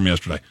pick from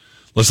yesterday.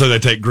 Let's say they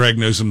take Greg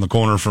Newsome, the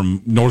corner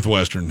from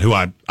Northwestern, who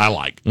I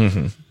like.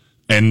 Mm-hmm.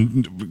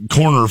 And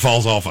corner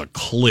falls off a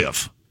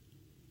cliff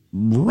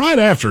right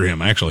after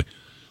him, actually.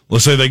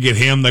 Let's say they get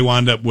him. They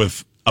wind up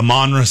with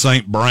Amon-Ra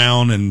St.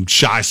 Brown and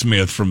Shi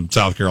Smith from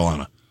South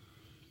Carolina.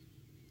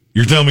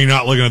 You're telling me you're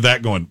not looking at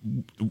that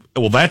going,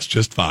 well, that's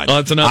just fine. Oh,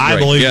 that's an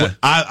upgrade.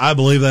 I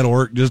believe that'll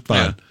work just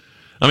fine. Yeah.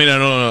 I mean,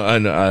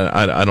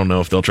 I don't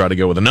know if they'll try to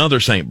go with another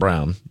St.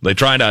 Brown. They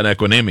tried out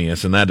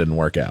Equanimous, and that didn't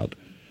work out.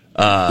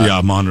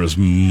 Amon-Ra's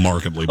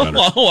markedly better.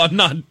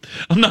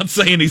 I'm not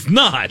saying he's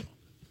not.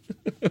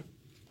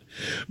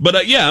 But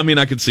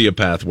I could see a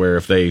path where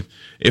if they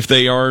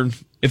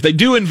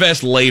do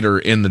invest later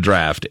in the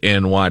draft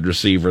in wide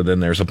receiver, then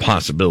there's a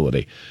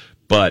possibility.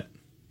 But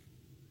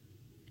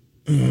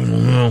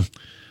I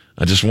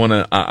just want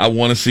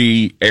to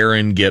see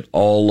Aaron get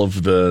all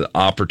of the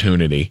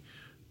opportunity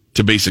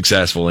to be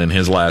successful in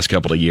his last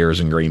couple of years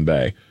in Green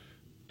Bay,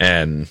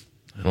 and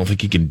I don't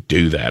think he can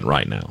do that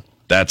right now.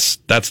 That's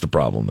the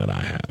problem that I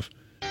have.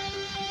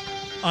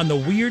 On the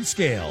weird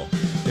scale,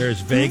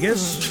 there's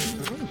Vegas,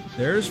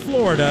 there's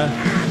Florida,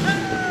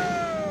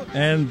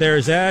 and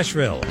there's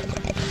Asheville.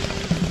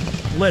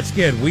 Let's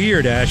get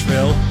weird,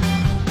 Asheville.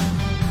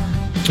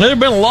 There have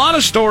been a lot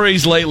of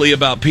stories lately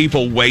about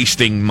people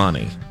wasting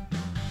money.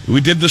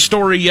 We did the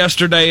story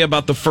yesterday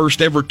about the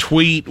first ever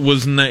tweet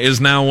is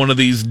now one of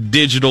these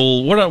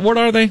digital, what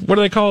are they? What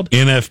are they called?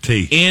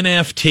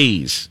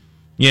 NFTs.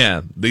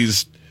 Yeah,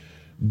 these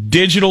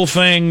digital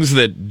things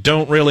that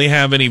don't really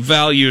have any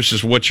value. It's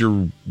just what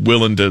you're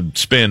willing to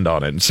spend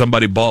on it. And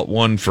somebody bought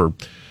one for,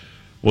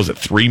 was it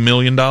 $3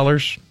 million?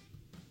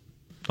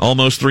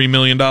 Almost $3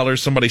 million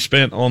somebody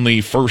spent on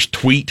the first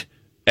tweet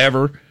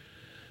ever.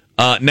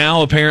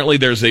 Now, apparently,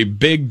 there's a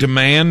big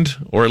demand,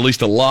 or at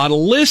least a lot of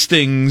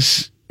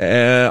listings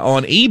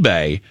on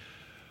eBay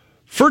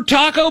for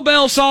Taco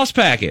Bell sauce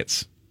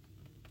packets.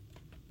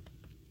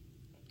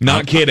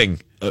 Not kidding.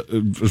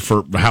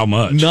 For how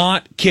much?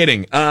 Not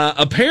kidding.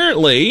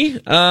 Apparently,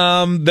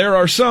 there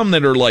are some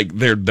that are like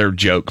they're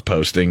joke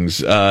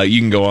postings.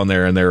 You can go on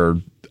there, and there are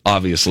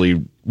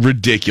obviously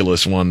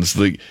ridiculous ones.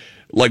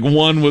 Like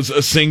one was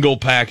a single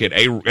packet,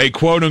 a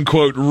quote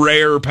unquote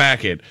rare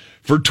packet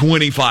for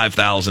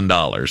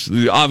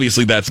 $25,000.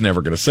 Obviously, that's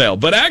never going to sell.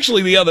 But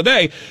actually, the other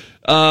day,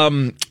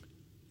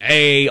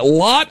 a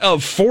lot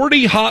of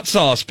 40 hot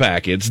sauce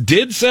packets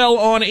did sell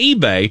on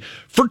eBay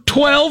for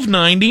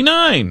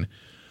 $12.99.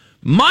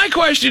 My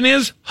question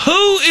is,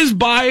 who is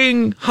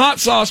buying hot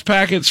sauce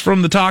packets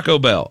from the Taco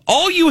Bell?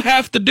 All you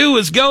have to do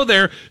is go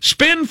there,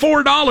 spend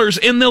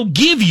 $4, and they'll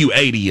give you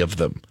 80 of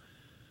them.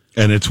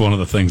 And it's one of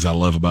the things I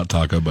love about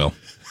Taco Bell.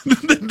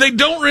 They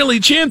don't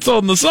really chance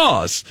on the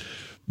sauce.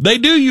 They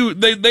do you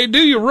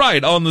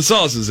right on the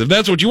sauces if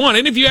that's what you want.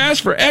 And if you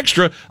ask for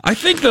extra, I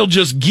think they'll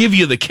just give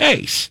you the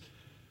case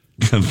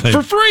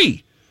for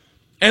free.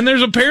 And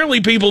there's apparently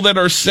people that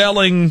are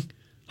selling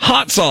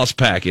hot sauce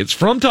packets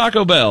from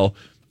Taco Bell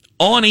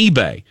on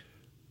eBay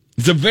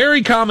It's a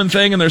very common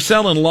thing, and they're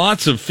selling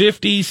lots of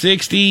 50,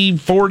 60,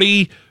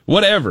 40,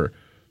 whatever.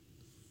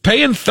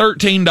 Paying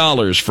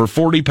 $13 for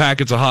 40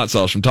 packets of hot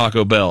sauce from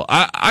Taco Bell.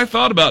 I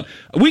thought about,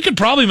 we could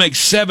probably make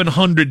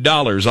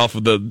 $700 off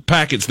of the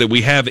packets that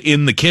we have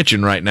in the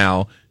kitchen right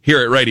now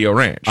here at Radio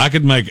Ranch. I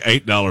could make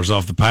 $8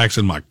 off the packs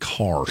in my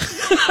car.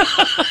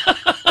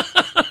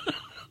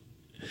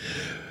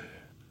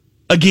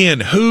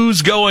 Again,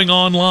 who's going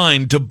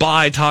online to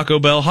buy Taco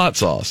Bell hot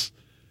sauce?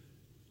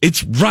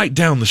 It's right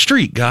down the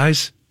street,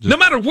 guys. No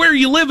matter where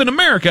you live in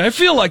America, I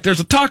feel like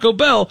there's a Taco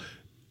Bell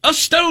a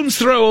stone's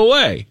throw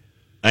away.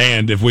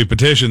 And if we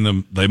petition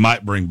them, they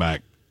might bring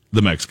back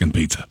the Mexican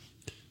pizza.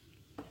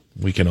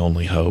 We can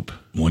only hope.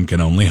 One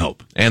can only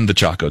hope. And the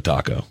Choco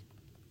Taco.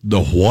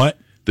 The what?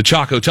 The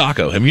Choco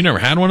Taco. Have you never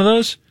had one of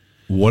those?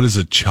 What is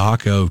a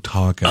Choco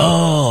Taco?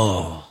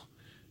 Oh,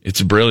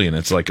 it's brilliant.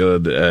 It's like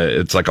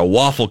a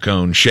waffle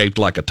cone shaped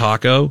like a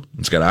taco.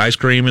 It's got ice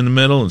cream in the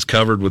middle. And it's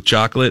covered with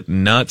chocolate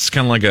and nuts.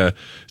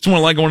 It's more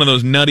like one of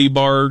those nutty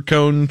bar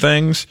cone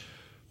things.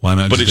 Why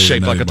not? But it's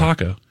shaped like a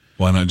taco.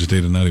 Why not just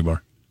eat a nutty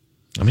bar?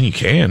 I mean, you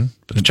can,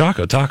 but the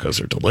Choco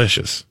Tacos are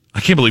delicious. I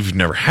can't believe you've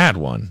never had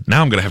one.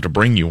 Now I'm going to have to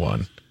bring you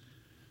one.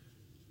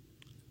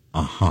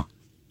 Uh-huh.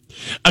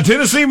 A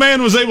Tennessee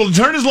man was able to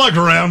turn his luck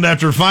around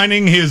after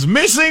finding his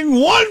missing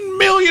 $1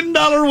 million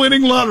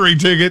winning lottery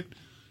ticket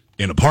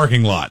in a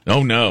parking lot.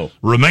 Oh, no.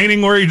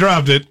 Remaining where he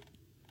dropped it,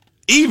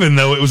 even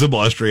though it was a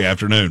blustery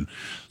afternoon.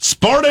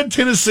 Sparta,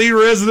 Tennessee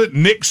resident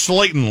Nick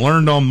Slayton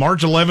learned on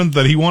March 11th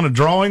that he won a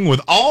drawing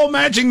with all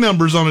matching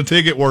numbers on a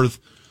ticket worth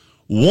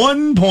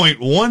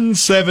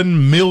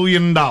 $1.17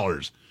 million.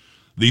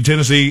 The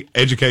Tennessee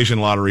Education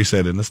Lottery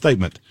said in a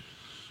statement.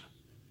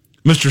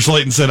 Mr.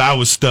 Slayton said, "I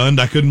was stunned.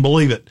 I couldn't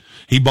believe it.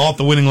 He bought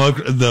the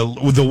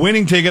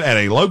winning ticket at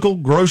a local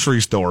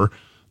grocery store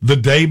the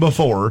day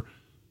before,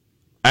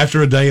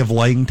 after a day of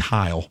laying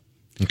tile."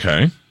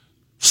 Okay.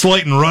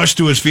 Slayton rushed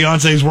to his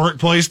fiance's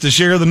workplace to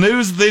share the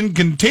news, then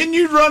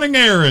continued running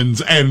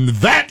errands. And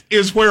that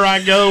is where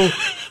I go,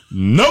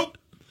 nope.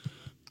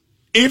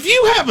 If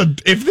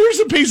there's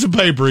a piece of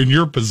paper in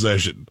your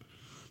possession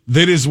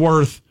that is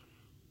worth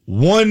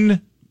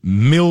 $1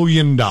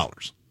 million,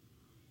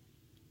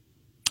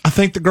 I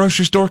think the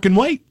grocery store can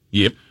wait.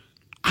 Yep.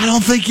 I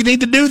don't think you need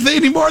to do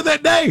any more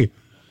that day.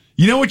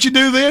 You know what you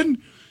do then?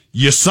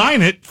 You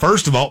sign it.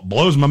 First of all, it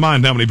blows my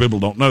mind how many people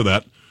don't know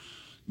that.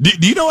 Do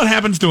you know what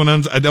happens to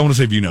I don't want to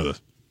say if you know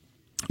this.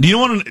 Do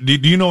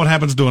you know what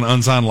happens to an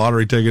unsigned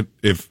lottery ticket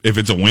if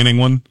it's a winning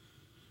one?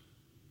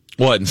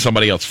 What, and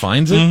somebody else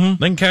finds it?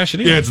 Mm-hmm. They can cash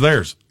it in. Yeah, it's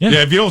theirs.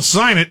 Yeah, if you don't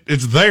sign it,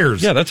 it's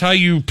theirs. Yeah, that's how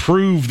you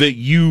prove that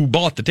you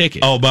bought the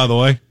ticket. Oh, by the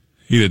way,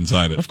 he didn't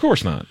sign it. Of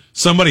course not.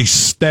 Somebody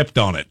stepped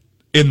on it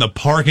in the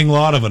parking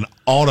lot of an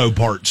auto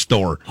parts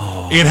store.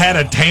 Oh. It had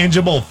a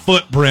tangible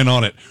footprint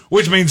on it,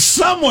 which means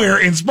somewhere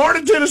in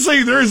Sparta,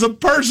 Tennessee, there is a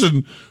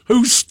person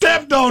who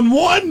stepped on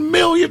 $1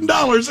 million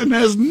and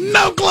has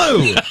no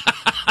clue.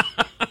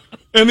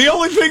 And the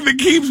only thing that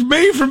keeps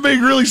me from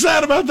being really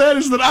sad about that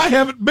is that I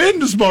haven't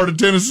been to Sparta,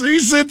 Tennessee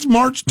since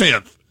March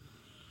 10th.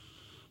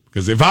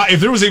 Because if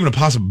there was even a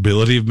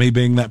possibility of me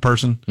being that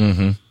person,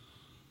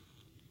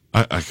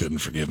 I couldn't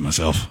forgive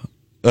myself.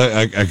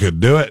 I couldn't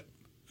do it.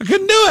 I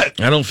couldn't do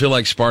it. I don't feel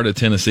like Sparta,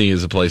 Tennessee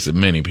is a place that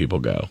many people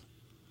go.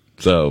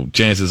 So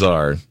chances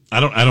are I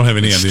don't have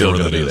any idea still where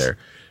going to be there.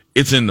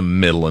 It's in the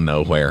middle of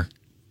nowhere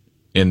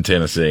in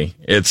Tennessee.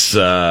 It's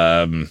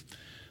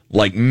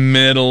like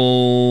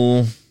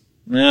middle,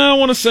 I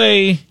want to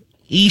say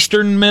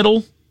eastern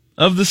middle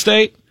of the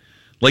state.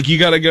 Like you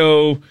got to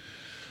go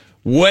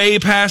way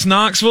past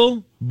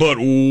Knoxville, but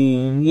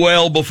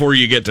well before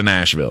you get to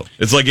Nashville.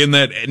 It's like in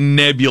that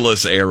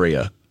nebulous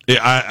area.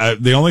 Yeah,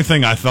 the only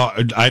thing I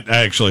thought, I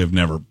actually have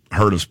never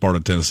heard of Sparta,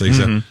 Tennessee.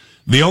 So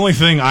the only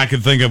thing I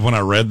could think of when I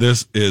read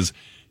this is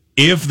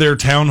if their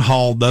town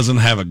hall doesn't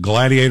have a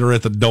gladiator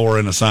at the door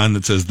and a sign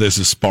that says this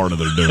is Sparta,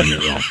 they're doing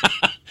it wrong.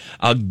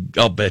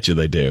 I'll bet you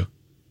they do.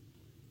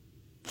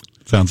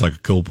 Sounds like a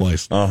cool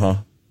place. I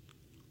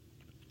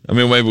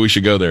mean, maybe we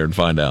should go there and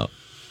find out.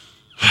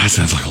 That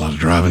sounds like a lot of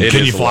driving.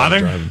 Can you fly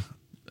there?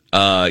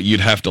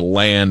 You'd have to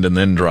land and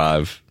then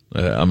drive.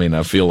 I mean,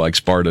 I feel like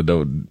Sparta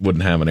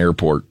wouldn't have an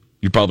airport.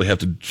 You'd probably have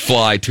to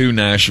fly to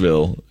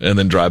Nashville and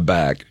then drive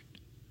back.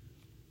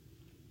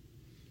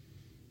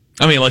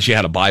 I mean, unless you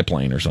had a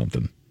biplane or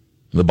something.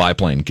 The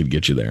biplane could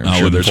get you there. I'm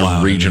sure there's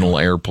a regional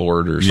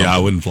airport or something. Yeah, I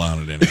wouldn't fly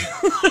on it anyway.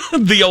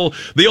 the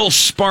old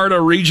Sparta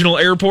regional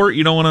airport.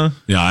 You don't want to?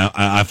 Yeah,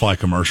 I fly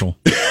commercial.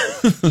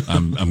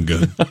 I'm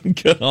good. I'm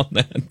good on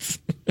that.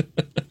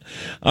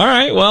 All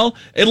right. Well,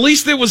 at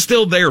least it was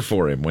still there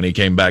for him when he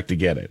came back to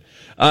get it.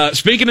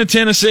 Speaking of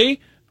Tennessee,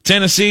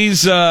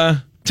 Tennessee's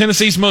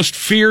most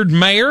feared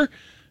mayor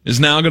is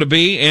now going to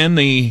be in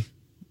the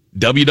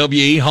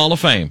WWE Hall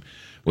of Fame.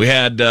 We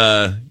had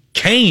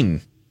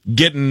Kane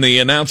getting the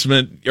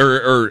announcement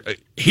or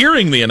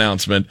hearing the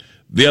announcement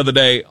the other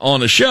day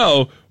on a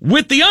show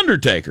with The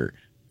Undertaker.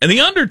 And The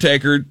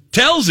Undertaker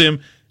tells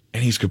him,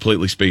 and he's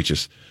completely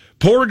speechless.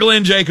 Poor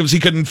Glenn Jacobs, he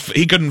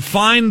couldn't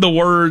find the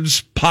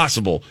words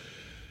possible.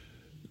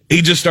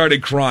 He just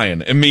started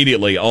crying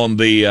immediately on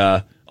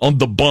the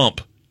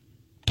Bump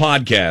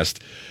podcast.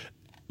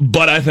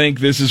 But I think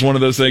this is one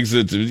of those things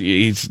that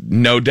he's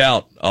no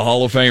doubt a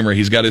Hall of Famer.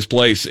 He's got his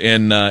place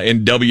in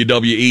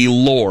WWE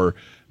lore,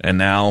 and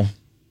now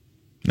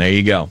there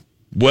you go.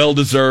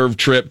 Well-deserved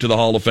trip to the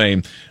Hall of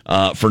Fame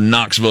for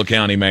Knox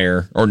County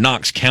Mayor,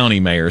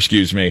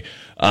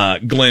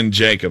 Glenn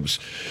Jacobs.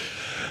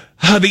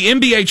 The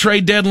NBA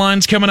trade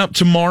deadline's coming up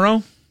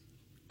tomorrow,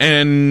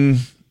 and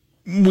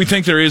we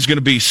think there is going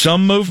to be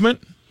some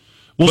movement.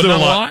 We'll do a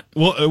lot.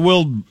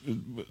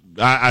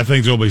 I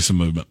think there'll be some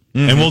movement,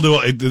 and we'll do.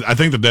 I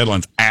think the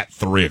deadline's at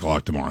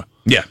 3:00 tomorrow.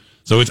 Yeah,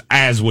 so it's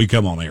as we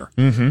come on air.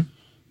 Mm-hmm.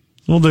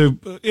 We'll do.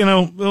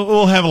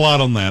 We'll have a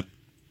lot on that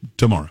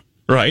tomorrow,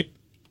 right?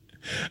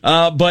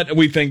 But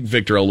we think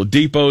Victor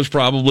Oladipo is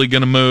probably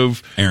going to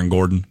move. Aaron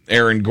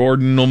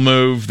Gordon will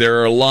move. There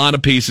are a lot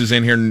of pieces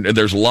in here.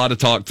 There's a lot of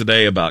talk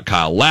today about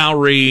Kyle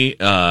Lowry,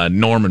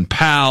 Norman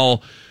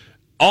Powell.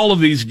 All of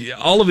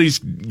these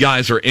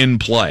guys are in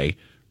play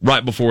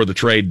right before the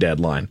trade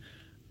deadline.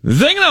 The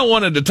thing I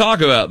wanted to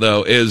talk about,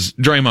 though, is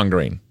Draymond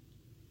Green.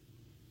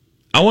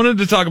 I wanted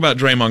to talk about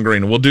Draymond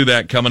Green, and we'll do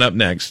that coming up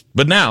next.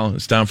 But now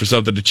it's time for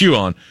something to chew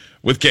on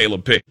with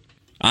Caleb Pick.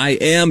 I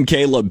am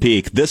Caleb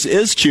Peak. This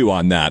is Chew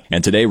on That,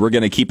 and today we're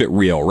going to keep it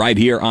real right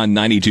here on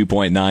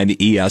 92.9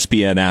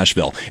 ESPN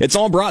Asheville. It's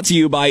all brought to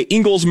you by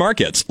Ingles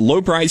Markets.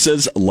 Low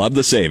prices, love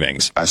the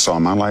savings. I saw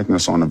my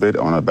likeness on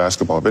a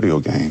basketball video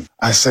game.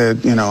 I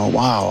said,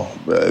 wow,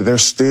 they're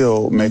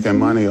still making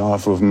money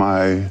off of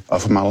my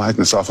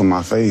likeness, off of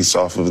my face,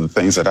 off of the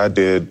things that I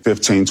did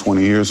 15,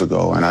 20 years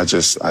ago. And I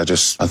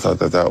thought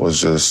that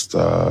was just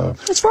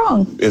it's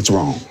wrong. It's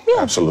wrong.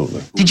 Yeah.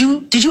 Absolutely. Did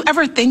you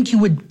ever think you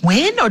would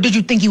win, or did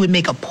you think you would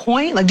make a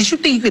point? Like, did you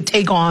think you could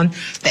take on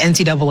the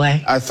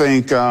NCAA? I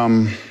think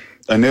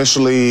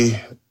initially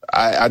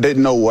I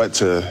didn't know what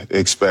to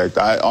expect.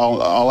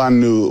 All I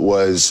knew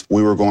was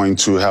we were going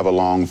to have a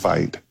long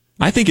fight.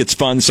 I think it's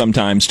fun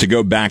sometimes to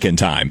go back in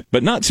time,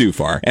 but not too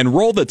far, and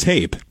roll the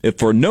tape, if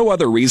for no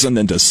other reason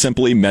than to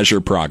simply measure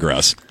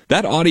progress.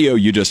 That audio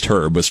you just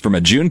heard was from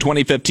a June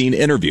 2015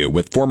 interview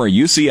with former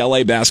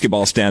UCLA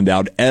basketball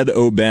standout Ed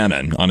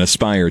O'Bannon on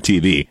Aspire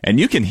TV, and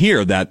you can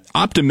hear that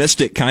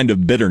optimistic kind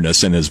of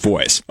bitterness in his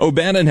voice.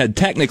 O'Bannon had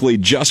technically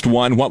just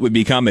won what would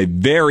become a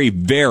very,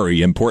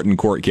 very important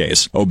court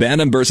case,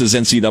 O'Bannon versus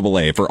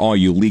NCAA for all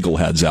you legal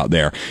heads out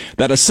there,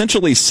 that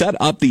essentially set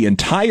up the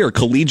entire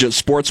collegiate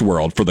sports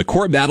world for the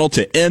court battle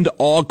to end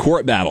all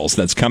court battles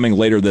that's coming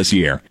later this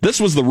year. This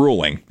was the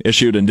ruling,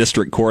 issued in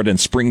district court in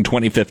spring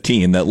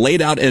 2015, that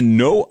laid out in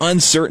no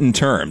uncertain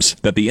terms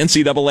that the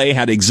NCAA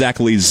had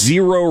exactly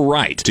zero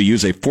right to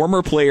use a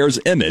former player's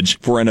image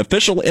for an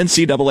official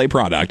NCAA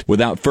product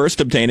without first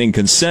obtaining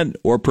consent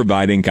or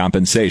providing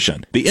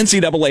compensation. The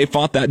NCAA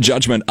fought that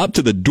judgment up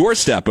to the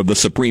doorstep of the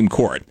Supreme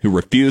Court, who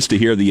refused to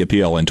hear the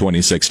appeal in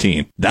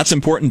 2016. That's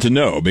important to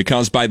know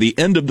because by the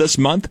end of this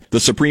month, the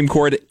Supreme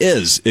Court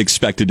is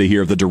expected to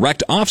hear the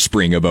direct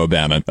offspring of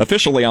O'Bannon.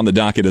 Officially on the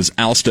docket is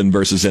Alston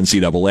versus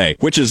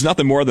NCAA, which is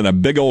nothing more than a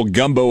big old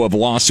gumbo of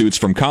lawsuits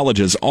from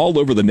colleges all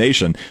over the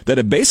nation that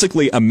have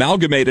basically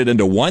amalgamated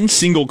into one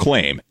single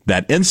claim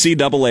that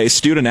NCAA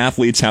student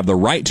athletes have the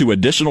right to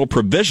additional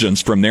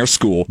provisions from their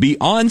school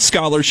beyond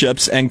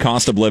scholarships and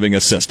cost of living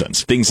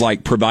assistance. Things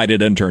like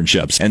provided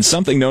internships and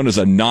something known as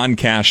a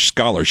non-cash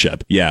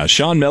scholarship. Yeah,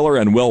 Sean Miller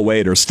and Will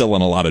Wade are still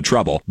in a lot of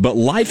trouble, but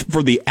life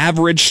for the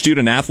average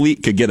student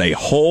athlete could get a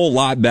whole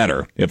lot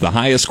better if the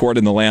highest court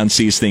in the land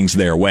sees things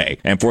their way.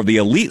 And for the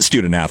elite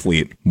student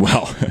athlete,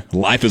 well,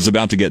 life is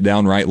about to get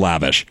downright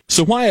lavish.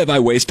 So why have I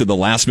wasted the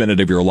last minute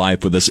of your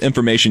life with this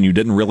information you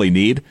didn't really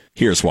need?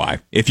 Here's why.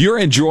 If you're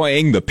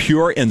enjoying the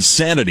pure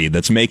insanity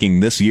that's making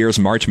this year's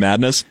March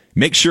Madness,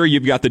 make sure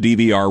you've got the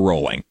DVR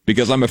rolling,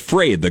 because I'm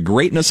afraid the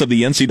greatness of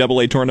the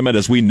NCAA tournament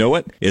as we know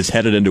it is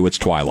headed into its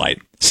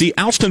twilight. See,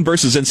 Alston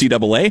versus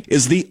NCAA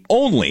is the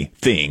only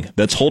thing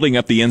that's holding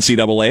up the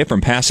NCAA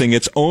from passing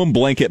its own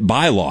blanket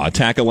bylaw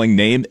tackling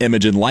name,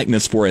 image, and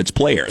likeness for its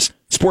players.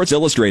 Sports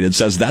Illustrated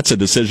says that's a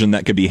decision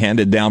that could be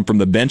handed down from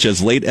the bench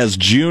as late as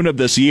June of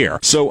this year.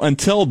 So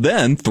until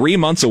then, 3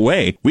 months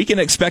away, we can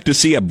expect to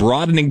see a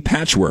broadening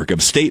patchwork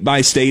of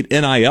state-by-state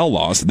NIL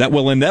laws that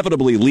will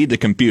inevitably lead to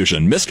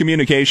confusion,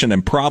 miscommunication,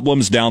 and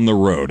problems down the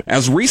road.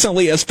 As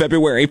recently as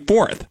February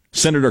 4th,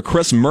 Senator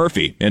Chris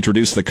Murphy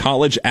introduced the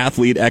College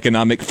Athlete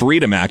Economic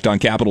Freedom Act on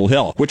Capitol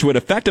Hill, which would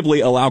effectively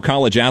allow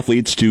college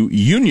athletes to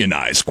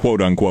unionize,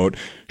 quote-unquote,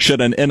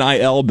 should an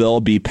NIL bill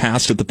be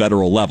passed at the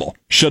federal level.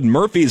 Should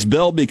Murphy's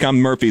bill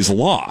become Murphy's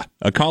law,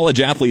 a college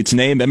athlete's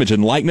name, image,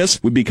 and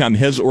likeness would become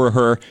his or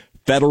her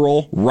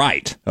federal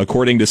right,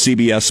 according to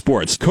CBS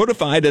Sports,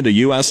 codified into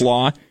U.S.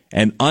 law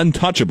and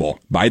untouchable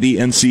by the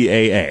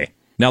NCAA.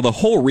 Now, the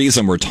whole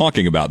reason we're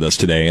talking about this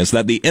today is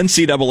that the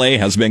NCAA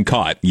has been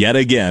caught, yet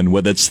again,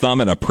 with its thumb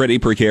in a pretty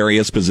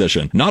precarious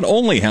position. Not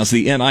only has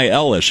the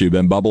NIL issue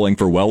been bubbling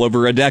for well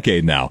over a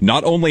decade now,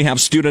 not only have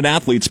student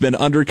athletes been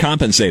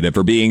undercompensated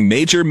for being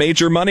major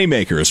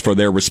moneymakers for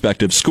their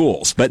respective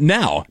schools, but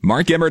now,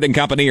 Mark Emmert and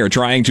company are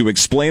trying to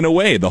explain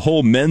away the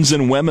whole men's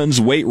and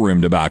women's weight room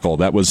debacle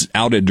that was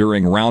outed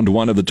during round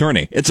one of the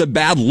tourney. It's a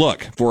bad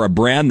look for a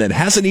brand that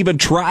hasn't even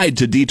tried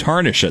to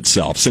detarnish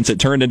itself since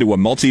it turned into a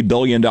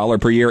multi-billion-dollar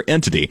per year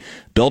entity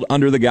built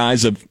under the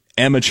guise of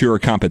amateur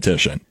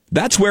competition.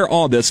 That's where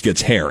all this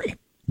gets hairy.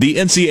 The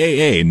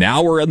NCAA,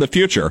 now or in the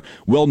future,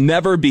 will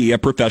never be a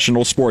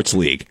professional sports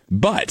league.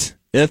 But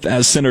if,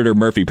 as Senator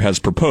Murphy has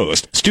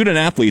proposed, student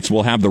athletes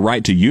will have the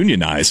right to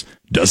unionize,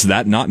 does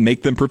that not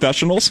make them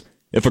professionals?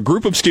 If a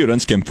group of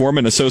students can form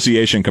an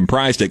association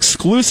comprised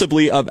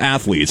exclusively of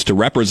athletes to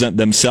represent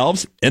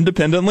themselves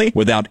independently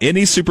without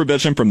any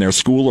supervision from their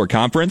school or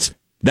conference,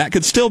 that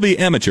could still be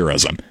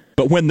amateurism.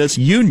 But when this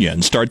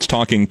union starts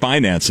talking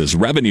finances,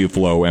 revenue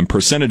flow, and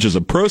percentages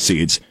of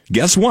proceeds,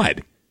 guess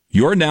what?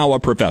 You're now a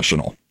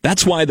professional.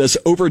 That's why this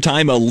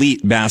Overtime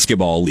Elite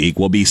Basketball League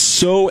will be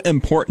so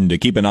important to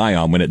keep an eye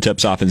on when it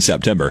tips off in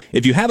September.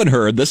 If you haven't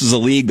heard, this is a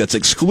league that's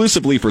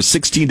exclusively for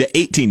 16 to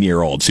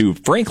 18-year-olds who,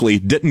 frankly,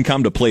 didn't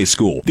come to play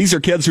school. These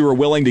are kids who are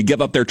willing to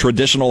give up their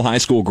traditional high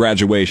school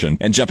graduation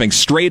and jumping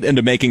straight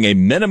into making a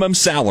minimum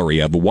salary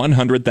of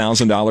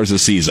 $100,000 a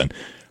season.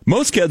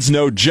 Most kids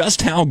know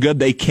just how good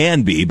they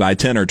can be by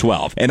 10 or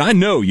 12. And I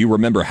know you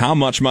remember how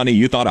much money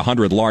you thought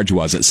 100 large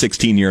was at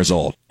 16 years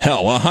old.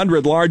 Hell,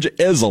 100 large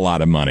is a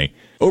lot of money.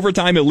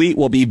 Overtime Elite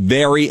will be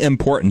very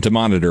important to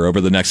monitor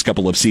over the next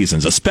couple of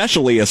seasons,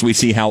 especially as we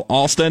see how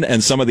Alston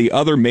and some of the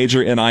other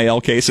major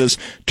NIL cases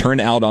turn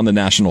out on the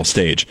national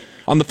stage.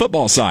 On the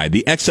football side,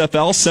 the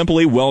XFL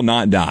simply will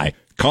not die,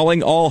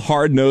 calling all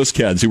hard-nosed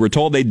kids who were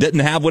told they didn't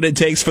have what it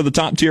takes for the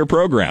top-tier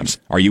programs.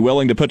 Are you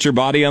willing to put your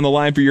body on the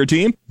line for your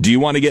team? Do you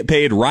want to get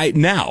paid right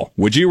now?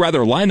 Would you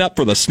rather line up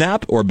for the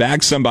snap or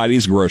bag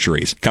somebody's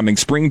groceries? Coming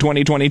spring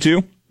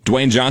 2022?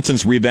 Dwayne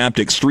Johnson's revamped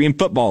Extreme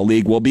Football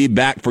League will be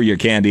back for your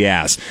candy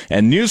ass.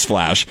 And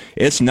newsflash,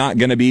 it's not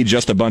going to be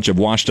just a bunch of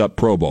washed-up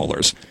Pro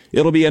Bowlers.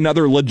 It'll be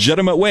another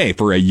legitimate way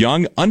for a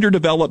young,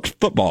 underdeveloped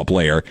football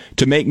player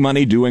to make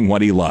money doing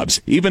what he loves,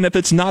 even if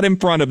it's not in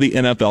front of the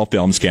NFL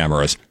Films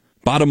cameras.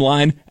 Bottom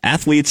line,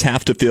 athletes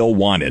have to feel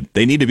wanted.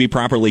 They need to be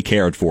properly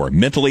cared for,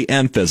 mentally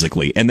and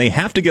physically, and they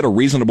have to get a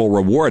reasonable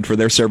reward for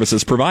their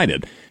services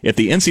provided. If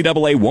the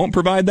NCAA won't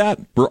provide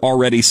that, we're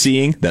already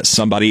seeing that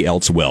somebody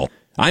else will.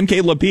 I'm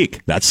Caleb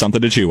Peak. That's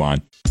something to chew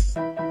on.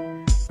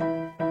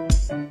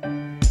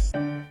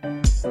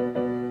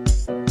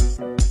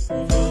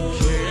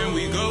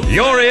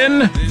 You're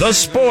in the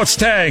Sports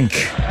Tank.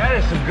 That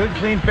is some good,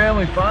 clean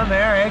family fun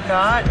there, ain't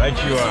that?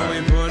 Right you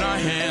are.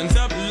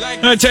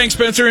 Tank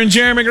Spencer and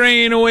Jeremy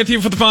Greene with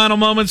you for the final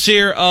moments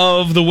here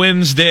of the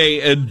Wednesday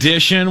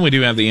edition. We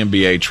do have the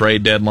NBA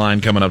trade deadline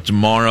coming up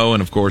tomorrow,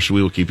 and of course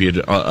we will keep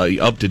you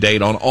up to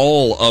date on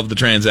all of the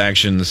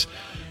transactions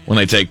when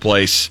they take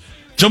place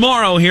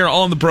tomorrow here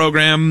on the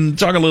program.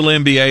 Talk a little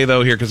NBA,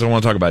 though, here, because I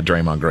want to talk about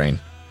Draymond Green.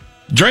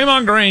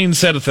 Draymond Green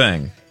said a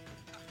thing.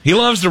 He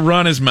loves to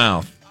run his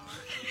mouth.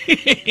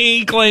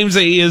 He claims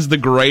that he is the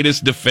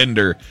greatest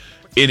defender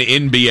in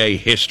NBA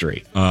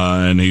history.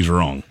 And he's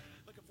wrong.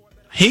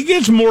 He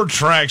gets more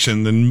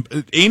traction than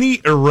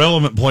any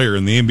irrelevant player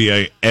in the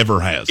NBA ever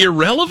has.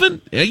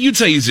 Irrelevant? You'd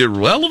say he's an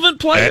irrelevant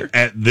player?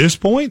 At this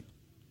point?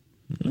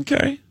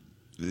 Okay.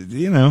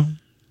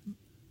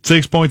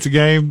 6 points a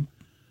game,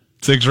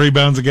 6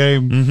 rebounds a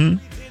game. Mm-hmm.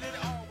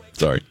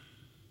 Sorry.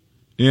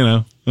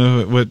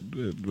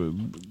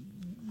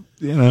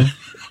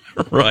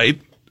 Right.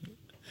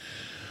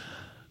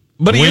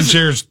 But win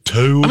shares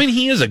 2. I mean,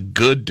 he is a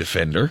good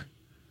defender.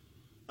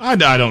 I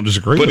don't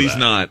disagree with that. But he's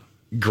not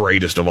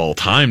greatest of all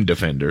time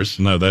defenders.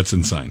 No, that's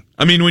insane.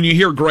 I mean, when you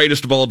hear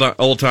greatest of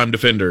all time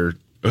defender,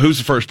 who's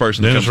the first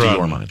person that comes to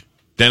your mind?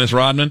 Dennis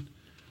Rodman?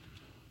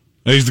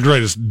 He's the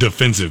greatest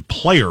defensive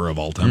player of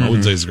all time. Mm-hmm. I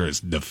wouldn't say he's the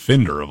greatest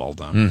defender of all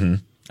time. Mm-hmm.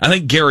 I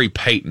think Gary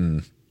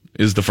Payton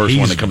is the first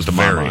one that comes to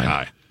my mind.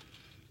 High.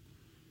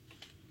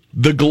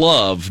 The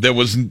glove, there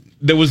was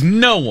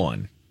no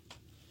one.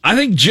 I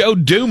think Joe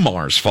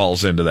Dumars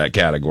falls into that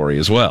category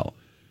as well.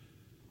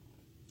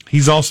 He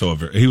was also a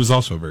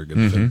very good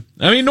defender.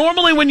 I mean,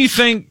 normally when you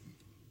think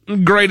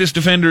greatest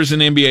defenders in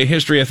NBA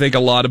history, I think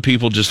a lot of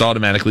people just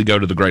automatically go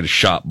to the greatest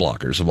shot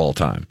blockers of all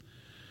time.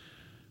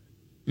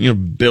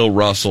 Bill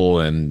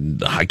Russell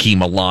and Hakeem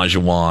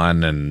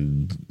Olajuwon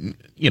and,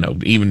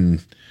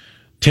 even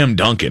Tim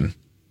Duncan.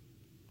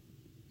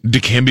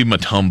 Dikembe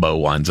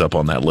Mutombo winds up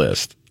on that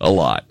list a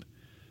lot.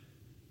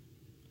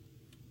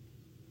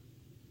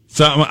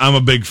 So I'm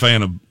a big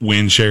fan of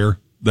win share.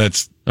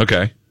 That's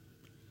okay.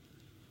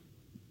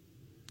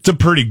 It's a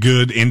pretty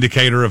good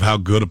indicator of how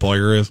good a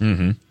player is.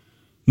 Mm-hmm.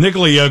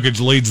 Nikola Jokic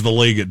leads the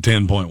league at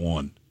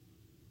 10.1.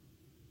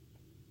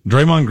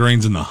 Draymond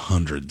Green's in the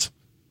hundreds.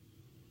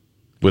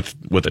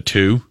 With a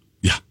 2?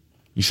 Yeah.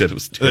 You said it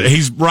was 2.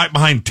 He's right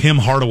behind Tim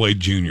Hardaway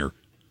Jr.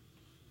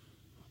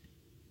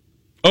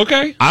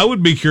 Okay. I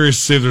would be curious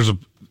to see if there's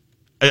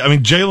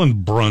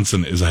Jalen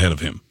Brunson is ahead of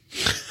him.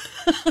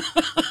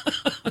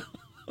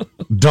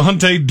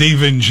 Dante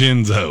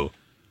DiVincenzo.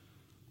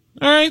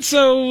 All right,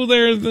 so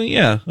there's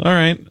all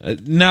right.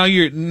 Now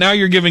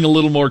you're giving a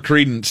little more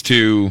credence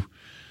to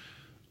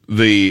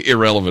the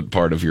irrelevant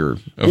part of your.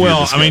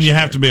 You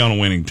have to be on a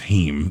winning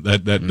team.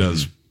 That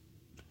does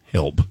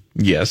help.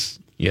 Yes,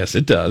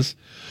 it does.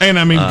 And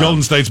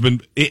Golden State's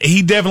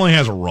he definitely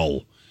has a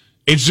role.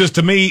 It's just,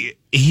 to me,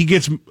 he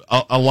gets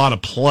a lot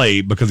of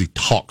play because he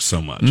talks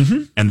so much,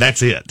 and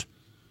that's it.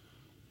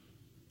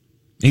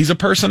 He's a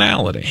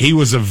personality. He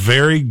was a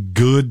very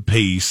good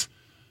piece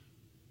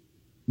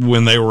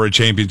when they were a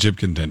championship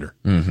contender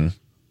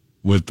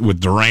with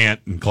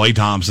Durant and Klay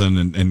Thompson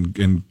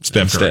and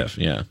Steph Curry.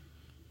 Yeah.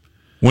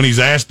 When he's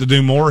asked to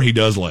do more, he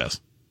does less.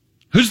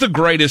 Who's the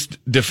greatest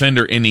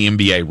defender in the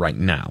NBA right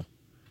now?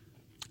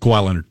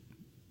 Kawhi Leonard.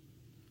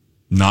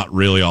 Not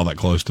really all that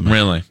close to me.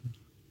 Really?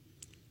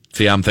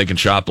 See, I'm thinking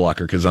shot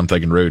blocker because I'm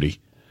thinking Rudy.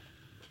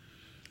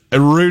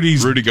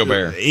 Rudy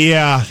Gobert.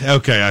 Yeah,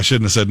 okay. I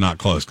shouldn't have said not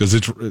close because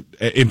it's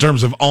in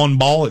terms of on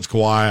ball, it's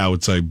Kawhi. I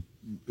would say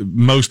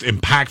most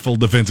impactful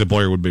defensive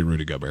player would be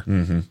Rudy Gobert.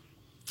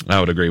 I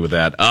would agree with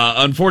that.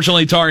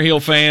 Unfortunately, Tar Heel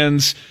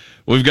fans,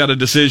 we've got a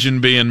decision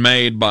being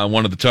made by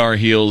one of the Tar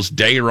Heels.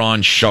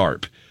 Day'Ron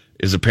Sharpe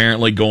is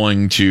apparently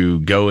going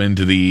to go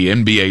into the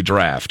NBA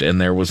draft,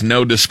 and there was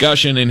no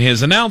discussion in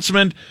his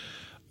announcement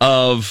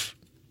of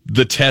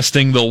the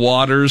testing the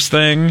waters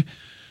thing.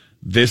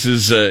 This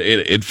is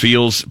it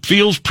feels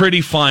pretty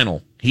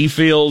final. He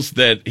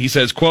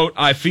says, quote,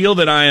 "I feel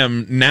that I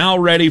am now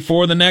ready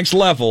for the next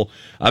level.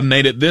 I've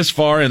made it this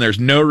far and there's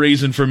no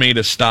reason for me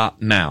to stop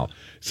now."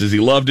 Says he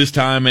loved his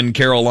time in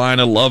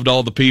Carolina, loved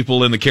all the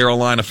people in the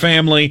Carolina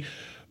family,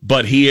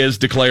 but he is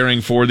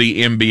declaring for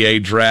the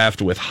NBA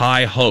draft with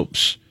high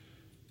hopes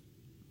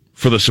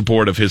for the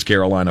support of his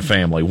Carolina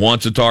family.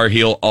 Once a Tar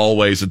Heel,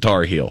 always a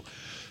Tar Heel.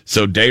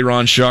 So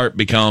Day'Ron Sharpe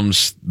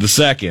becomes the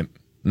second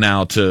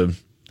now to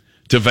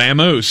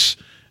Vamoose,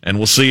 and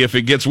we'll see if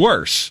it gets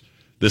worse.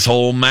 This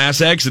whole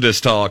mass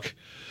exodus talk,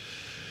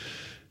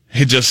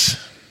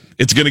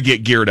 it's going to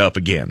get geared up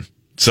again.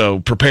 So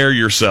prepare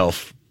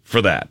yourself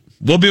for that.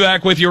 We'll be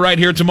back with you right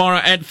here tomorrow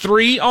at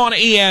 3 on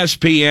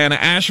ESPN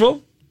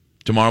Asheville.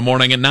 Tomorrow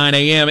morning at 9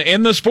 a.m.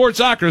 in the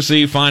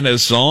Sportsocracy. Find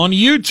us on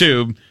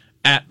YouTube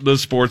at the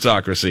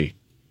Sportsocracy.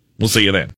 We'll see you then.